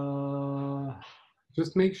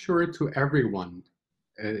 Just make sure to everyone.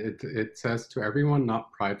 It says to everyone,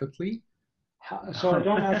 not privately. So I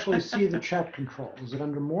don't actually see the chat control. Is it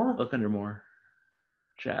under more? Look under more.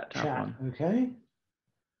 Chat. Top one. Okay.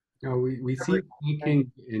 No, we see it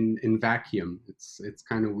clicking in vacuum. It's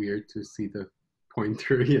kind of weird to see the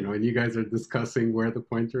pointer, you know, and you guys are discussing where the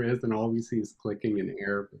pointer is, and all we see is clicking in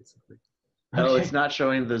air, basically. Okay. Oh, it's not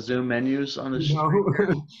showing the Zoom menus on the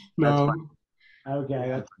screen? No. Okay,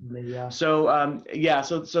 that's the, So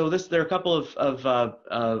there are a couple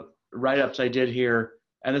of write-ups I did here,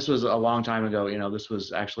 and this was a long time ago. You know, this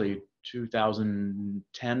was actually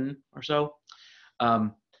 2010 or so.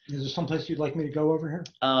 is there someplace you'd like me to go over here?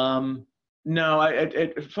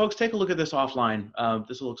 No, folks, take a look at this offline.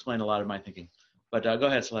 This will explain a lot of my thinking. But go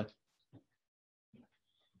ahead, Saleh.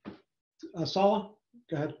 Saleh,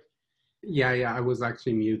 go ahead. Yeah, I was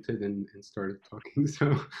actually muted and started talking.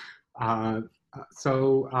 So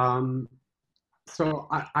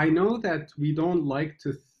I know that we don't like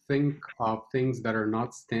to think of things that are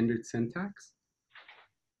not standard syntax,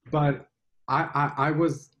 but I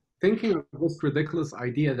was thinking of this ridiculous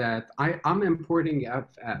idea that I'm importing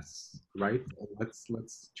FS, right?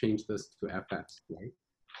 Let's change this to FS, right?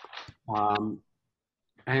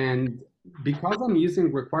 And because I'm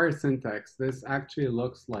using required syntax, this actually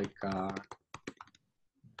looks like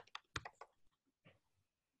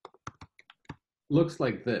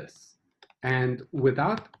this. And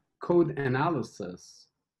without code analysis,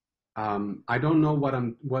 I don't know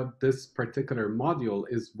what this particular module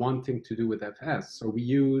is wanting to do with FS. So we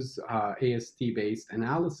use AST-based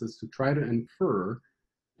analysis to try to infer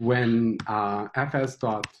when FS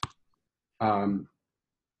dot,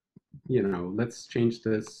 let's change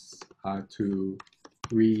this to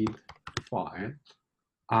read file.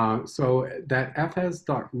 So that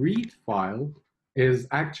fs.read file is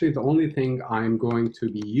actually the only thing I'm going to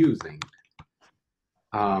be using.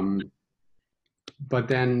 But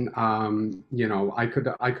then, I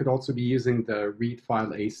could also be using the read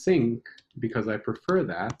file async because I prefer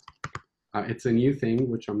that. It's a new thing,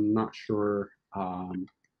 which I'm not sure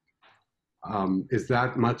is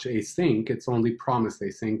that much async. It's only promised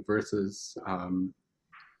async versus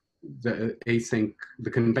the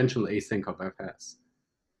conventional async of FS.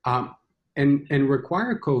 And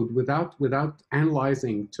require code without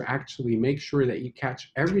analyzing to actually make sure that you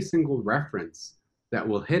catch every single reference that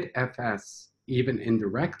will hit FS even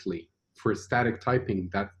indirectly for static typing.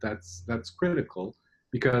 That's critical,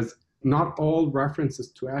 because not all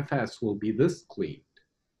references to FS will be this clean.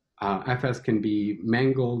 FS can be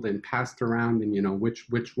mangled and passed around, and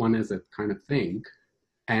which one is it kind of thing.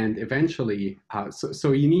 And eventually,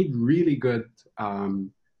 so you need really good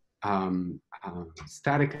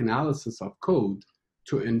static analysis of code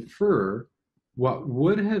to infer what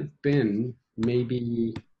would have been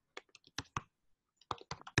maybe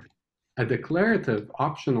a declarative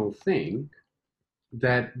optional thing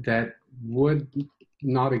that would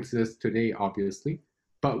not exist today, obviously,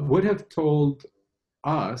 but would have told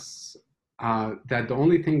us that the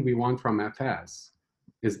only thing we want from FS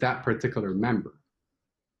is that particular member.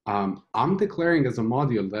 I'm declaring as a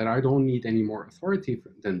module that I don't need any more authority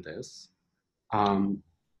than this.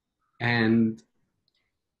 And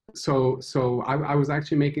so I was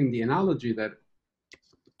actually making the analogy that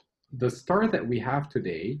the star that we have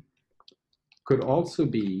today could also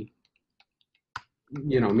be,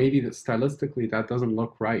 maybe that stylistically that doesn't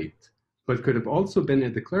look right, but could have also been a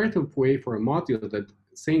declarative way for a module that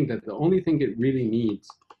saying that the only thing it really needs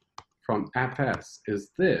from FS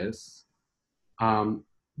is this,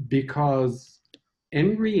 because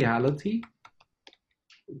in reality,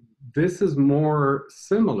 this is more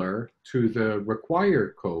similar to the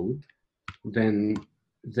require code than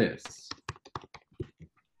this.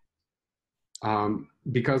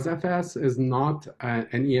 Because FS is not an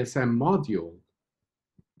ESM module,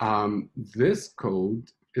 this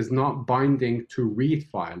code is not binding to read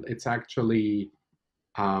file. It's actually,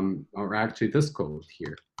 or actually this code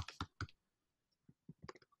here,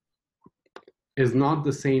 is not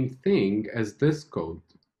the same thing as this code,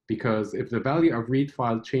 because if the value of read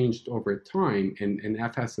file changed over time in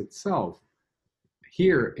FS itself,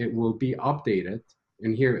 here it will be updated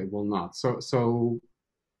and here it will not. So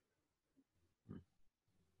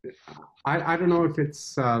I don't know if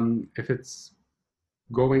it's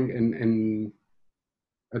going in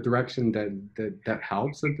a direction that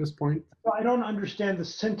helps at this point. Well, I don't understand the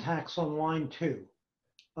syntax on line 2.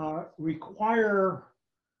 Require,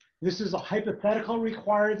 this is a hypothetical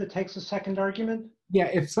require that takes a second argument? Yeah,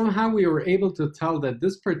 if somehow we were able to tell that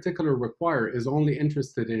this particular require is only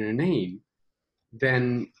interested in a name,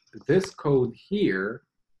 then this code here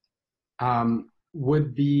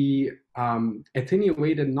would be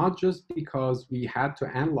attenuated, not just because we had to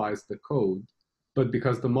analyze the code, but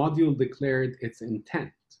because the module declared its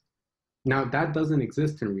intent. Now, that doesn't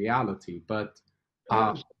exist in reality, but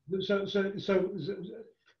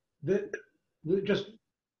just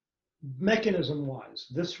mechanism-wise,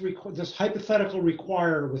 this hypothetical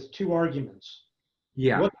require with 2 arguments.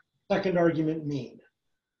 Yeah. What does the second argument mean?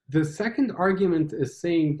 The second argument is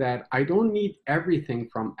saying that I don't need everything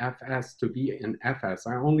from FS to be in FS.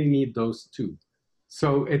 I only need those 2.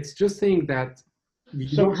 So it's just saying that you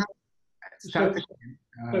don't have static.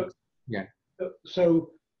 Yeah.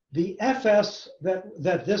 So the FS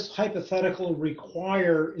that this hypothetical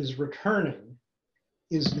require is returning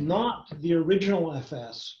is not the original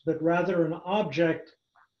FS, but rather an object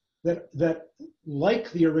that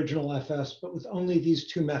like the original FS, but with only these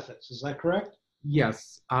 2 methods. Is that correct?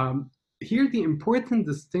 Yes. Here, the important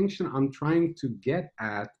distinction I'm trying to get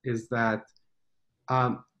at is that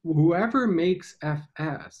whoever makes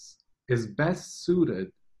FS is best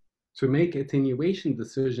suited to make attenuation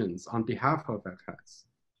decisions on behalf of FS.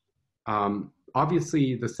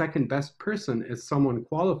 Obviously, the second best person is someone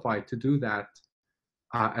qualified to do that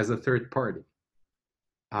as a third party.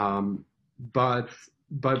 But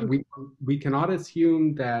but we cannot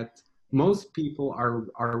assume that most people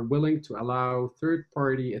are willing to allow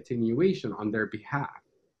third-party attenuation on their behalf.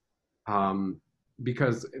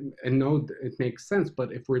 Because, and no, it makes sense,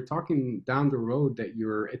 but if we're talking down the road that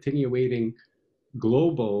you're attenuating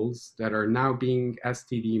globals that are now being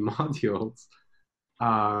STD modules,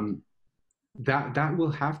 that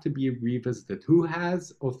will have to be revisited. Who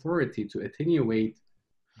has authority to attenuate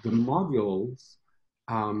the modules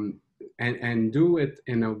and do it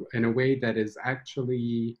in a way that is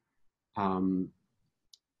actually not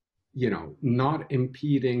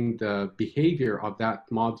impeding the behavior of that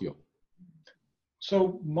module?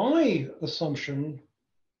 So my assumption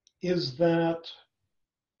is that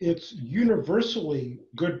it's universally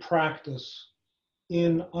good practice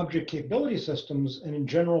in object capability systems, and in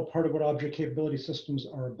general, part of what object capability systems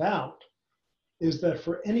are about is that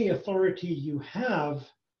for any authority you have,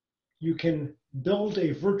 you can build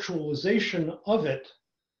a virtualization of it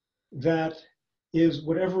that is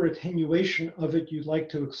whatever attenuation of it you'd like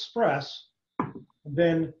to express,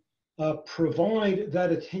 then provide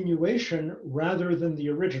that attenuation rather than the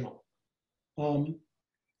original. And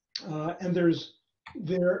there is,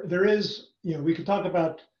 we could talk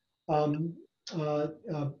about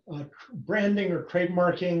branding or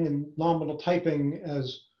trademarking and nominal typing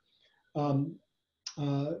as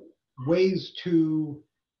ways to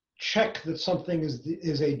check that something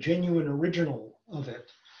is a genuine original of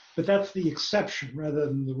it. But that's the exception rather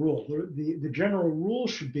than the rule. The general rule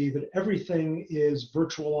should be that everything is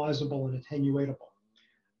virtualizable and attenuatable.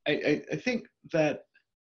 I think that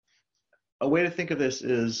a way to think of this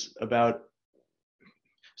is about,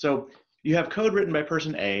 so you have code written by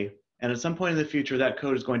person A, and at some point in the future, that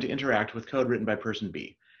code is going to interact with code written by person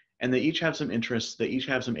B. And they each have some interests, they each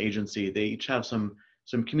have some agency, they each have some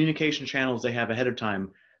communication channels they have ahead of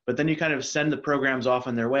time. But then you kind of send the programs off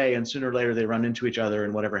on their way, and sooner or later they run into each other,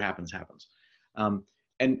 and whatever happens, happens.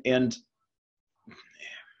 And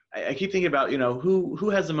I keep thinking about, who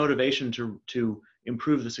has the motivation to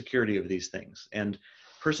improve the security of these things? And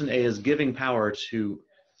person A is giving power to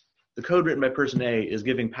the code written by person A is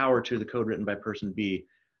giving power to the code written by person B.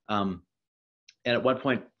 And at what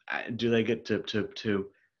point do they get to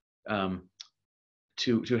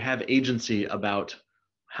have agency about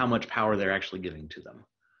how much power they're actually giving to them?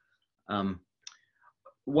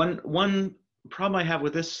 One problem I have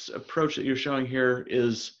with this approach that you're showing here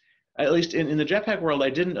is, at least in the Jetpack world, I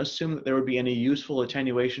didn't assume that there would be any useful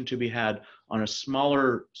attenuation to be had on a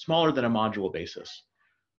smaller than a module basis.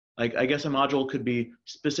 Like, I guess a module could be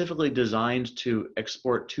specifically designed to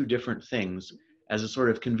export two different things as a sort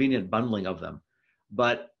of convenient bundling of them.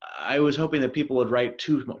 But I was hoping that people would write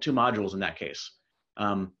two modules in that case.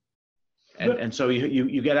 And so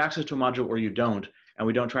you get access to a module or you don't, and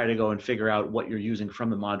we don't try to go and figure out what you're using from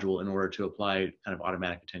the module in order to apply kind of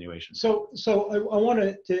automatic attenuation. So I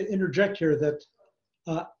wanted to interject here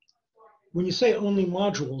that when you say only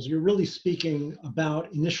modules, you're really speaking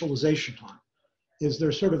about initialization time. Is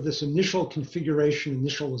there sort of this initial configuration,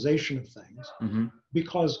 initialization of things? Mm-hmm.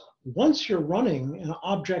 Because once you're running and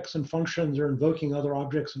objects and functions are invoking other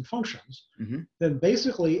objects and functions, mm-hmm. then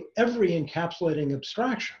basically every encapsulating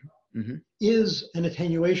abstraction mm-hmm. is an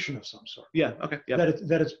attenuation of some sort. Yeah, okay. Yeah.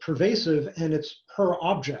 That it's pervasive and it's per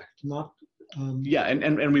object, not... Yeah,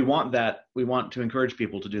 and we want that. We want to encourage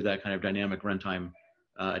people to do that kind of dynamic runtime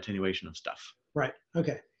attenuation of stuff. Right,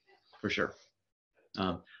 okay. For sure.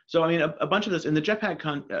 So, I mean, a bunch of this, in the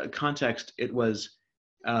Jetpack context, it was,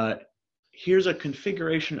 here's a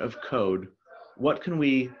configuration of code. What can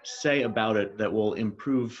we say about it that will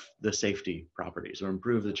improve the safety properties or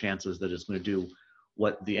improve the chances that it's going to do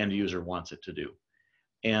what the end user wants it to do?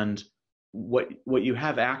 And what you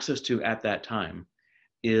have access to at that time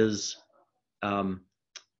is the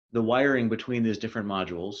wiring between these different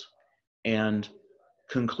modules and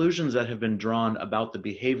conclusions that have been drawn about the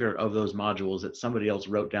behavior of those modules that somebody else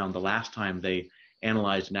wrote down the last time they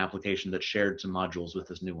analyzed an application that shared some modules with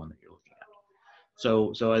this new one that you're looking at.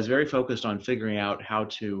 So I was very focused on figuring out how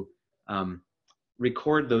to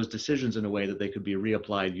record those decisions in a way that they could be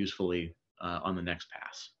reapplied usefully on the next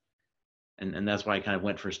pass. And that's why I kind of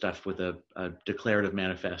went for stuff with a declarative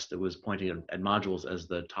manifest that was pointing at modules as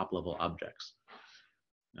the top level objects.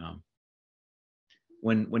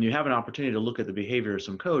 When you have an opportunity to look at the behavior of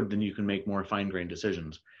some code, then you can make more fine-grained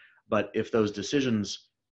decisions. But if those decisions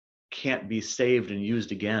can't be saved and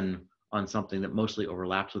used again on something that mostly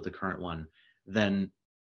overlaps with the current one, then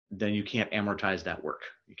you can't amortize that work.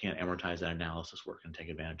 You can't amortize that analysis work and take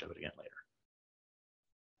advantage of it again later.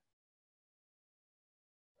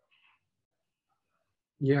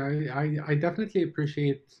 Yeah, I definitely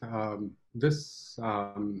appreciate this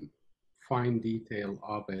fine detail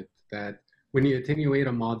of it that when you attenuate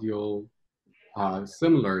a module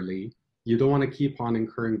similarly, you don't want to keep on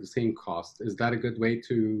incurring the same cost. Is that a good way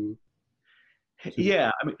to?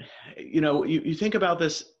 Yeah, I mean, you know, you think about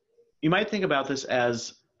this, you might think about this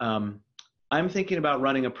as, I'm thinking about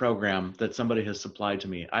running a program that somebody has supplied to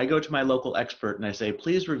me. I go to my local expert and I say,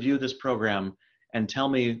 please review this program and tell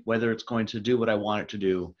me whether it's going to do what I want it to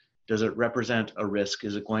do. Does it represent a risk?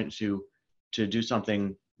 Is it going to do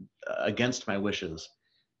something against my wishes?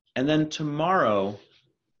 And then tomorrow,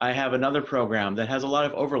 I have another program that has a lot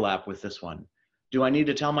of overlap with this one. Do I need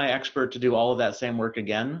to tell my expert to do all of that same work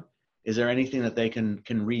again? Is there anything that they can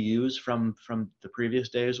reuse from the previous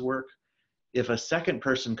day's work? If a second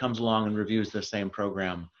person comes along and reviews the same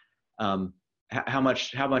program, how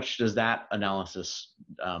much does that analysis,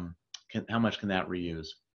 how much can that reuse?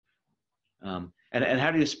 And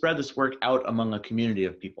how do you spread this work out among a community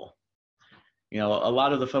of people? You know, a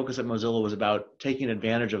lot of the focus at Mozilla was about taking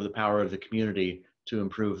advantage of the power of the community to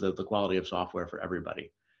improve the quality of software for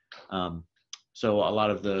everybody. So a lot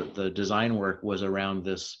of the design work was around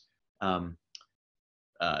this, a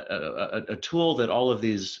tool that all of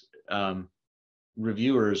these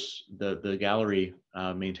reviewers, the gallery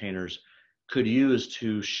maintainers, could use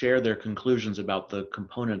to share their conclusions about the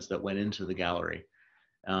components that went into the gallery,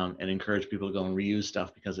 and encourage people to go and reuse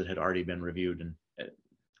stuff because it had already been reviewed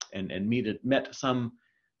and met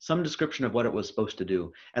some description of what it was supposed to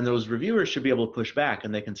do. And those reviewers should be able to push back,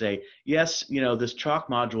 and they can say, yes, you know, this chalk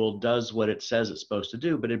module does what it says it's supposed to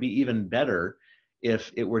do, but it'd be even better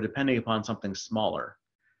if it were depending upon something smaller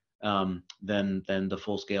than the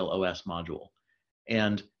full-scale OS module.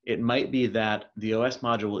 And it might be that the OS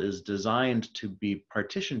module is designed to be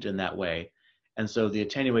partitioned in that way. And so the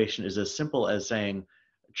attenuation is as simple as saying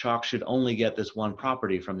chalk should only get this one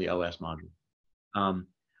property from the OS module.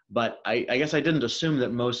 But I guess I didn't assume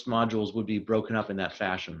that most modules would be broken up in that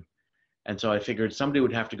fashion. And so I figured somebody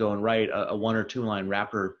would have to go and write a 1 or 2 line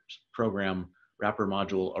wrapper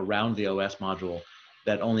module around the OS module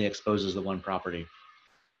that only exposes the one property.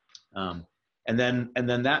 And then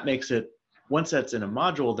that makes it, once that's in a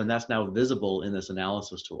module, then that's now visible in this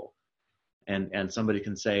analysis tool. And somebody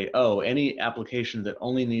can say, oh, any application that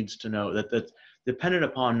only needs to know that's dependent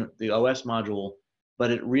upon the OS module, but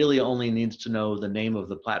it really only needs to know the name of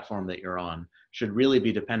the platform that you're on, should really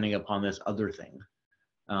be depending upon this other thing.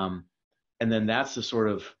 And then that's the sort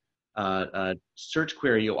of search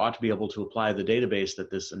query you ought to be able to apply the database that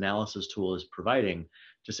this analysis tool is providing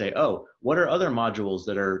to say, oh, what are other modules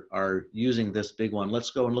that are using this big one? Let's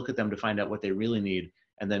go and look at them to find out what they really need,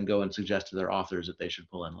 and then go and suggest to their authors that they should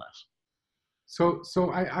pull in less. So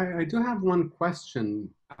I do have one question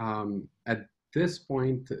at this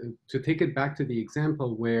point, to take it back to the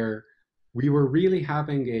example where we were really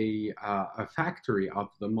having a factory of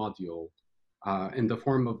the module in the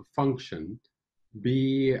form of a function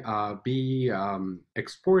be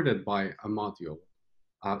exported by a module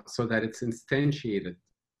so that it's instantiated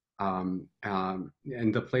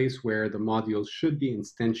in the place where the module should be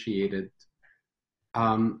instantiated.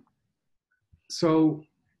 So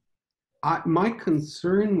my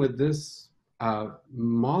concern with this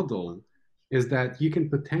model is that you can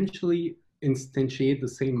potentially instantiate the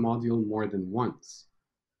same module more than once,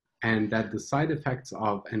 and that the side effects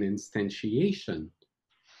of an instantiation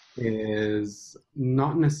is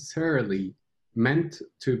not necessarily meant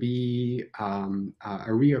to be a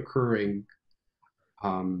reoccurring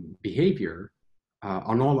behavior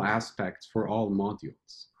on all aspects for all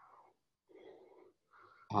modules.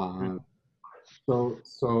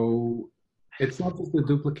 So it's not just the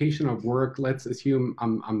duplication of work. Let's assume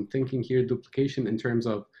I'm thinking here duplication in terms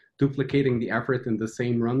of duplicating the effort in the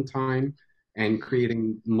same runtime and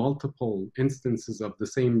creating multiple instances of the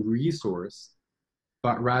same resource,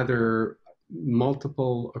 but rather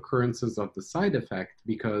multiple occurrences of the side effect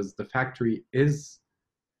because the factory is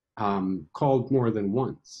called more than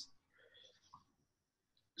once.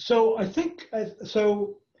 So I think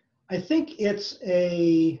it's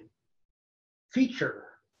a feature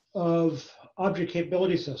of object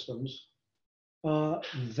capability systems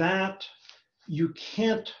that you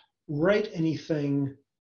can't write anything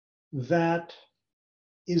that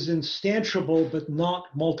is instantiable but not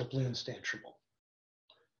multiply instantiable.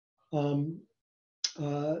 Or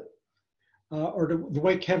the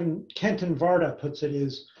way Kenton Varda puts it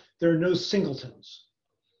is, there are no singletons.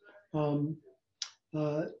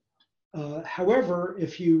 However,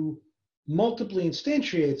 if you multiply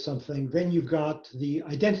instantiate something, then you've got the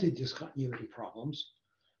identity discontinuity problems.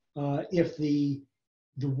 If the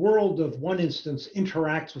world of one instance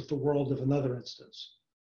interacts with the world of another instance.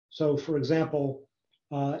 So for example,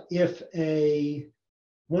 if a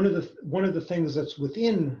one of the things that's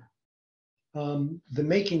within the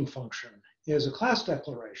making function is a class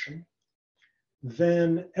declaration,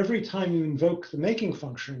 then every time you invoke the making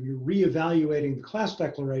function, you're reevaluating the class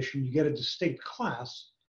declaration, you get a distinct class,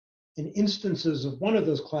 and instances of one of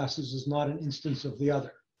those classes is not an instance of the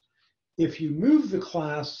other. If you move the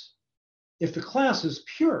class, if the class is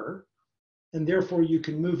pure, and therefore you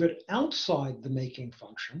can move it outside the making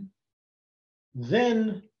function,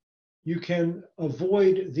 then you can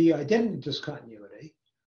avoid the identity discontinuity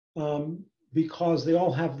because they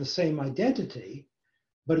all have the same identity,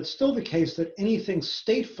 but it's still the case that anything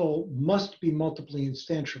stateful must be multiply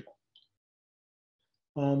instantiable.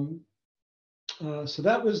 So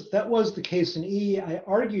that was the case in E. I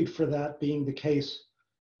argued for that being the case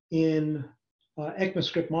in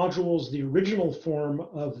ECMAScript modules, the original form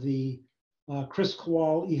of the Chris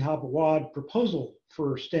Kowal, Ihab Awad proposal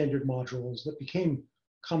for standard modules that became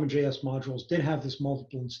CommonJS modules did have this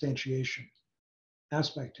multiple instantiation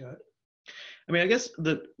aspect to it. I mean, I guess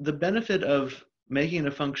the benefit of making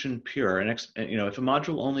a function pure, and if a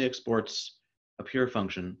module only exports a pure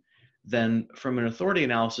function, then from an authority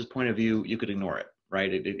analysis point of view, you could ignore it,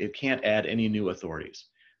 right? It can't add any new authorities.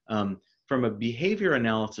 From a behavior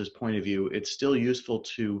analysis point of view, it's still useful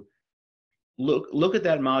to look at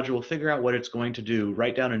that module, figure out what it's going to do,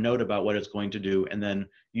 write down a note about what it's going to do, and then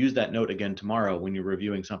use that note again tomorrow when you're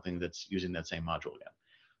reviewing something that's using that same module again.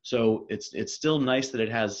 So it's still nice that it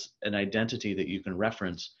has an identity that you can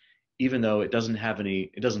reference, even though it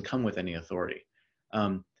doesn't come with any authority.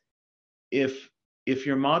 If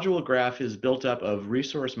your module graph is built up of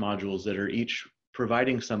resource modules that are each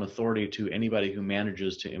providing some authority to anybody who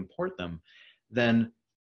manages to import them, then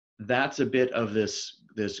that's a bit of this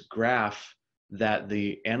graph that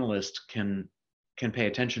the analyst can pay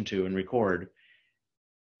attention to and record.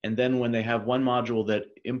 And then when they have one module that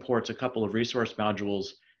imports a couple of resource modules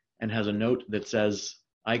and has a note that says,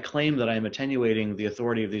 I claim that I'm attenuating the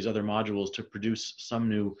authority of these other modules to produce some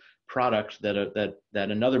new product that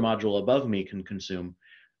another module above me can consume.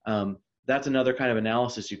 That's another kind of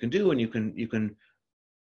analysis you can do, and you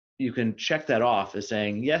can check that off as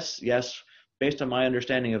saying, yes, based on my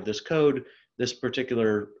understanding of this code, this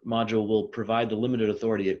particular module will provide the limited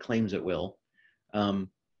authority it claims it will. And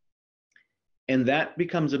that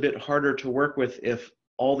becomes a bit harder to work with if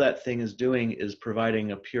all that thing is doing is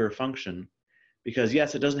providing a pure function. Because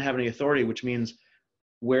yes, it doesn't have any authority, which means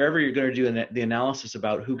wherever you're going to do the analysis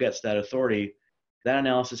about who gets that authority, that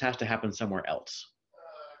analysis has to happen somewhere else.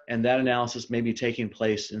 And that analysis may be taking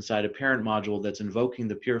place inside a parent module that's invoking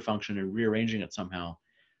the pure function and rearranging it somehow,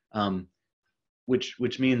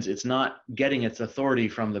 which means it's not getting its authority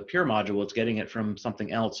from the pure module, it's getting it from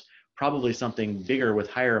something else, probably something bigger with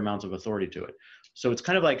higher amounts of authority to it. So it's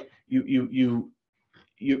kind of like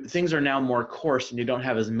things are now more coarse and you don't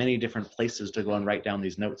have as many different places to go and write down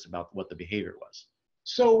these notes about what the behavior was.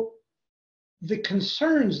 So the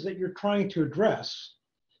concerns that you're trying to address,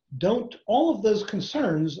 all of those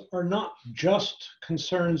concerns are not just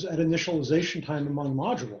concerns at initialization time among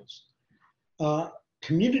modules.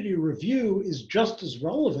 Community review is just as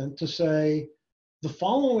relevant to say the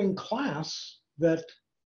following class that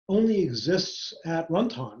only exists at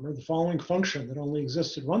runtime, or the following function that only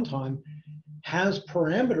exists at runtime, has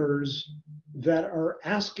parameters that are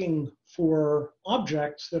asking for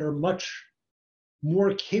objects that are much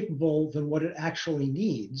more capable than what it actually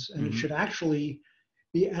needs. And it should actually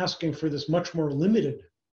be asking for this much more limited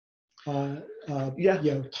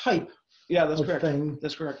type. Yeah, that's correct. Thing.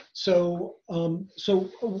 That's correct. So,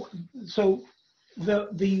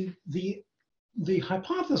 the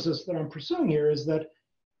hypothesis that I'm pursuing here is that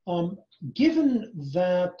given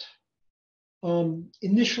that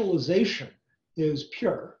initialization is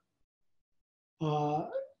pure,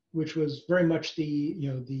 which was very much the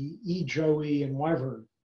E, Joey, and Wyvern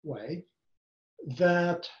way,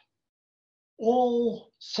 that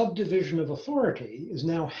all subdivision of authority is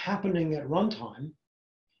now happening at runtime,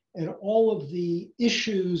 and all of the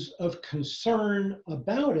issues of concern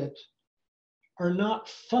about it are not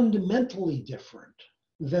fundamentally different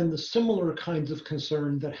than the similar kinds of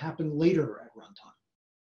concern that happen later at runtime.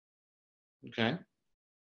 Okay.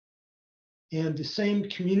 And the same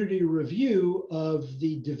community review of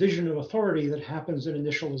the division of authority that happens in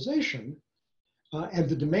initialization and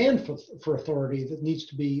the demand for authority that needs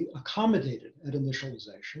to be accommodated at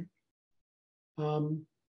initialization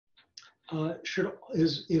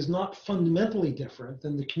is not fundamentally different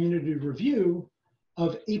than the community review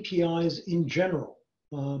of APIs in general,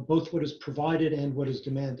 both what is provided and what is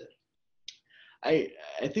demanded. I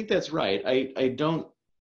think that's right. I don't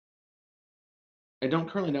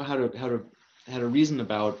currently know how to reason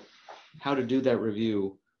about how to do that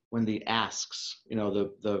review. asks,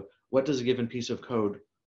 the what does a given piece of code,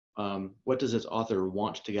 what does its author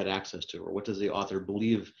want to get access to, or what does the author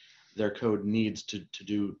believe their code needs to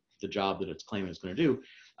do the job that it's claiming it's going to do.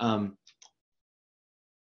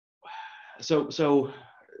 So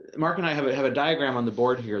Mark and I have a diagram on the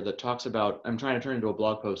board here that talks about, I'm trying to turn into a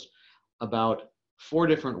blog post about 4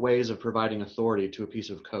 different ways of providing authority to a piece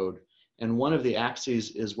of code. And one of the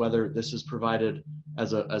axes is whether this is provided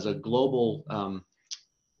as a global.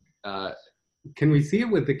 Can we see it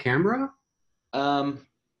with the camera? Not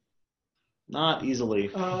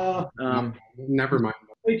easily. Never mind.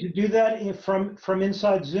 Way to do that from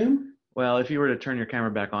inside Zoom? Well, if you were to turn your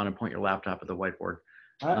camera back on and point your laptop at the whiteboard.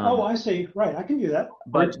 Oh, I see. Right, I can do that.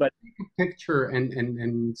 But take a picture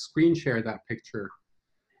and screen share that picture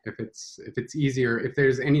if it's easier. If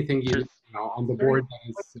there's anything you know on the board that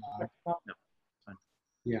is no, fine.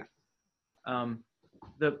 Yeah.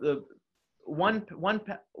 The one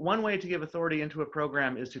way to give authority into a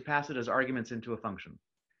program is to pass it as arguments into a function.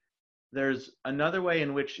 There's another way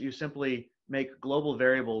in which you simply make global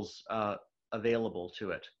variables available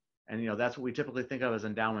to it, and that's what we typically think of as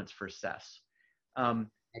endowments for SES.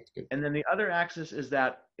 That's good. And then the other axis is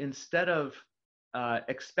that instead of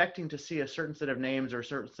expecting to see a certain set of names or a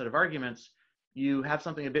certain set of arguments, you have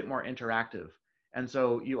something a bit more interactive. And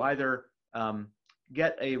so you either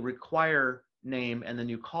get a require name and then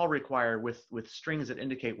you call require with strings that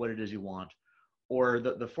indicate what it is you want. Or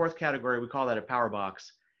the 4th category, we call that a power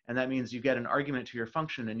box. And that means you get an argument to your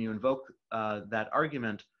function and you invoke that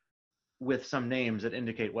argument with some names that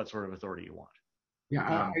indicate what sort of authority you want. Yeah,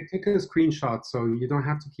 I took a screenshot, so you don't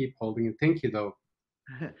have to keep holding it. Thank you, though.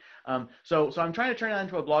 So I'm trying to turn that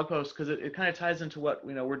into a blog post because it kind of ties into what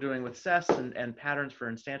we're doing with SES and patterns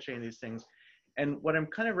for instantiating these things. And what I'm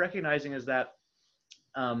kind of recognizing is that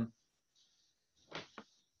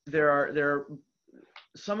there are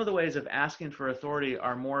some of the ways of asking for authority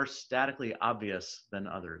are more statically obvious than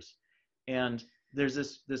others. And there's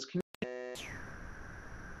this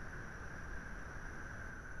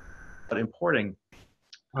but importing.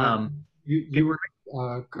 You were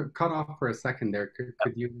cut off for a second there. Could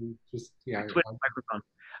you just Switch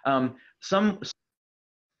microphone.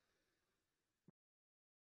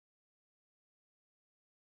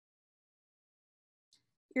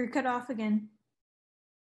 You're cut off again.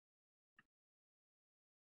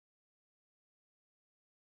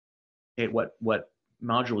 What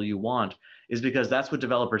module you want is because that's what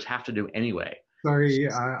developers have to do anyway. Sorry,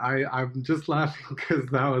 I'm just laughing because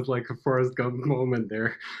that was like a Forrest Gump moment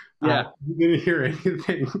there. Yeah. You didn't hear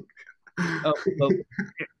anything. Oh, can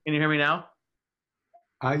you hear me now?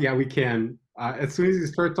 Yeah, we can. As soon as you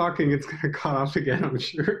start talking, it's going to cut off again, I'm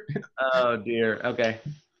sure. Oh, dear. Okay.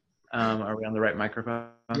 Are we on the right microphone?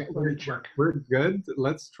 Yeah, we're good.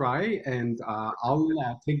 Let's try. And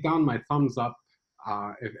I'll take down my thumbs up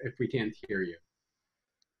if we can't hear you.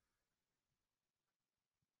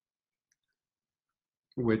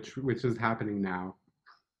 Which is happening now.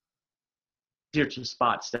 Easier to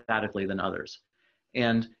spot statically than others.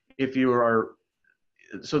 And if you are,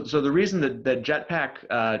 so the reason that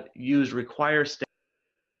Jetpack used require state.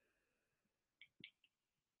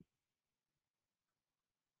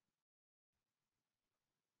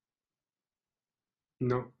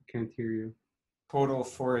 No, can't hear you. Total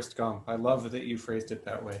Forrest Gump. I love that you phrased it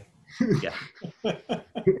that way. Yeah.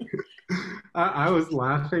 I was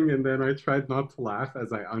laughing and then I tried not to laugh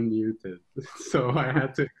as I unmuted. So I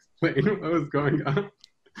had to explain what was going on.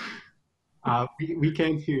 We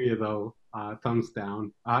can't hear you though. Thumbs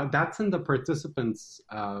down. That's in the participants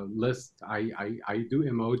list. I do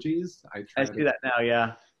emojis. I see that now,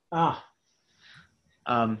 yeah.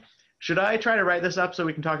 Should I try to write this up so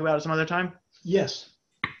we can talk about it some other time? Yes.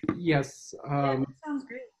 Yes. Yeah, that sounds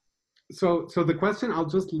great. So the question I'll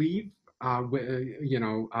just leave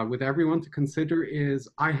with everyone to consider is,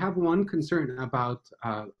 I have one concern about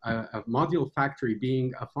a module factory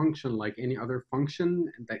being a function like any other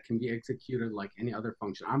function that can be executed like any other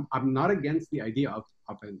function. I'm not against the idea of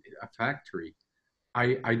a factory.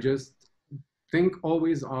 I just think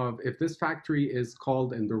always of if this factory is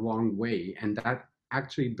called in the wrong way, and that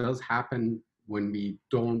actually does happen when we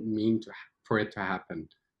don't mean for it to happen.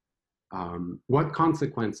 What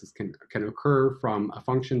consequences can occur from a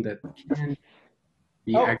function that can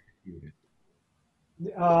be executed?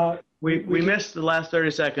 We missed the last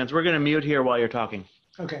 30 seconds. We're going to mute here while you're talking.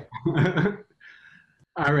 Okay.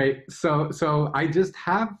 All right. So I just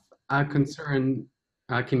have a concern.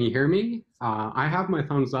 Can you hear me? I have my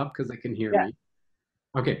thumbs up because I can hear me.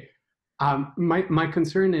 Okay. My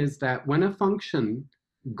concern is that when a function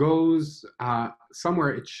goes somewhere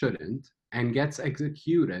it shouldn't and gets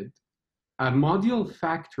executed, a module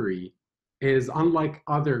factory is unlike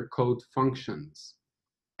other code functions,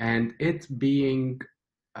 and it being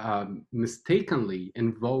mistakenly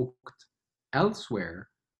invoked elsewhere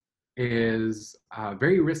is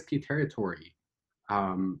very risky territory.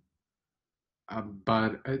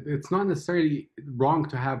 But it's not necessarily wrong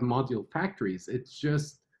to have module factories. It's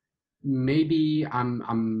just maybe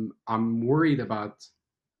I'm worried about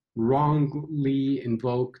wrongly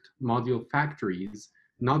invoked module factories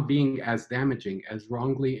not being as damaging as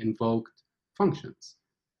wrongly invoked functions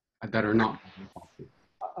that are not.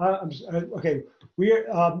 Okay,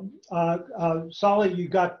 Solly, you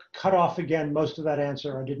got cut off again. Most of that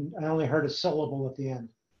answer, I only heard a syllable at the end.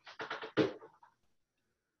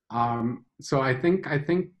 So I think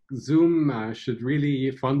Zoom should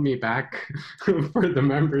really fund me back for the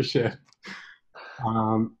membership.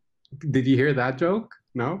 Did you hear that joke?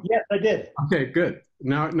 No? Yes, I did. Okay, good.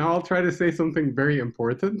 Now I'll try to say something very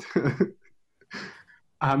important.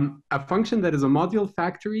 A function that is a module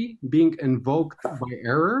factory being invoked by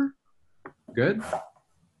error, good,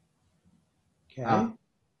 Okay.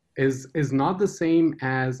 is not the same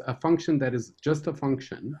as a function that is just a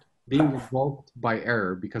function being invoked by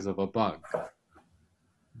error because of a bug.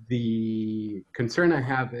 The concern I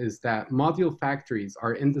have is that module factories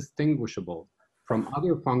are indistinguishable from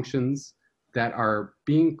other functions that are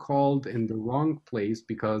being called in the wrong place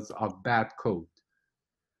because of bad code.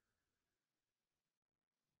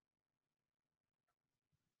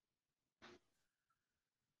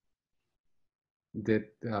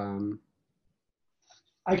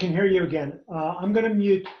 I can hear you again. I'm going to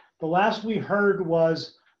mute. The last we heard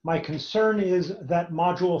was, my concern is that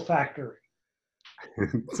module factory.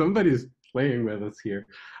 Somebody's playing with us here.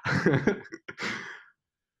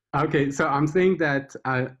 Okay, so I'm saying that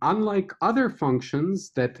unlike other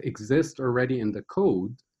functions that exist already in the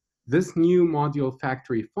code, this new module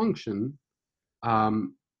factory function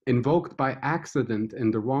invoked by accident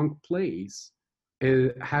in the wrong place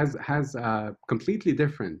has completely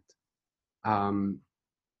different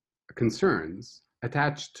concerns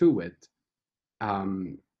attached to it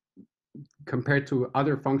compared to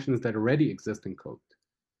other functions that already exist in code.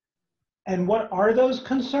 And what are those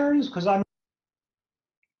concerns? Because I'm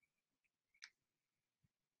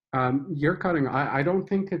you're cutting. I don't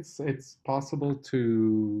think it's possible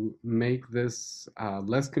to make this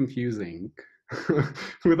less confusing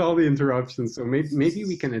with all the interruptions. So maybe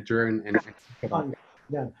we can adjourn and.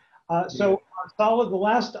 Yeah. So Solid, the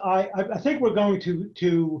last I think we're going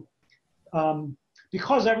to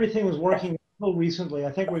because everything was working until recently.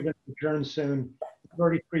 I think we're going to adjourn soon.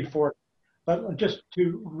 33:40. But just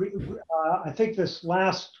to, I think this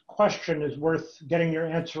last question is worth getting your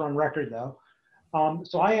answer on record, though.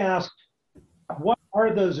 So I asked, what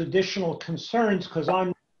are those additional concerns? Because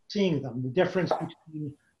I'm seeing them, the difference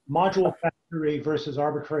between module factory versus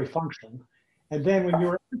arbitrary function. And then when you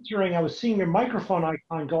were answering, I was seeing your microphone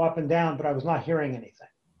icon go up and down, but I was not hearing anything.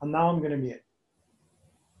 And now I'm going to mute.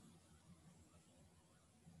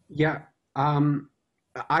 Yeah,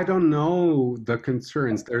 I don't know the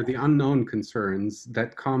concerns. They're the unknown concerns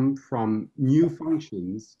that come from new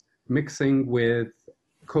functions mixing with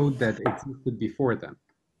code that existed before them.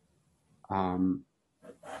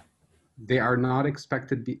 They are not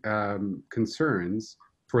expected concerns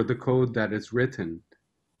for the code that is written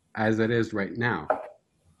as it is right now.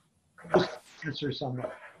 Answer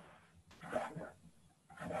somewhere.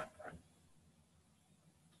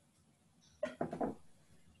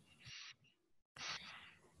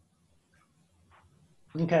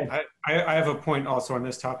 Okay. I have a point also on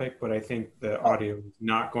this topic, but I think the audio is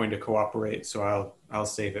not going to cooperate, so I'll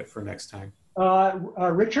save it for next time.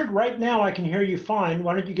 Richard, right now I can hear you fine.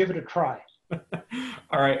 Why don't you give it a try?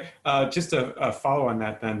 All right. Just a follow on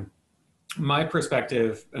that then. My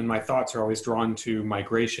perspective and my thoughts are always drawn to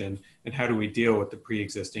migration and how do we deal with the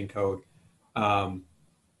pre-existing code.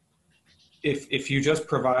 If you just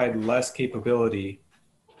provide less capability,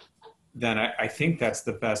 then I think that's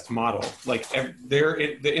the best model. Like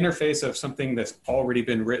the interface of something that's already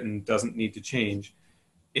been written doesn't need to change.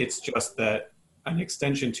 It's just that an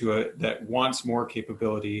extension to it that wants more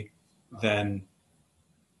capability than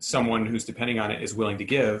someone who's depending on it is willing to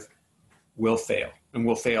give will fail, and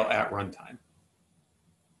will fail at runtime.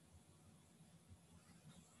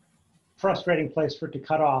 Frustrating place for it to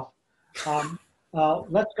cut off.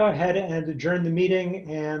 Let's go ahead and adjourn the meeting,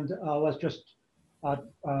 and let's just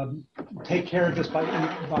take care of this by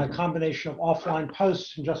a combination of offline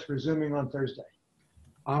posts and just resuming on Thursday.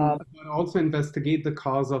 Also investigate the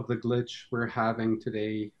cause of the glitch we're having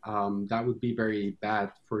today. That would be very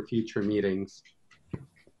bad for future meetings.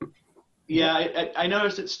 Yeah, I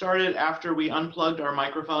noticed it started after we unplugged our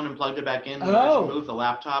microphone and plugged it back in. We Oh. moved the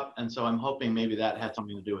laptop, and so I'm hoping maybe that had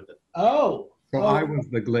something to do with it. Oh. So oh. I was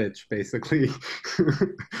the glitch, basically.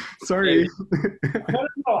 Sorry.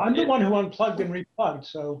 No, I'm the one who unplugged and replugged.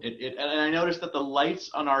 So. And I noticed that the lights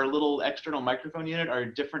on our little external microphone unit are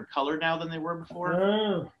a different color now than they were before.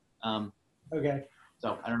 Oh. Okay.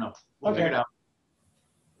 So I don't know. We'll figure it out.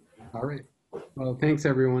 All right. Well, thanks,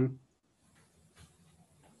 everyone.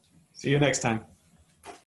 See you next time.